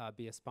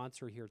be a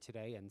sponsor here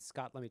today. And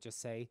Scott, let me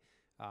just say,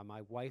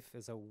 my wife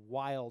is a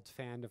wild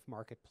fan of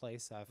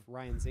Marketplace. If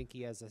Ryan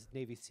Zinke, as a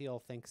Navy SEAL,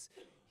 thinks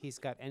he's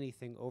got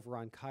anything over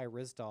on Kai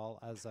Rizdal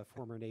as a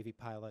former Navy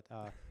pilot,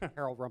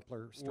 Harold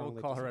Rumpler strongly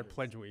We'll call her at disagrees.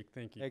 Pledge Week.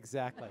 Thank you.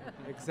 Exactly.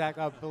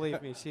 Exactly. Oh,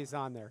 believe me, she's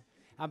on there.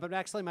 But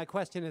actually, my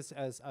question is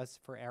as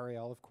for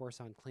Ariel, of course,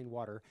 on clean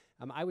water.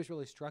 I was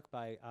really struck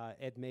by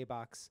Ed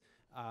Maybach's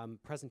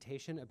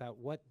presentation about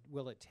what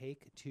will it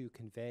take to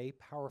convey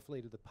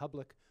powerfully to the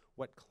public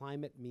what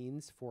climate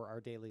means for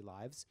our daily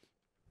lives.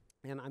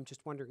 And I'm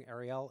just wondering,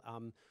 Ariel,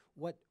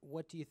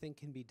 what do you think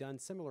can be done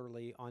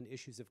similarly on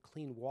issues of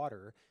clean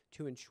water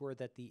to ensure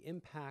that the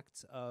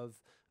impacts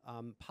of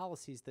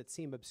policies that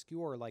seem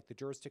obscure, like the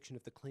jurisdiction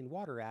of the Clean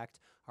Water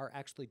Act, are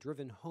actually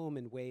driven home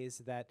in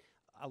ways that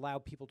allow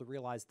people to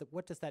realize that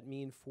what does that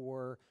mean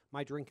for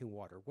my drinking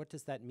water? What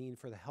does that mean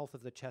for the health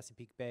of the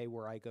Chesapeake Bay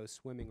where I go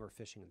swimming or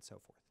fishing and so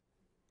forth?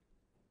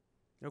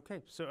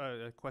 Okay, so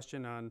a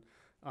question on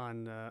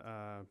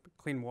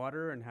clean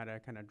water and how to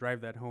kind of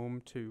drive that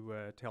home to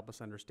help us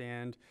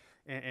understand,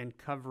 and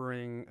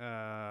covering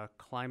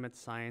climate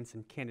science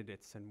and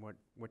candidates and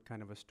what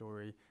kind of a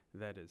story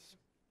that is.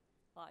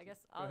 Well, I guess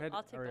ahead,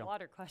 I'll take Ariel. the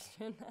water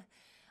question.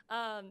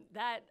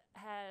 That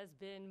has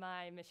been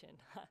my mission.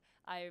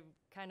 I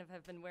kind of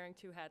have been wearing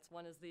 2 hats.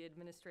 One is the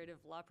administrative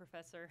law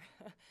professor,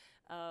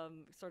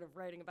 sort of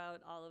writing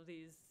about all of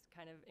these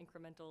kind of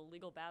incremental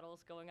legal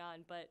battles going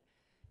on. But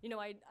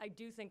I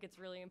do think it's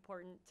really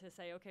important to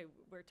say, okay,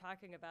 we're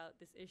talking about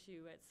this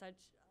issue at such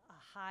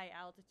a high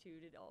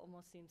altitude, it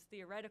almost seems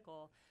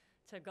theoretical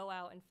to go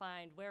out and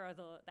find where are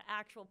the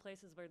actual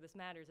places where this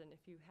matters. And if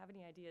you have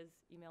any ideas,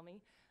 email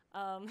me.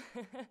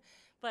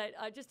 But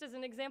just as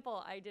an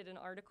example, I did an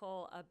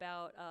article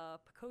about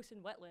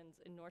Pocosin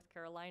wetlands in North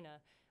Carolina,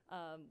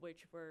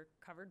 which were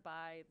covered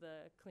by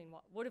the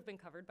would have been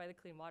covered by the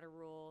Clean Water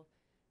Rule,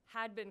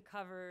 had been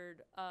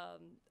covered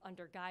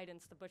under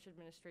guidance the Bush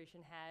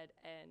administration had,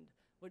 and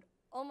would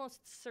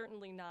almost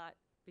certainly not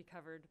be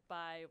covered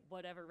by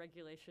whatever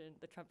regulation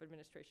the Trump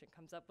administration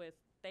comes up with.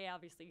 They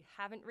obviously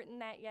haven't written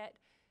that yet,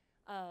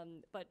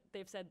 but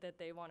they've said that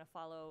they want to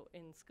follow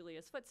in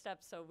Scalia's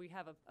footsteps, so we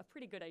have a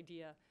pretty good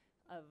idea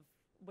of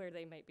where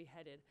they might be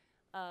headed.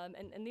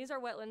 And these are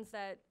wetlands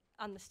that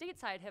on the state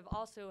side have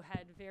also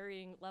had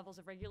varying levels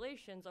of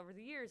regulations over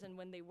the years, and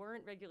when they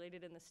weren't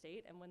regulated in the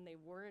state and when they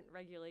weren't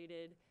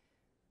regulated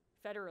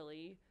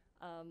federally,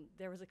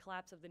 there was a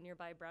collapse of the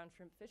nearby brown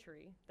shrimp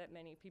fishery that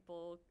many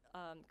people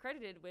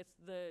credited with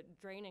the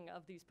draining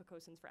of these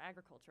Pocosins for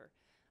agriculture.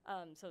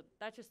 So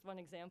that's just one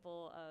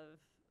example of,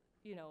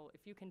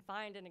 if you can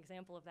find an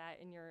example of that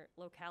in your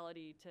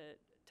locality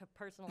to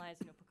personalize,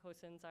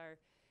 Pocosins are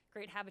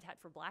great habitat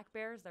for black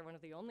bears. They're one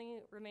of the only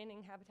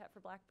remaining habitat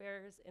for black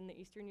bears in the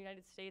eastern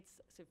United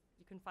States. So if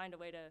you can find a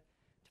way to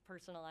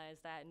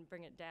personalize that and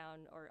bring it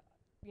down, or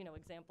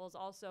examples.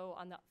 Also,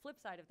 on the flip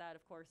side of that,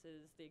 of course,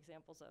 is the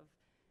examples of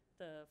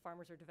the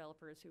farmers or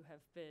developers who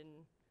have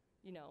been,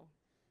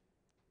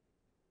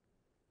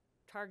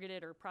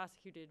 targeted or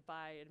prosecuted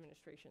by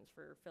administrations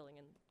for filling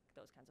in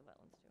those kinds of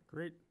wetlands too.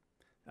 Great.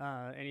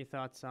 Any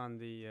thoughts on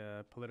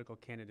the political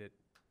candidate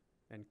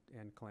and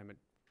climate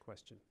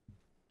question?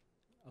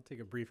 I'll take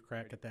a brief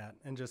crack at that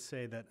and just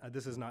say that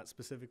this is not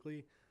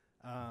specifically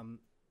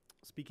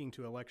speaking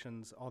to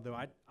elections, although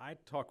I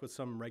talk with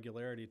some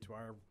regularity to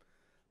our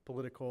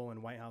Politico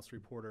and White House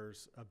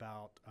reporters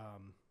about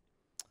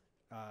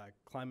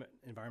climate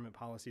environment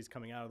policies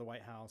coming out of the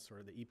White House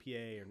or the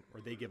EPA,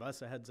 or they give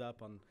us a heads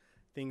up on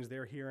things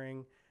they're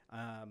hearing.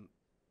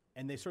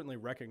 And they certainly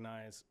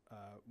recognize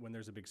when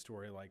there's a big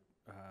story like,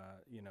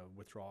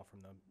 withdrawal from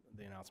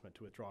the announcement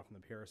to withdraw from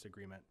the Paris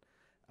Agreement.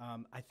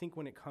 I think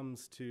when it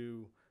comes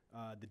to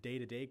the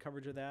day-to-day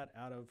coverage of that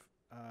out of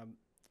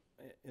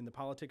in the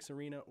politics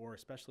arena, or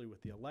especially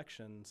with the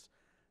elections,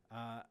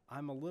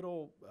 I'm a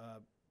little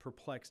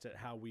perplexed at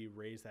how we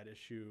raise that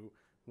issue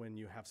when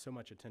you have so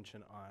much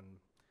attention on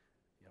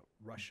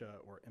Russia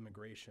or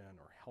immigration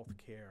or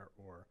healthcare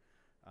or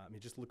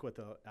just look what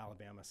the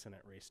Alabama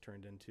Senate race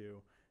turned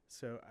into.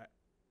 So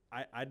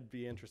I'd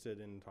be interested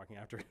in talking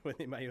after with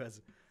anybody who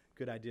has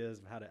good ideas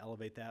of how to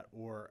elevate that,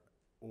 or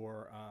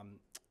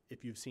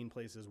if you've seen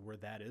places where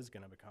that is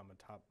going to become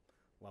a top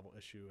level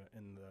issue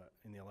in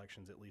the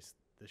elections, at least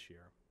this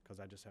year, because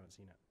I just haven't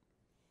seen it.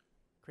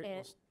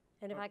 Great.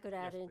 And if I could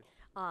add yes,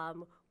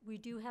 in, we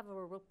do have a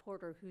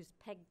reporter who's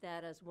pegged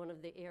that as one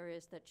of the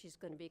areas that she's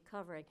going to be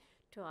covering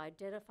to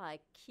identify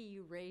key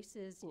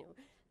races,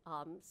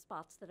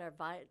 spots that are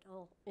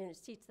vital,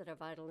 seats that are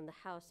vital in the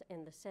House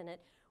and the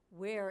Senate,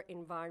 where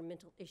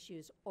environmental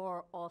issues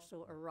are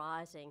also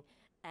arising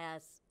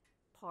as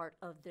part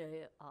of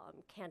the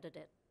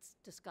candidates'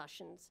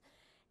 discussions.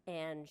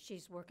 And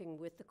she's working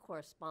with the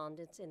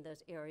correspondents in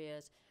those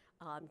areas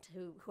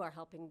who are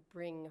helping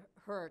bring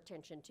her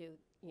attention to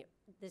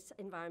this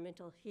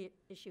environmental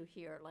issue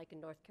here, like in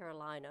North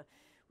Carolina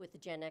with the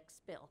Gen X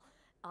spill,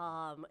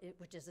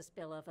 which is a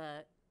spill of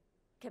a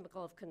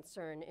chemical of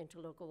concern into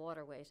local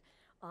waterways.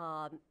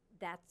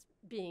 That's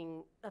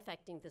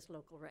affecting this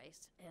local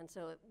race. And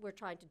so we're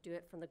trying to do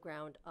it from the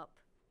ground up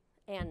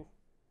and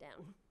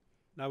down.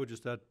 And I would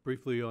just add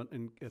briefly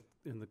in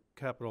the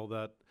Capitol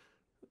that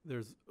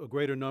there's a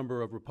greater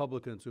number of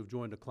Republicans who've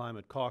joined a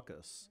climate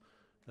caucus.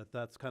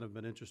 That's kind of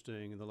been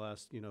interesting in the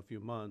last few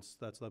months.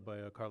 That's led by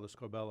Carlos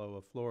Corbello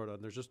of Florida.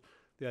 And there's just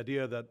the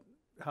idea that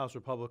House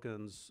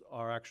Republicans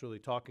are actually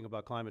talking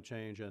about climate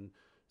change and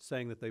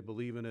saying that they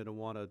believe in it and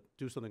want to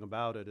do something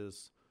about it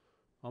is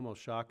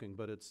almost shocking.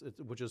 But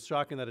which is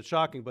shocking that it's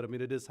shocking. But I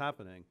mean, it is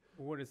happening.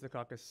 What is the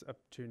caucus up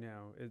to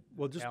now?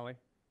 Well, just Allie?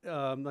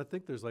 I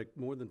think there's like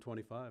more than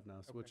 25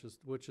 now, so Okay.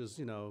 which is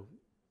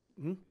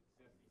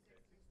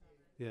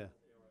Yeah.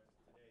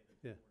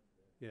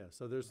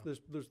 So there's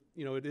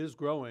it is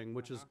growing,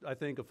 which is I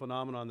think a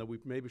phenomenon that we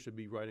maybe should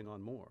be writing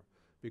on more,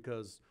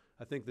 because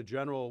I think the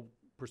general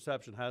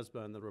perception has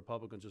been that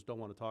Republicans just don't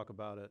want to talk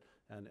about it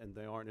and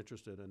they aren't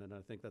interested in it. And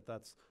I think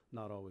that's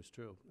not always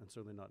true, and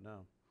certainly not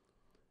now.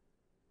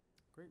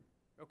 Great.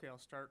 Okay, I'll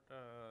start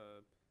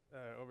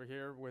over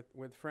here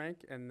with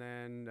Frank, and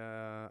then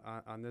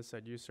on this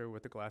side, you, sir,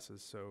 with the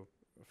glasses. So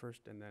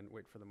first, and then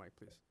wait for the mic,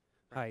 please.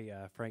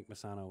 Hi, Frank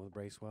Masano with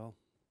Bracewell.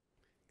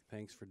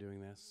 Thanks for doing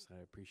this.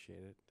 I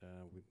appreciate it.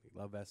 We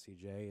love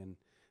SCJ, and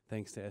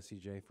thanks to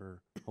SCJ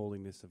for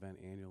holding this event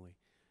annually.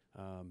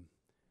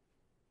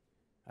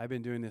 I've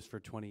been doing this for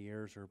 20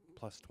 years, or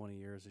plus 20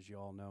 years, as you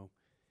all know,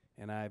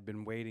 and I've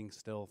been waiting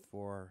still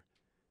for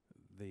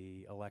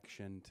the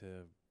election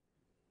to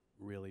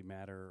really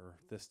matter, or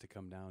this to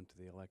come down to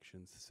the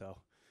elections. So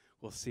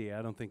we'll see.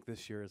 I don't think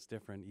this year is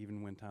different.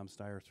 Even when Tom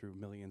Steyer threw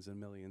millions and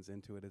millions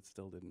into it, it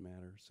still didn't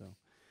matter. So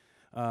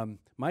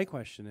my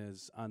question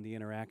is on the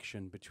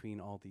interaction between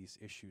all these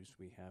issues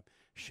we have.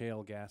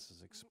 Shale gas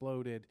has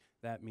exploded.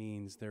 That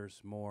means there's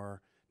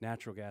more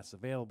natural gas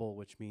available,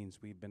 which means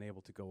we've been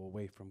able to go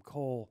away from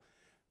coal,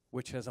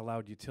 which has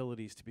allowed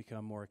utilities to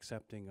become more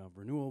accepting of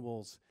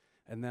renewables.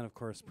 And then, of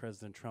course,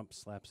 President Trump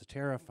slaps a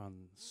tariff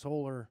on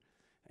solar,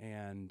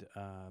 and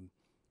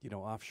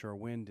offshore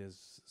wind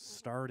is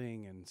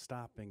starting and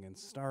stopping and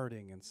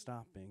starting and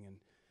stopping,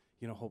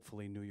 and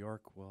hopefully New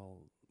York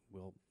will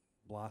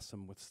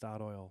blossom with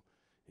Statoil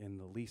in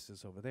the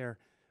leases over there.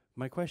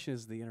 My question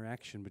is the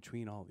interaction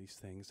between all these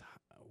things.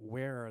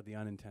 Where are the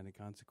unintended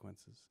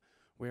consequences?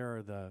 Where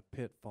are the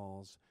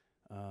pitfalls?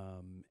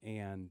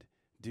 And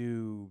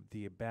do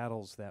the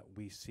battles that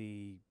we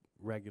see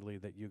regularly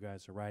that you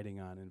guys are writing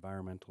on,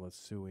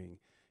 environmentalists suing,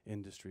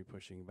 industry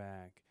pushing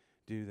back,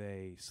 do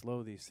they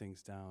slow these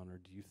things down, or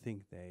do you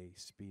think they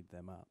speed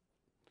them up?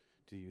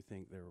 Do you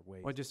think there are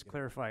ways? Well, just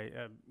clarify,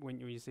 when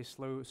you say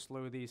slow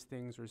these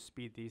things or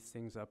speed these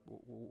things up,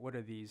 what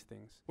are these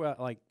things? Well,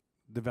 like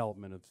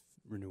development of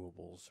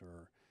renewables,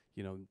 or,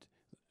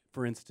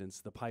 for instance,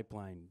 the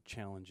pipeline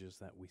challenges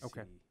that we see.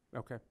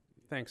 Okay.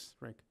 Thanks,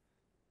 Frank.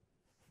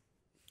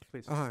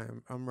 Please. Hi,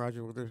 I'm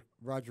Roger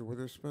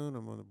Witherspoon.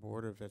 I'm on the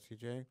board of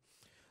SCJ.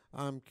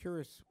 I'm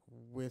curious,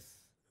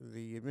 with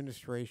the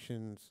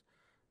administration's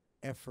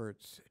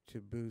efforts to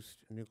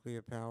boost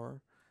nuclear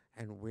power,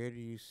 and where do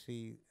you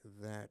see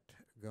that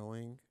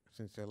going,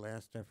 since their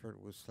last effort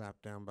was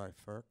slapped down by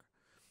FERC?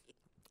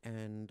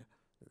 And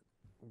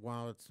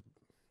while it's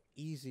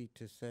easy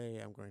to say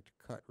I'm going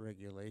to cut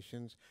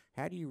regulations.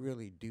 How do you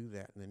really do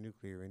that in the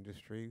nuclear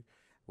industry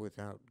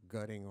without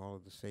gutting all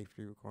of the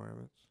safety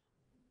requirements?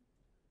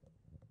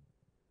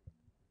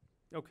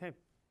 Okay.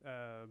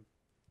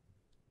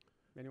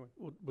 Anyway.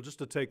 Well, just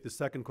to take the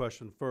second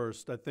question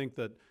first, I think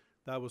that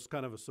was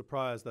kind of a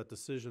surprise, that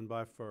decision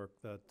by FERC,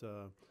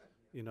 that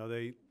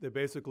they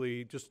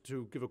basically, just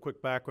to give a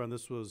quick background,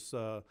 this was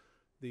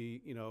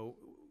the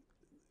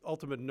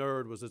ultimate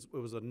nerd was it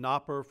was a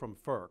NOPR from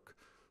FERC.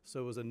 So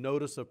it was a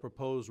notice of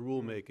proposed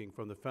rulemaking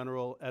from the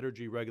Federal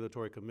Energy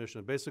Regulatory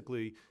Commission.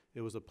 Basically,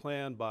 it was a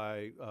plan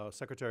by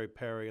Secretary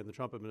Perry and the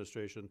Trump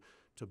administration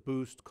to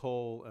boost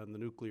coal and the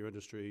nuclear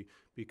industry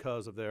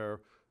because of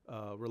their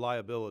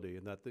reliability,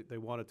 and that they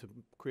wanted to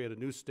create a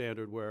new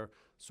standard where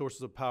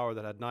sources of power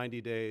that had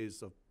 90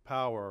 days of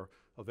power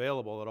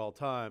available at all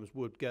times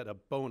would get a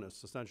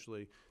bonus.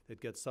 Essentially,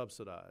 they'd get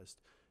subsidized.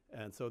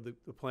 And so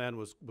the plan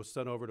was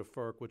sent over to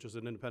FERC, which is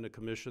an independent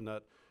commission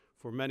that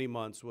for many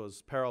months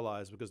was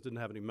paralyzed because it didn't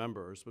have any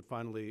members. But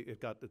finally,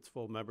 it got its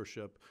full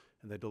membership,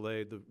 and they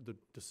delayed the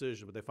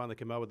decision. But they finally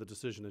came out with a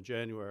decision in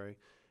January,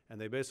 and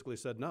they basically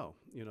said, no,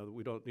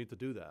 we don't need to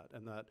do that.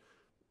 And that,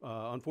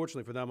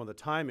 unfortunately for them, on the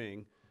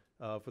timing,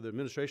 for the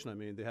administration, I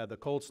mean, they had the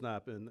cold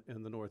snap in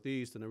the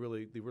Northeast, and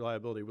the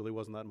reliability really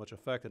wasn't that much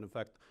affected. In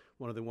fact,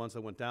 one of the ones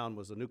that went down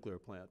was a nuclear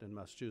plant in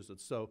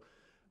Massachusetts. So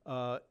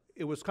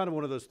it was kind of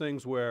one of those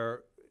things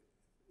where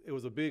it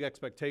was a big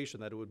expectation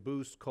that it would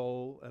boost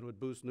coal and would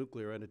boost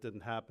nuclear, and it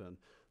didn't happen.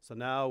 So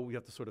now we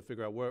have to sort of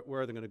figure out where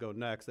are they going to go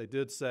next. They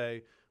did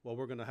say, well,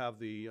 we're going to have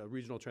the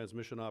regional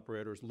transmission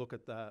operators look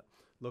at that,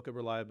 look at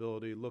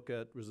reliability, look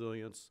at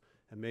resilience,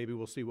 and maybe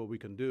we'll see what we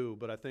can do.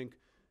 But I think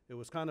it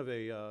was kind of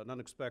an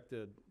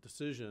unexpected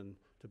decision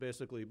to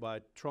basically, by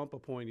Trump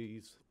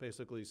appointees,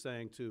 basically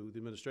saying to the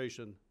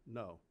administration,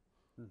 no.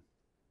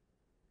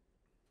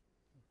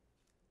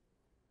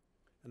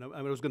 And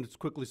I was going to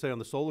quickly say on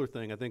the solar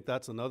thing, I think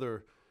that's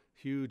another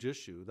huge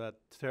issue. That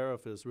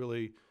tariff is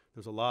really,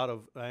 there's a lot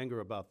of anger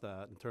about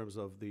that in terms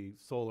of the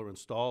solar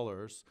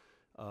installers.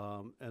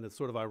 And it's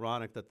sort of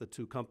ironic that the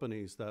two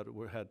companies that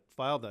had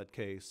filed that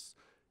case,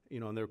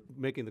 and they're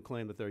making the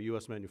claim that they're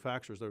U.S.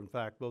 manufacturers. They're, in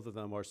fact, both of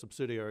them are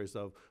subsidiaries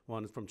of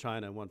one from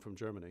China and one from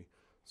Germany.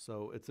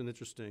 So it's an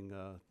interesting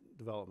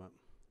development.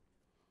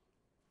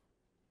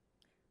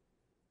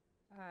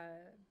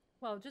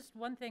 Well, just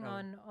one thing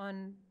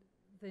on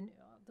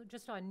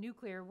just on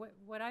nuclear.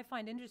 What I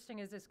find interesting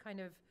is this kind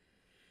of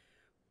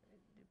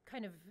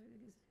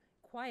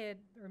quiet,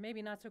 or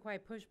maybe not so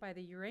quiet, push by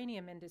the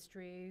uranium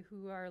industry,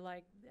 who are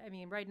like, I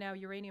mean, right now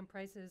uranium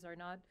prices are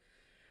not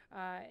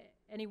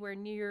anywhere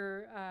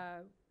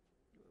near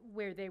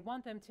where they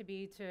want them to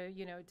be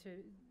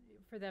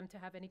for them to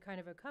have any kind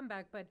of a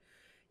comeback. But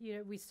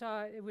we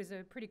saw it was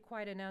a pretty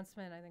quiet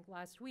announcement, I think,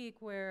 last week,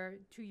 where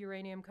two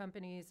uranium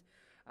companies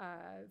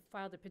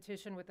filed a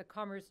petition with the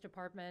Commerce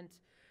Department,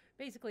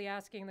 basically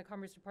asking the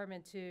Commerce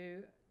Department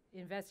to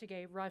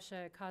investigate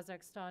Russia,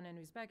 Kazakhstan, and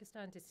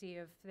Uzbekistan to see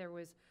if there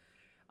was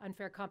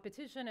unfair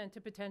competition and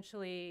to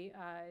potentially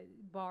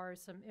bar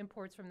some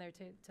imports from there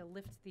to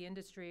lift the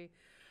industry.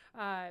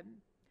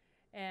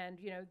 And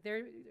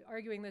they're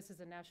arguing this as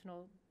a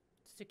national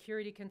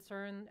security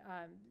concern.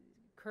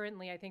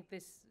 Currently, I think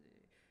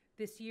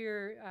this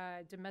year,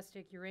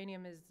 domestic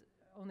uranium is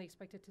only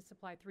expected to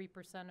supply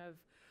 3% of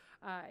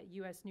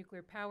U.S.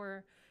 nuclear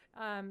power.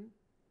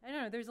 I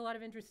don't know, there's a lot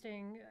of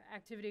interesting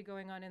activity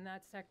going on in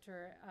that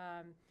sector.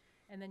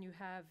 And then you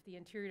have the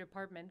Interior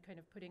Department kind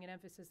of putting an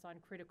emphasis on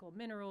critical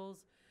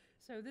minerals.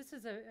 So this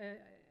is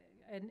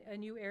a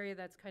new area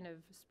that's kind of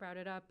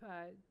sprouted up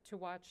to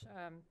watch,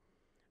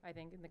 I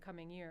think, in the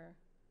coming year.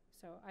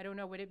 So I don't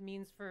know what it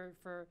means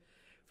for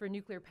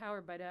nuclear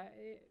power, but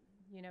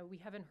we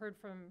haven't heard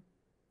from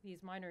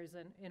these miners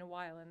in a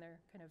while, and they're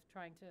kind of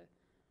trying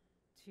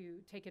to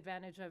take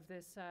advantage of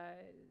this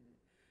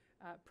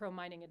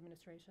pro-mining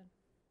administration.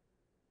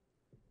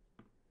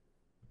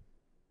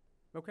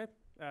 Okay.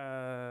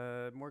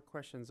 More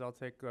questions. I'll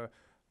take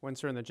one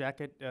sir in the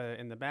jacket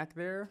in the back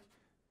there,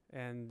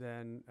 and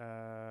then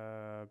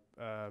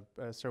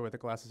sir with the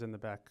glasses in the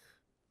back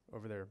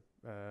over there.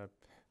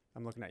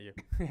 I'm looking at you.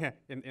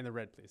 in the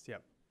red, please.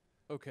 Yep.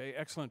 Okay,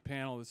 excellent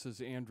panel. This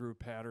is Andrew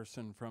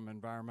Patterson from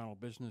Environmental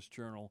Business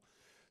Journal.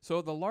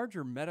 So the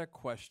larger meta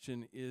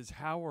question is,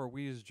 how are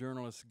we as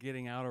journalists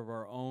getting out of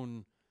our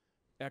own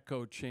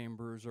echo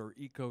chambers or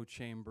eco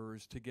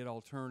chambers to get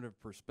alternative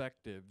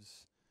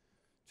perspectives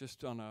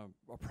just on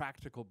a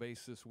practical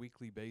basis,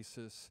 weekly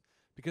basis?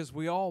 Because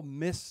we all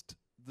missed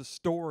the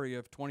story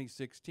of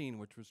 2016,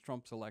 which was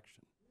Trump's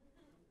election.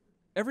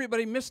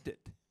 Everybody missed it.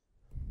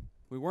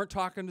 We weren't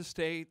talking to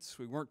states.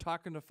 We weren't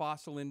talking to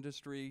fossil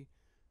industry.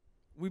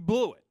 We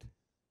blew it.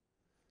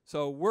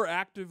 So we're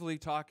actively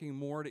talking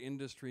more to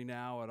industry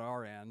now at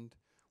our end.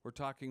 We're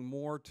talking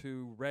more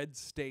to red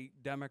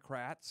state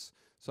Democrats.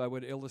 So I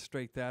would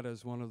illustrate that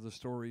as one of the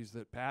stories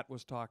that Pat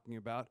was talking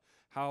about,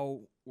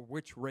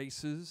 which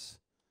races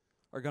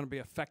are going to be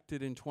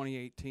affected in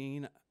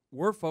 2018.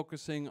 We're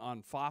focusing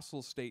on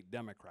fossil state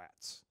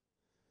Democrats.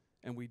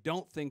 and we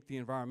don't think the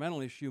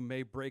environmental issue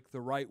may break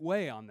the right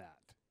way on that.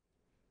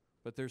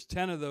 But there's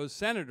 10 of those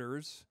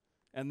senators,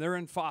 and they're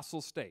in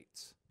fossil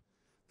states.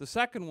 The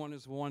second one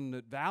is one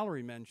that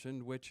Valerie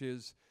mentioned, which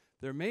is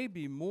there may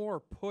be more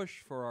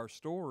push for our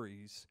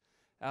stories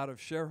out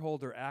of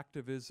shareholder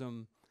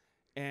activism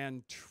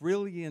and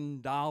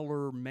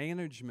trillion-dollar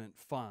management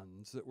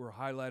funds that were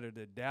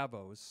highlighted at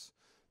Davos.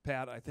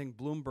 Pat, I think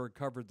Bloomberg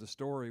covered the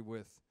story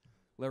with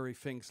Larry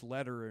Fink's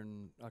letter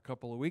a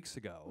couple of weeks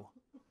ago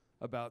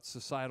about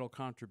societal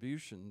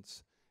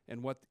contributions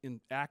and what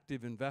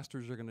active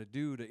investors are going to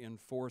do to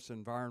enforce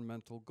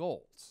environmental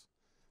goals.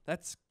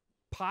 That's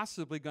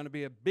possibly going to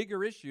be a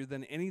bigger issue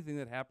than anything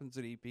that happens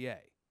at EPA.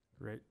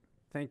 Great.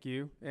 Thank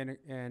you.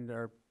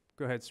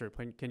 Go ahead, sir.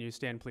 Can you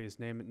stand, please?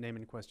 Name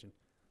and question.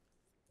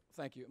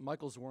 Thank you.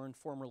 Michael Zorn,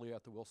 formerly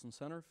at the Wilson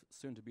Center,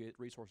 soon to be at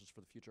Resources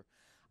for the Future.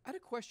 I had a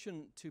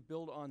question to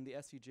build on the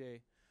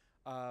SEJ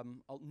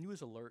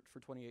news alert for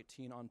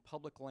 2018 on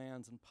public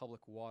lands and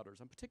public waters.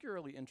 I'm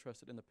particularly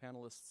interested in the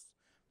panelists'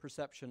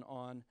 perception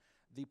on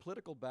the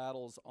political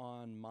battles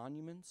on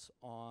monuments,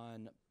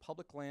 on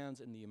public lands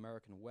in the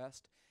American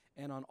West,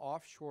 and on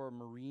offshore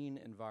marine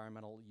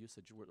environmental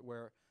usage,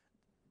 where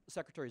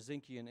Secretary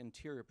Zinke in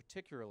Interior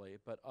particularly,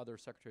 but other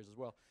secretaries as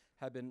well,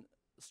 have been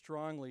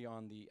strongly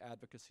on the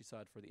advocacy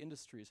side for the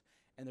industries,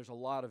 and there's a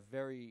lot of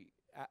very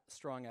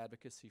strong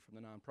advocacy from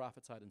the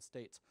nonprofit side in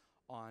states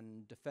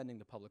on defending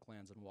the public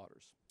lands and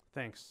waters.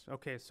 Thanks.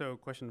 Okay, so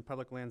question on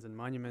public lands and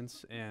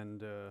monuments,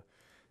 and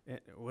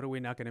what are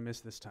we not going to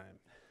miss this time?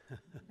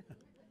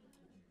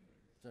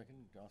 So I can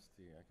ask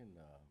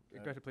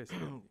Go ahead, please.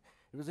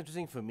 It was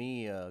interesting for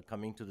me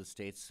coming to the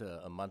States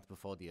a month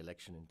before the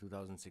election in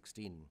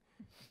 2016.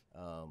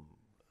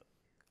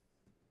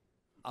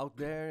 Out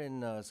there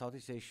in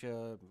Southeast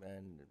Asia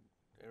and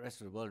the rest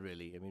of the world,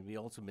 really, I mean, we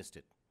also missed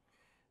it.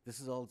 This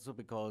is also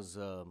because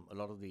a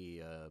lot of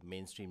the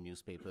mainstream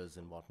newspapers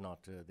and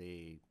whatnot,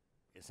 they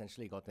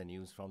essentially got their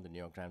news from the New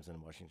York Times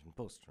and the Washington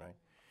Post, right?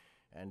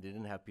 And they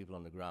didn't have people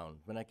on the ground.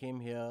 When I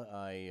came here,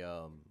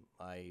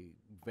 I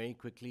very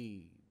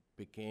quickly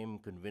became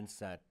convinced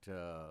that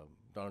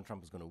Donald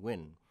Trump was going to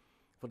win,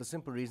 for the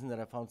simple reason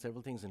that I found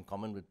several things in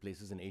common with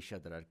places in Asia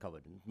that I'd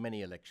covered in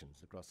many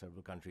elections across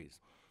several countries.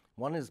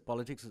 One is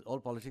all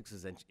politics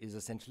is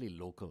essentially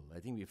local. I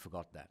think we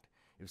forgot that.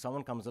 If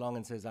someone comes along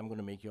and says, I'm going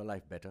to make your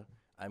life better,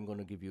 I'm going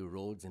to give you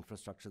roads,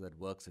 infrastructure that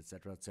works, et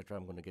cetera,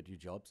 I'm going to get you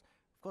jobs,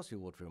 of course you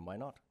vote for him. Why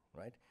not,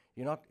 right?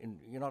 You're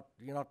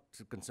not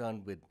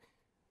concerned with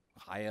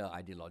higher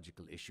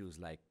ideological issues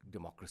like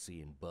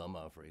democracy in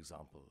Burma, for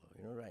example,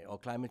 right? Or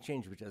climate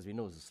change, which, as we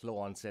know, is a slow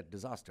onset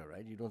disaster,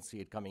 right? You don't see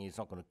it coming; it's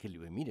not going to kill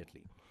you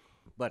immediately.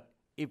 But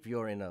if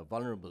you're in a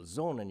vulnerable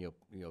zone and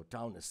your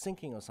town is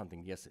sinking or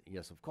something, yes,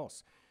 of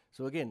course.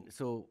 So again,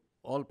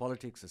 all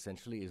politics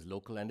essentially is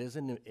local, and there's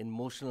an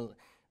emotional.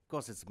 Of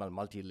course, it's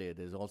multi-layered.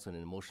 There's also an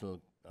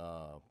emotional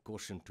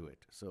quotient to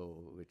it.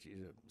 So, which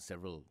is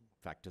several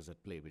factors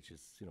at play, which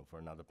is for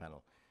another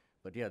panel.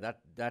 But yeah,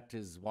 that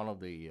is one of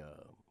the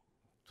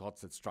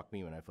thoughts that struck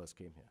me when I first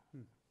came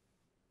here.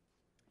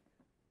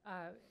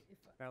 If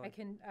I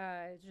can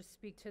just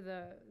speak to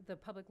the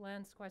public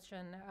lands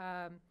question.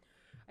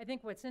 I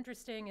think what's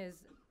interesting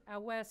is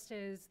out west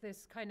is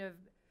this kind of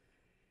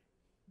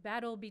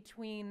battle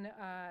between,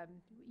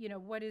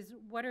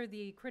 what are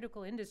the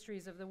critical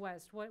industries of the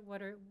West?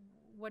 What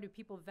do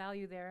people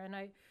value there? And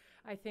I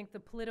think the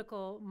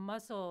political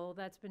muscle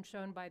that's been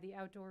shown by the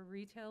outdoor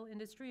retail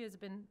industry has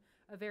been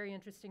a very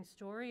interesting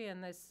story,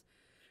 and this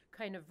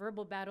kind of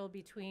verbal battle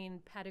between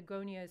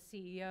Patagonia's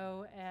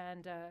CEO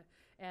and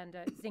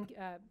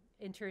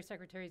Interior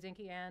Secretary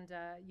Zinke and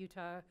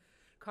Utah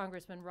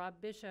Congressman Rob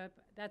Bishop.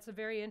 That's a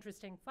very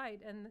interesting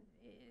fight, and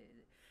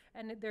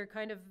they're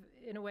kind of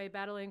in a way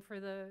battling for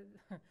the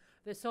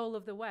the soul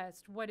of the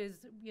West. What do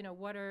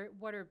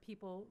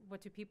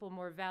people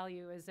more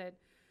value? Is it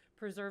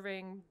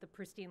preserving the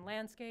pristine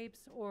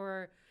landscapes,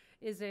 or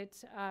is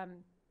it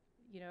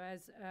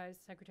as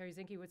Secretary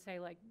Zinke would say,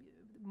 like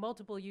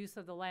multiple use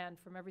of the land,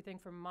 from everything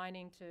from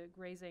mining to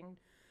grazing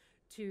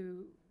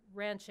to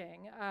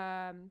ranching.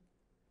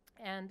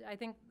 And I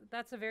think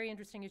that's a very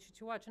interesting issue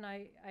to watch, and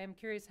I am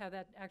curious how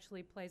that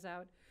actually plays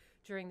out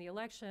during the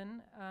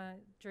election,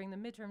 during the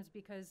midterms,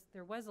 because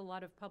there was a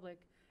lot of public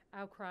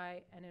outcry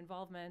and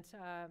involvement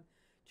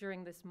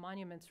during this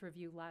monuments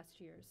review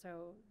last year.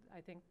 So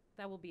I think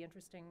that will be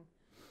interesting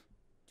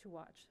to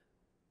watch.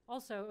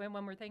 Also, and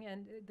one more thing,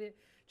 and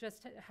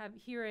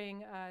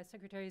hearing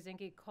Secretary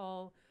Zinke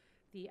call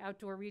the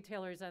outdoor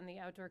retailers and the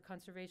outdoor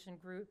conservation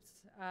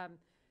groups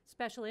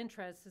special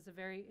interests is a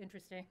very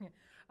interesting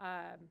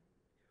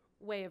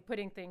way of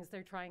putting things.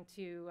 They're trying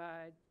to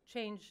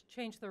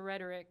change the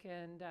rhetoric,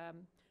 and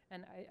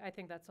I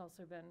think that's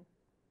also been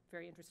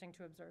very interesting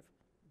to observe.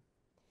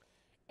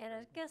 And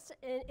I guess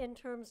in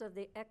terms of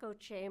the echo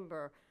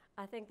chamber,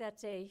 I think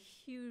that's a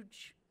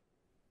huge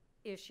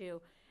issue,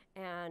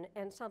 and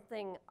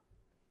something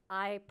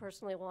I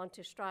personally want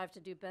to strive to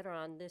do better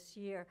on this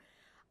year.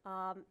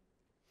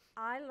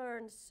 I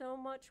learned so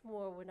much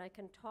more when I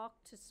can talk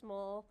to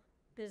small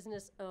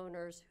business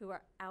owners who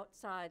are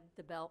outside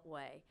the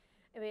Beltway.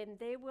 I mean,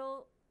 they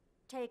will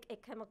take a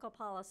chemical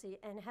policy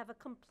and have a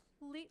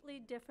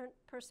completely different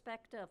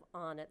perspective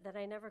on it that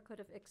I never could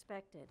have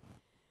expected.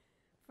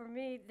 For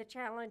me, the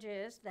challenge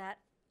is that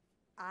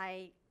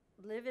I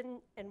live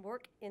in and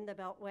work in the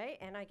Beltway,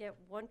 and I get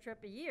one trip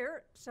a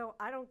year, so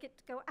I don't get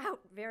to go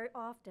out very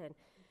often.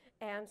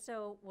 And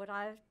so what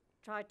I've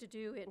tried to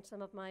do in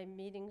some of my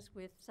meetings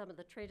with some of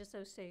the trade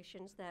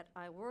associations that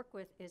I work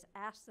with is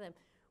ask them,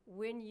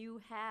 when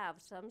you have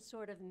some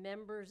sort of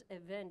members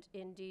event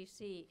in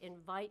DC,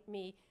 invite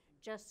me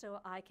just so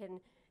I can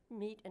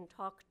meet and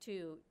talk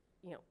to,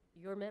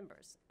 your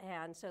members.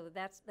 And so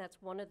that's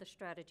one of the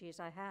strategies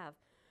I have.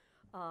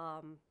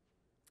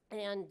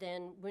 And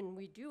then when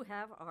we do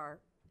have our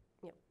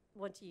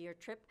once-a-year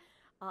trip,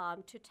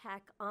 to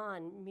tack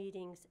on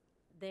meetings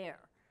there.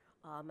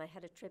 I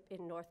had a trip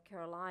in North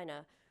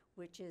Carolina,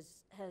 which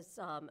has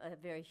a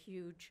very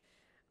huge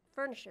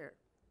furniture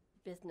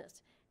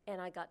business, and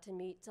I got to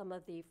meet some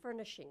of the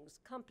furnishings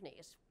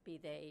companies, be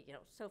they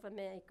sofa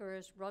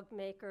makers, rug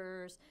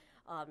makers,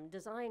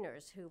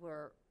 designers who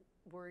were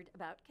worried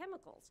about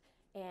chemicals.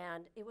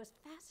 And it was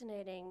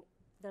fascinating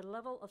the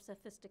level of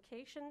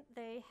sophistication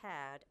they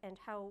had and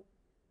how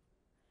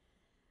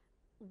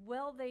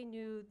well they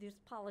knew these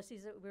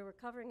policies that we were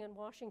covering in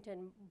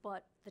Washington,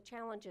 but the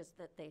challenges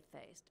that they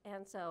faced.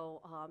 And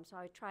so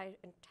I try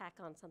and tack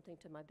on something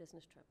to my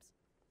business trips.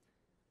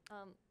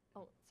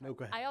 No,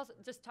 go ahead. I also,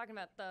 just talking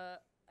about the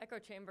echo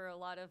chamber, a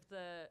lot of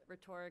the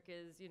rhetoric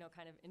is,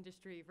 kind of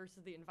industry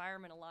versus the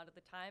environment a lot of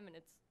the time, and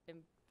it's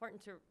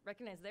important to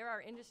recognize there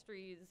are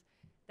industries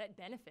that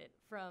benefit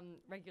from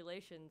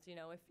regulations.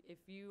 If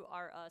you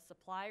are a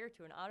supplier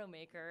to an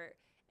automaker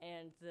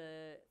and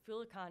the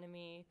fuel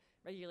economy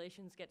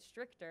regulations get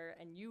stricter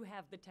and you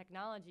have the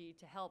technology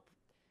to help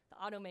the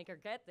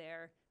automaker get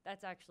there,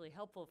 that's actually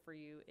helpful for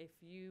you. If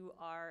you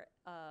are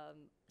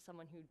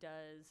someone who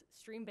does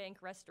stream bank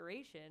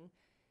restoration,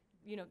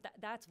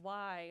 that's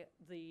why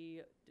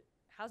the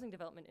housing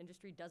development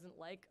industry doesn't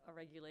like a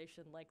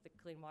regulation like the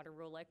Clean Water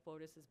Rule, like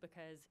BOTUS, is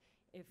because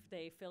if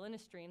they fill in a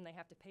stream, they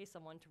have to pay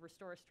someone to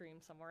restore a stream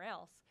somewhere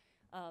else.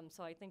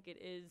 So I think it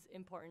is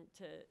important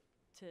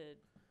to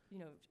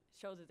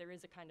show that there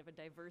is a kind of a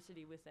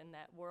diversity within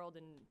that world,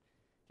 and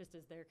just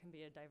as there can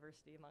be a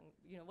diversity among,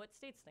 what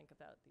states think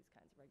about these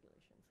kinds of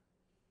regulations.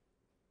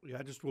 Yeah,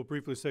 I just will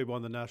briefly say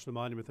on the national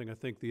monument thing, I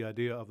think the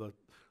idea of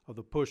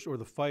the push or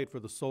the fight for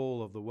the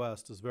soul of the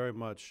West is very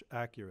much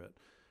accurate,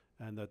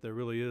 and that there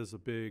really is a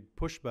big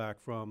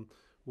pushback from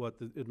what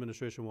the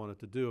administration wanted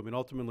to do. I mean,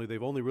 ultimately,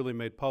 they've only really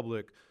made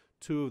public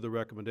two of the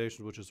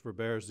recommendations, which is for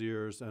Bears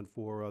Ears and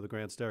for the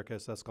Grand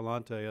Staircase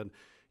Escalante. And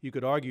you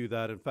could argue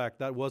that, in fact,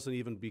 that wasn't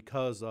even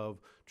because of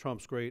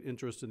Trump's great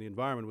interest in the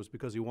environment. It was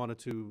because he wanted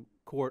to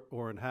court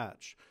Orrin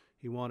Hatch.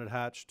 He wanted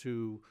Hatch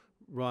to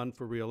run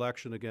for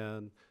re-election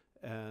again,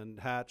 and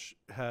Hatch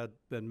had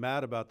been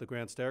mad about the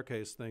Grand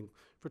Staircase thing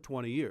for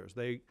 20 years.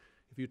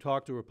 If you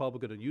talk to a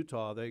Republican in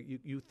Utah,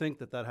 you think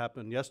that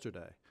happened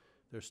yesterday.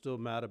 They're still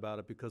mad about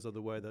it because of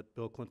the way that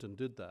Bill Clinton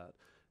did that.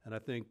 And I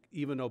think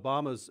even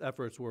Obama's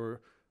efforts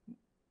were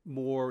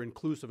more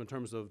inclusive in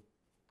terms of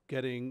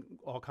getting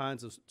all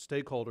kinds of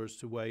stakeholders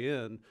to weigh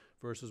in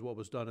versus what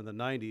was done in the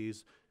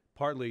 90s,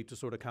 partly to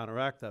sort of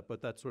counteract that,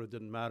 but that sort of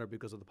didn't matter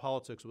because of the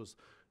politics. Was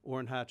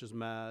Orrin Hatch is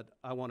mad,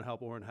 I want to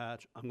help Orrin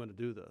Hatch, I'm going to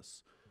do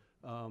this.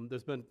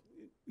 Zinke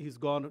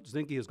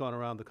has gone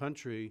around the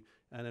country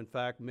and in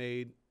fact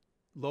made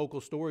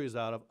local stories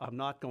out of, I'm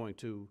not going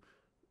to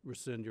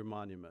rescind your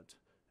monument.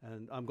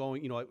 And I'm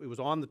going, it was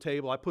on the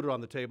table, I put it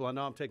on the table, and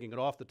now I'm taking it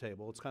off the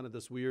table. It's kind of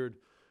this weird,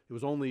 it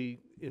was only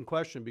in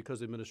question because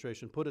the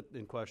administration put it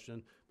in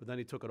question, but then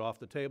he took it off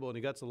the table, and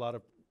he gets a lot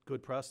of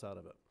good press out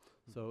of it.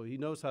 So he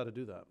knows how to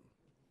do that.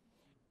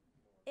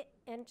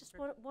 And just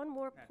one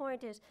more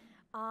point is,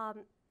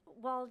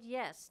 while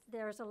yes,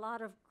 there's a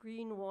lot of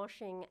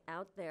greenwashing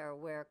out there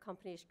where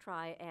companies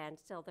try and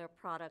sell their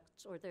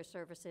products or their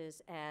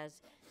services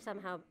as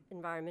somehow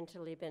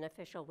environmentally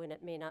beneficial when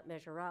it may not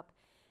measure up,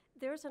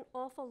 there's an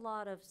awful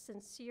lot of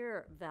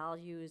sincere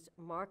values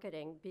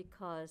marketing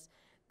because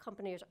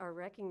companies are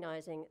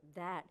recognizing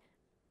that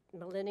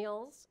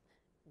millennials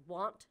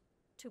want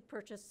to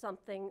purchase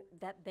something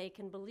that they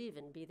can believe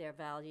in, be their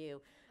value,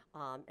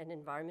 an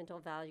environmental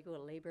value, a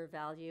labor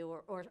value,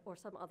 or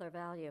some other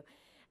value.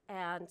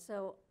 And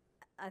so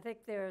I think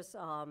there's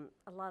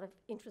a lot of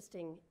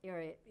interesting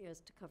areas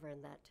to cover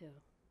in that too.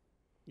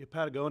 Yeah,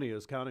 Patagonia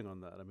is counting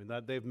on that. I mean,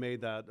 they've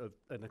made that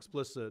an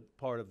explicit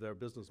part of their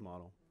business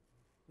model.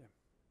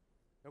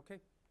 Okay.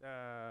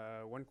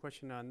 One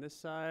question on this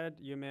side,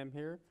 you ma'am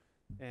here,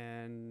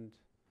 and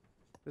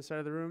this side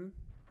of the room,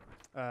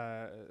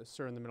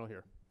 sir in the middle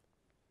here.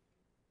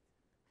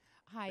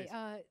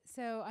 Hi.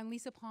 So I'm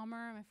Lisa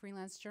Palmer. I'm a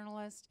freelance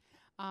journalist.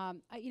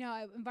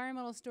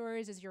 Environmental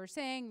stories, as you were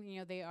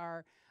saying, they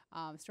are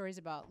stories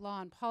about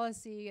law and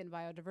policy and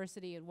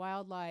biodiversity and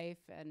wildlife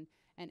and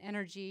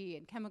energy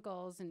and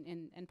chemicals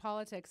and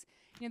politics.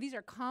 These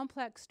are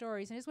complex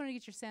stories. And I just want to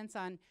get your sense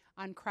on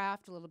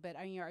craft a little bit.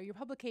 Are your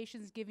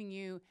publications giving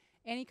you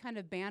any kind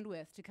of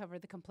bandwidth to cover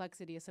the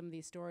complexity of some of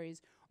these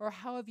stories? Or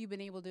how have you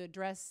been able to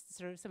address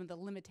sort of some of the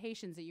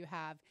limitations that you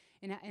have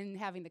in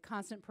having the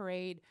constant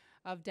parade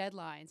of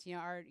deadlines?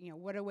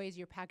 What are ways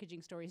you're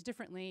packaging stories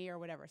differently or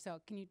whatever? So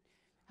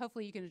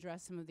hopefully you can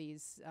address some of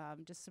these,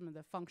 just some of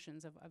the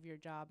functions of your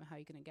job and how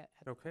you're going to get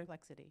at the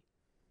complexity.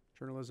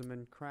 Journalism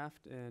and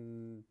craft,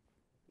 and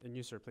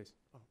you, sir, please.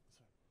 Oh,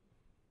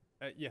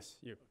 sorry. Yes,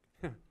 you.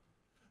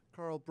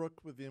 Carl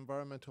Brook with the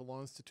Environmental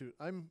Law Institute.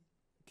 I'm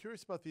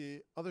curious about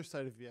the other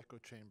side of the echo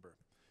chamber.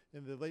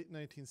 In the late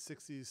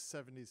 1960s,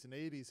 70s, and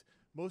 80s,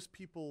 most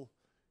people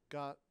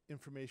got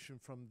information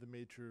from the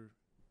major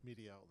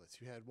media outlets.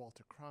 You had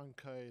Walter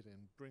Cronkite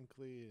and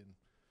Brinkley and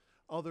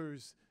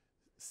others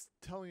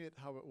telling it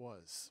how it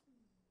was.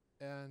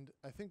 And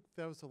I think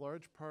that was a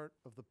large part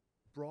of the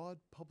broad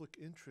public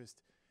interest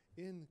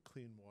in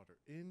clean water,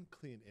 in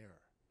clean air.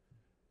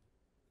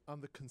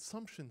 On the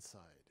consumption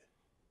side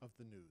of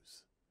the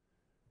news,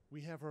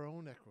 we have our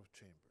own echo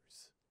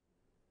chambers.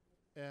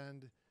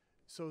 And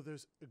so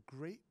there's a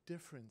great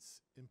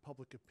difference in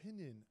public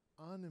opinion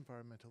on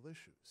environmental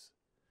issues.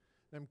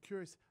 And I'm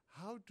curious,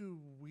 how do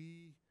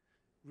we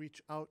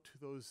reach out to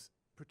those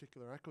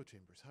particular echo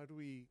chambers? How do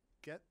we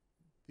get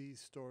these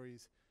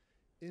stories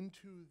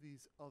into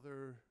these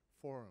other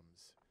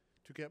forums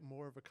to get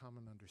more of a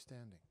common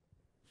understanding?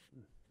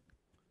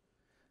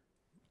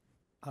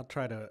 I'll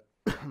try to,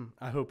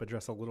 I hope,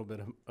 address a little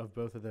bit of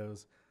both of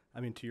those.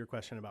 I mean, to your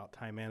question about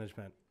time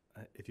management,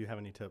 if you have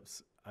any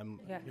tips, I'm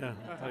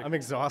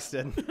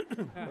exhausted.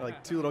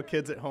 Like 2 little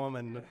kids at home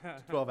and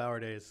 12-hour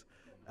days.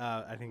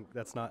 I think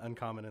that's not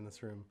uncommon in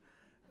this room.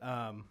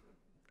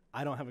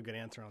 I don't have a good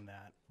answer on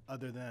that,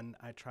 other than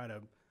I try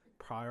to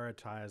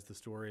prioritize the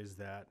stories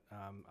that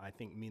I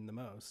think mean the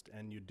most,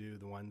 and you do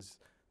the ones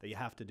that you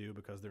have to do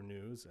because they're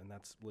news, and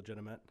that's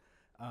legitimate.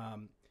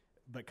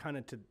 But kind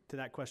of to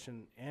that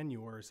question and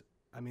yours,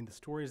 I mean, the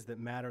stories that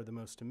matter the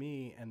most to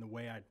me, and the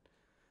way I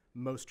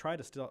most try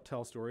to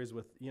tell stories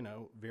with,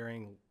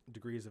 varying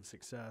degrees of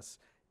success,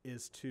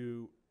 is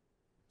to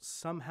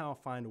somehow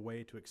find a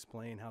way to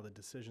explain how the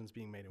decisions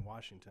being made in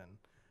Washington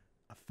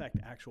affect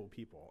actual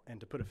people, and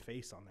to put a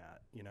face on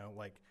that.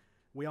 Like,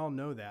 we all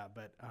know that,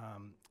 but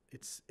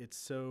it's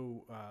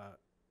so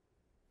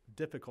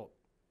difficult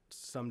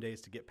some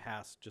days to get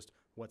past just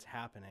what's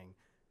happening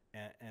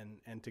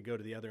and to go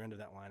to the other end of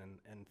that line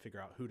and figure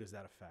out who does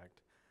that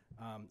affect.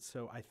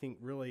 So I think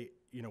really,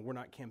 we're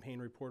not campaign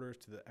reporters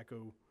to the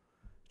echo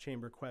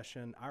chamber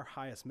question. Our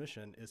highest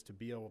mission is to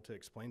be able to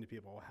explain to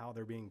people how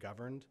they're being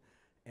governed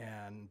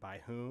and by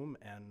whom,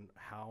 and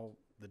how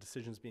the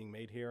decisions being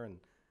made here and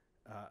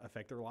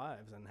affect their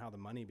lives, and how the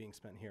money being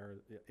spent here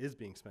is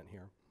being spent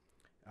here.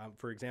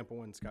 For example,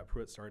 when Scott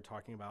Pruitt started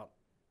talking about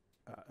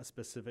a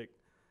specific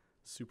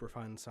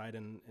Superfund site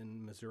in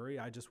Missouri,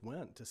 I just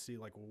went to see,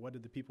 like, well, what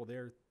did the people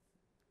there,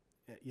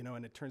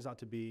 and it turns out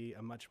to be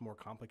a much more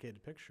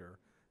complicated picture,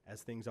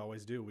 as things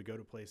always do. We go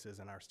to places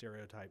and our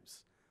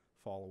stereotypes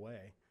fall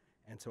away.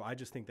 And so I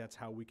just think that's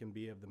how we can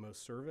be of the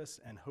most service,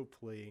 and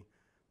hopefully,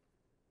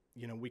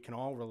 we can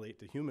all relate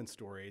to human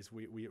stories.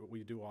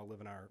 We do all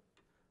live in our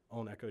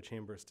own echo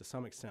chambers to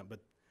some extent,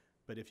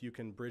 but if you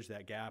can bridge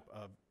that gap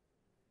of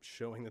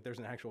showing that there's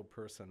an actual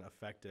person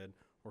affected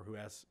or who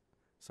has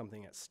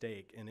something at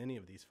stake in any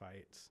of these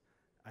fights,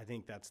 I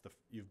think that's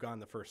you've gone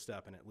the first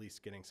step in at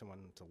least getting someone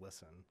to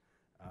listen.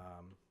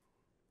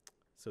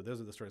 So those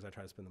are the stories I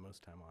try to spend the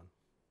most time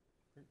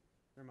on.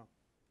 Remo.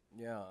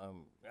 Yeah,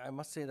 I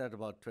must say that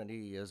about 20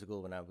 years ago,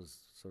 when I was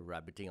sort of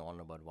rabbiting on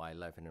about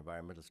wildlife and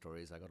environmental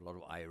stories, I got a lot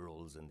of eye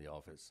rolls in the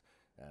office,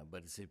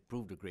 but it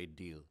proved a great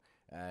deal.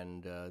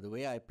 And the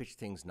way I pitch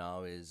things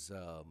now is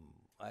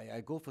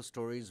I go for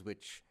stories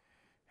which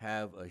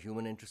have a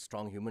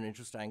strong human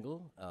interest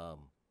angle,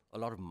 a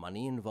lot of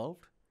money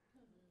involved,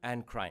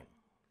 and crime.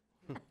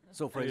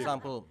 So, for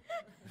example,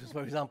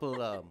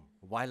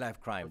 wildlife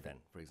crime then,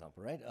 for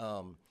example, right?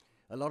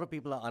 A lot of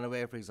people are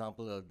unaware, for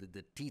example, of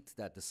the teeth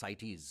that the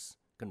CITES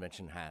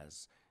Convention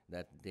has,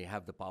 that they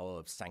have the power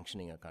of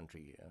sanctioning a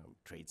country,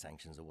 trade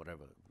sanctions or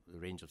whatever, the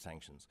range of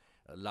sanctions.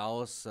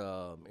 Laos,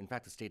 in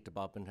fact, the State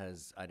Department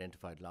has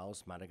identified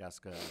Laos,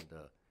 Madagascar, and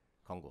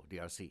Congo,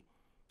 DRC,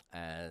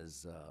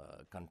 as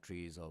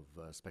countries of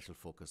special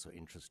focus or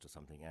interest or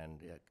something.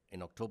 And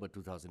in October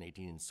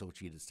 2018 in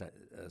Sochi,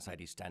 the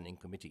CITES Standing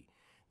Committee,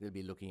 they'll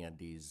be looking at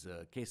these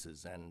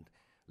cases. And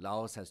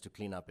Laos has to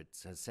clean up. It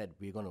has said,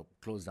 we're going to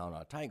close down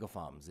our tiger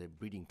farms. They're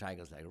breeding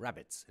tigers like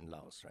rabbits in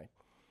Laos, right?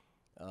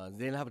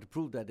 They'll have to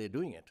prove that they're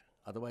doing it.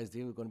 Otherwise,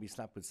 they're going to be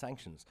slapped with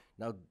sanctions.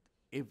 Now,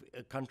 if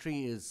a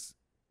country is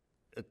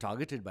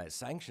targeted by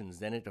sanctions,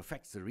 then it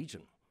affects the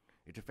region.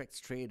 It affects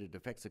trade. It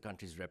affects the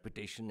country's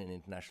reputation in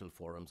international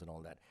forums and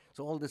all that.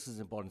 So all this is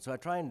important. So I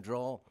try and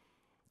draw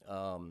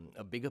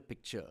a bigger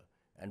picture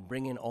and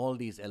bring in all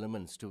these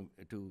elements to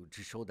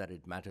show that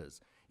it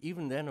matters.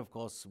 Even then, of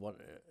course,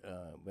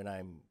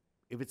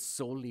 if it's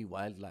solely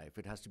wildlife,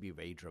 it has to be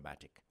very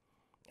dramatic.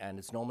 And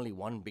it's normally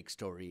one big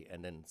story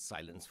and then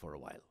silence for a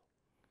while,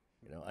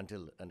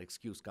 until an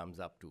excuse comes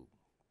up to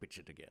pitch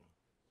it again.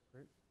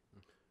 Great.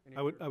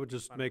 I would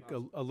just make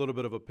a little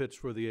bit of a pitch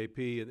for the AP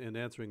in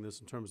answering this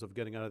in terms of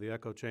getting out of the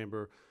echo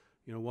chamber.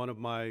 You know, one of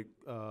my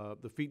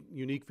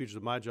unique features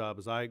of my job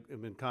is I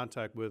am in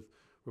contact with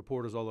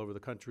reporters all over the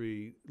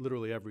country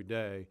literally every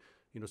day.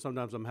 You know,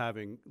 sometimes I'm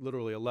having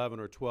literally 11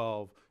 or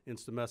 12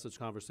 instant message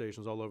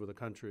conversations all over the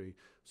country.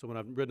 So when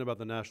I've written about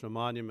the national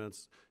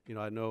monuments, you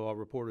know, I know our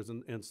reporters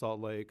in Salt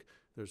Lake.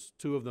 There's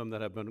 2 of them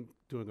that have been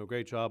doing a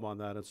great job on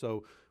that. And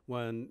so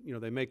when, you know,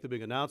 they make the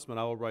big announcement,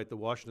 I will write the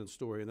Washington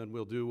story, and then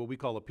we'll do what we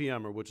call a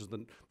PMer, which is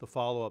the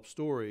follow-up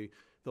story.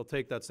 They'll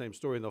take that same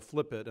story and they'll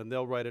flip it, and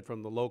they'll write it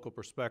from the local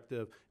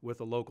perspective with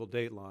a local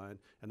dateline.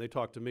 And they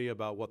talk to me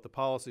about what the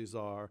policies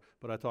are,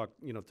 but I talk,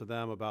 you know, to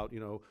them about, you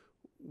know,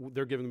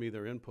 they're giving me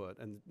their input.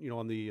 And, you know,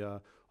 on the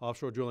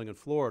offshore drilling in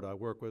Florida, I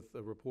work with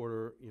a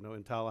reporter, you know,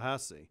 in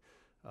Tallahassee.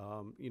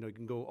 You know, you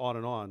can go on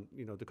and on,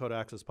 you know, Dakota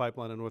Access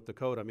Pipeline in North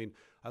Dakota. I mean,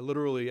 I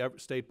literally,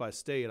 state by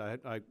state,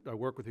 I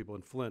work with people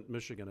in Flint,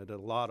 Michigan. I did a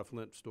lot of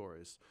Flint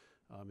stories.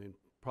 I mean,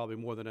 probably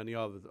more than any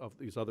other of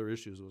these other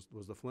issues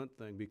was the Flint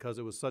thing, because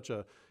it was such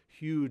a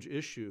huge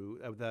issue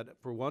that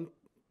for one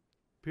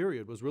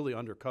period was really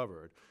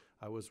undercovered.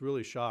 I was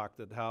really shocked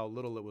at how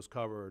little it was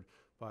covered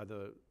by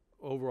the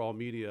overall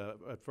media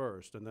at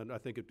first, and then I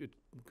think it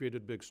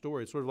created a big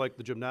story. It's sort of like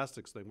the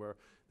gymnastics thing, where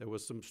there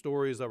was some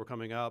stories that were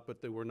coming out,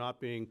 but they were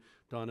not being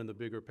done in the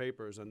bigger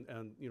papers. And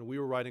you know, we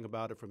were writing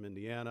about it from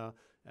Indiana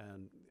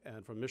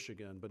and from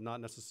Michigan, but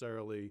not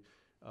necessarily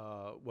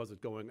was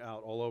it going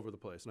out all over the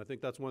place. And I think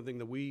that's one thing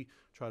that we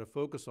try to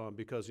focus on,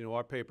 because, you know,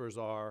 our papers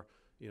are,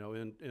 you know,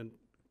 in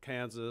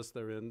Kansas,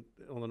 they're in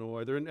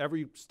Illinois, they're in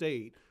every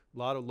state, a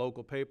lot of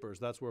local papers.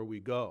 That's where we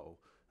go.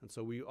 And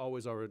so we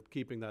always are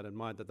keeping that in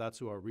mind, that that's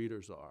who our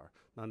readers are,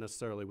 not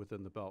necessarily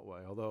within the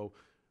Beltway. Although,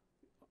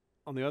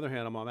 on the other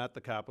hand, I'm at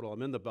the Capitol,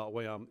 I'm in the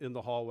Beltway, I'm in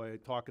the hallway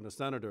talking to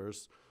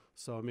senators.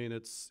 So, I mean,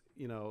 it's,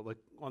 you know, like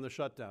on the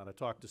shutdown, I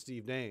talked to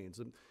Steve Daines,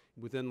 and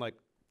within like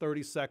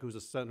 30 seconds,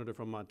 who's a senator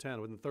from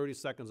Montana, within 30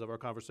 seconds of our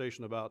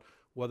conversation about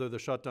whether the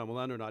shutdown will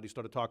end or not, he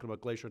started talking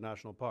about Glacier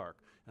National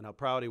Park and how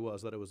proud he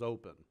was that it was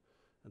open.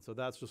 And so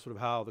that's just sort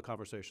of how the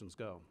conversations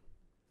go.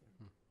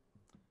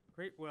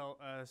 Great. Well,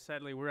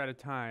 sadly, we're out of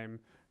time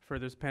for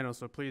this panel,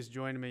 so please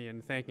join me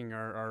in thanking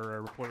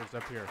our reporters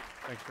up here.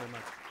 Thanks very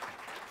much.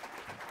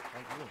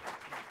 Thank you.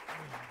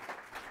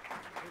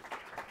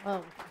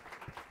 Well,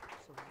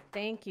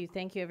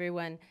 thank you,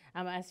 everyone.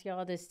 I'm going to ask you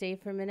all to stay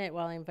for a minute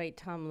while I invite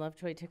Tom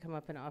Lovejoy to come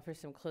up and offer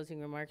some closing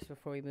remarks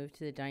before we move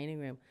to the dining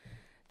room.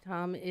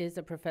 Tom is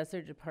a professor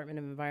at the Department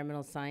of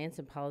Environmental Science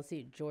and Policy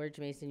at George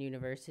Mason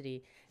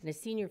University and a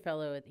senior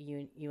fellow at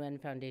the UN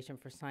Foundation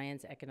for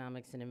Science,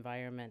 Economics, and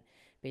Environment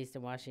based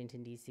in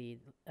Washington, D.C.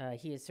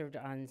 He has served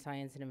on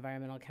science and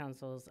environmental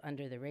councils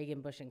under the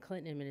Reagan, Bush, and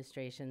Clinton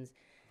administrations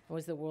and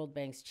was the World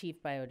Bank's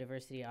chief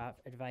biodiversity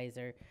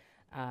advisor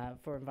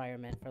for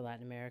environment for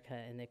Latin America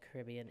and the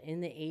Caribbean.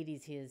 In the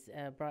 80s, he has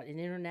brought an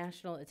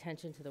international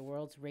attention to the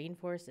world's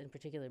rainforests, in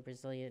particular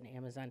Brazilian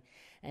Amazon,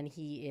 and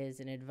he is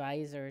an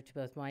advisor to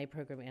both my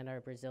program and our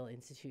Brazil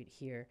Institute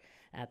here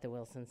at the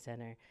Wilson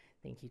Center.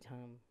 Thank you,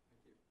 Tom.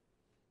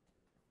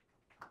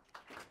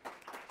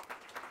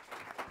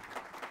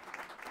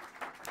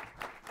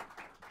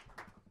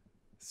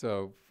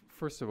 So,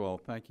 first of all,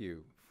 thank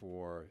you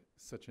for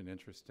such an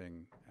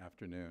interesting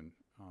afternoon.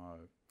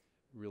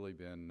 Really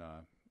been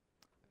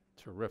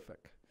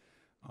terrific.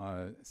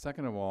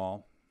 Second of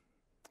all,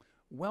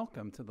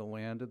 welcome to the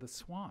land of the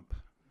swamp.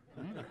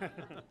 Right?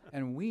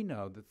 And we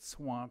know that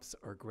swamps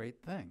are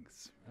great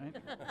things, right?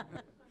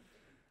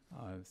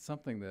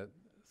 Something that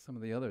some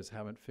of the others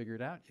haven't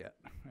figured out yet,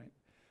 right?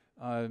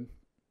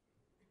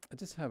 I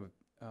just have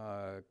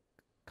a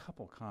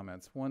couple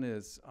comments. One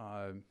is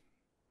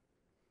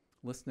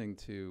listening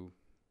to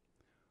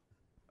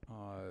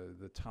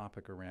the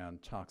topic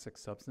around toxic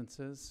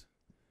substances.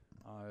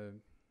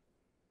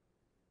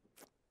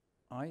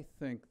 I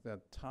think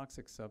that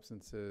toxic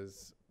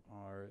substances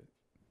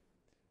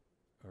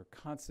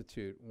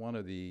constitute one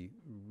of the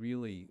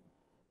really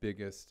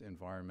biggest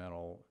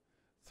environmental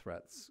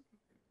threats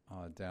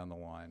down the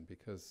line,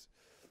 because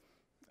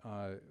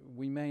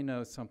we may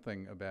know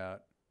something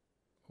about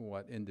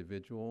what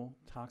individual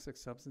toxic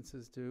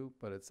substances do,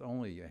 but it's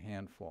only a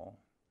handful.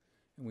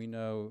 And we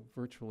know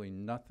virtually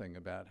nothing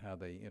about how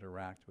they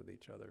interact with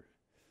each other.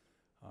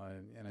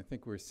 And I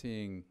think we're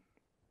seeing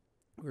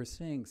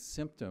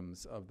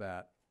symptoms of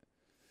that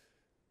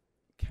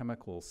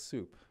chemical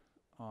soup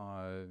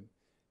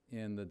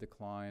in the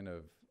decline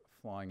of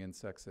flying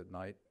insects at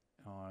night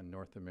in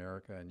North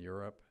America and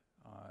Europe.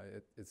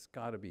 It's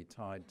got to be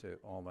tied to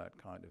all that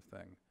kind of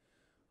thing.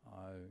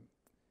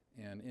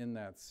 And in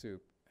that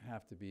soup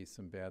have to be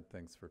some bad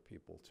things for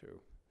people too.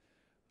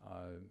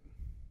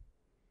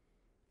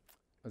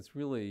 I was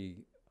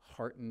really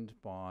heartened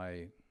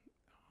by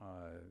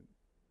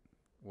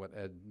what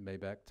Ed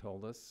Mabeck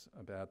told us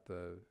about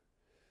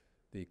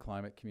the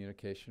climate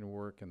communication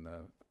work and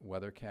the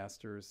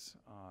weathercasters.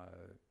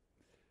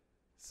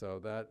 So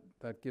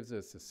that gives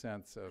us a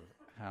sense of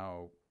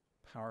how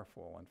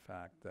powerful, in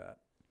fact, that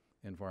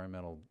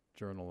environmental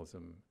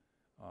journalism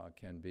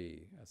can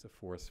be as a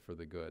force for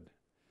the good.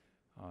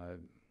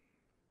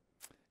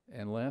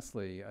 And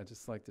lastly, I'd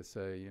just like to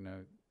say, you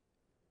know,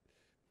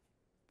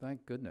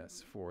 thank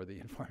goodness for the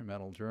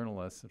environmental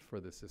journalists and for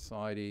the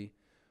society,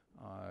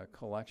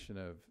 collection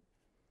of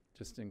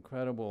just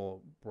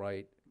incredible,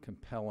 bright,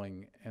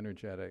 compelling,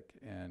 energetic,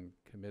 and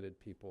committed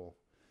people.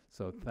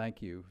 So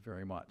thank you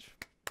very much.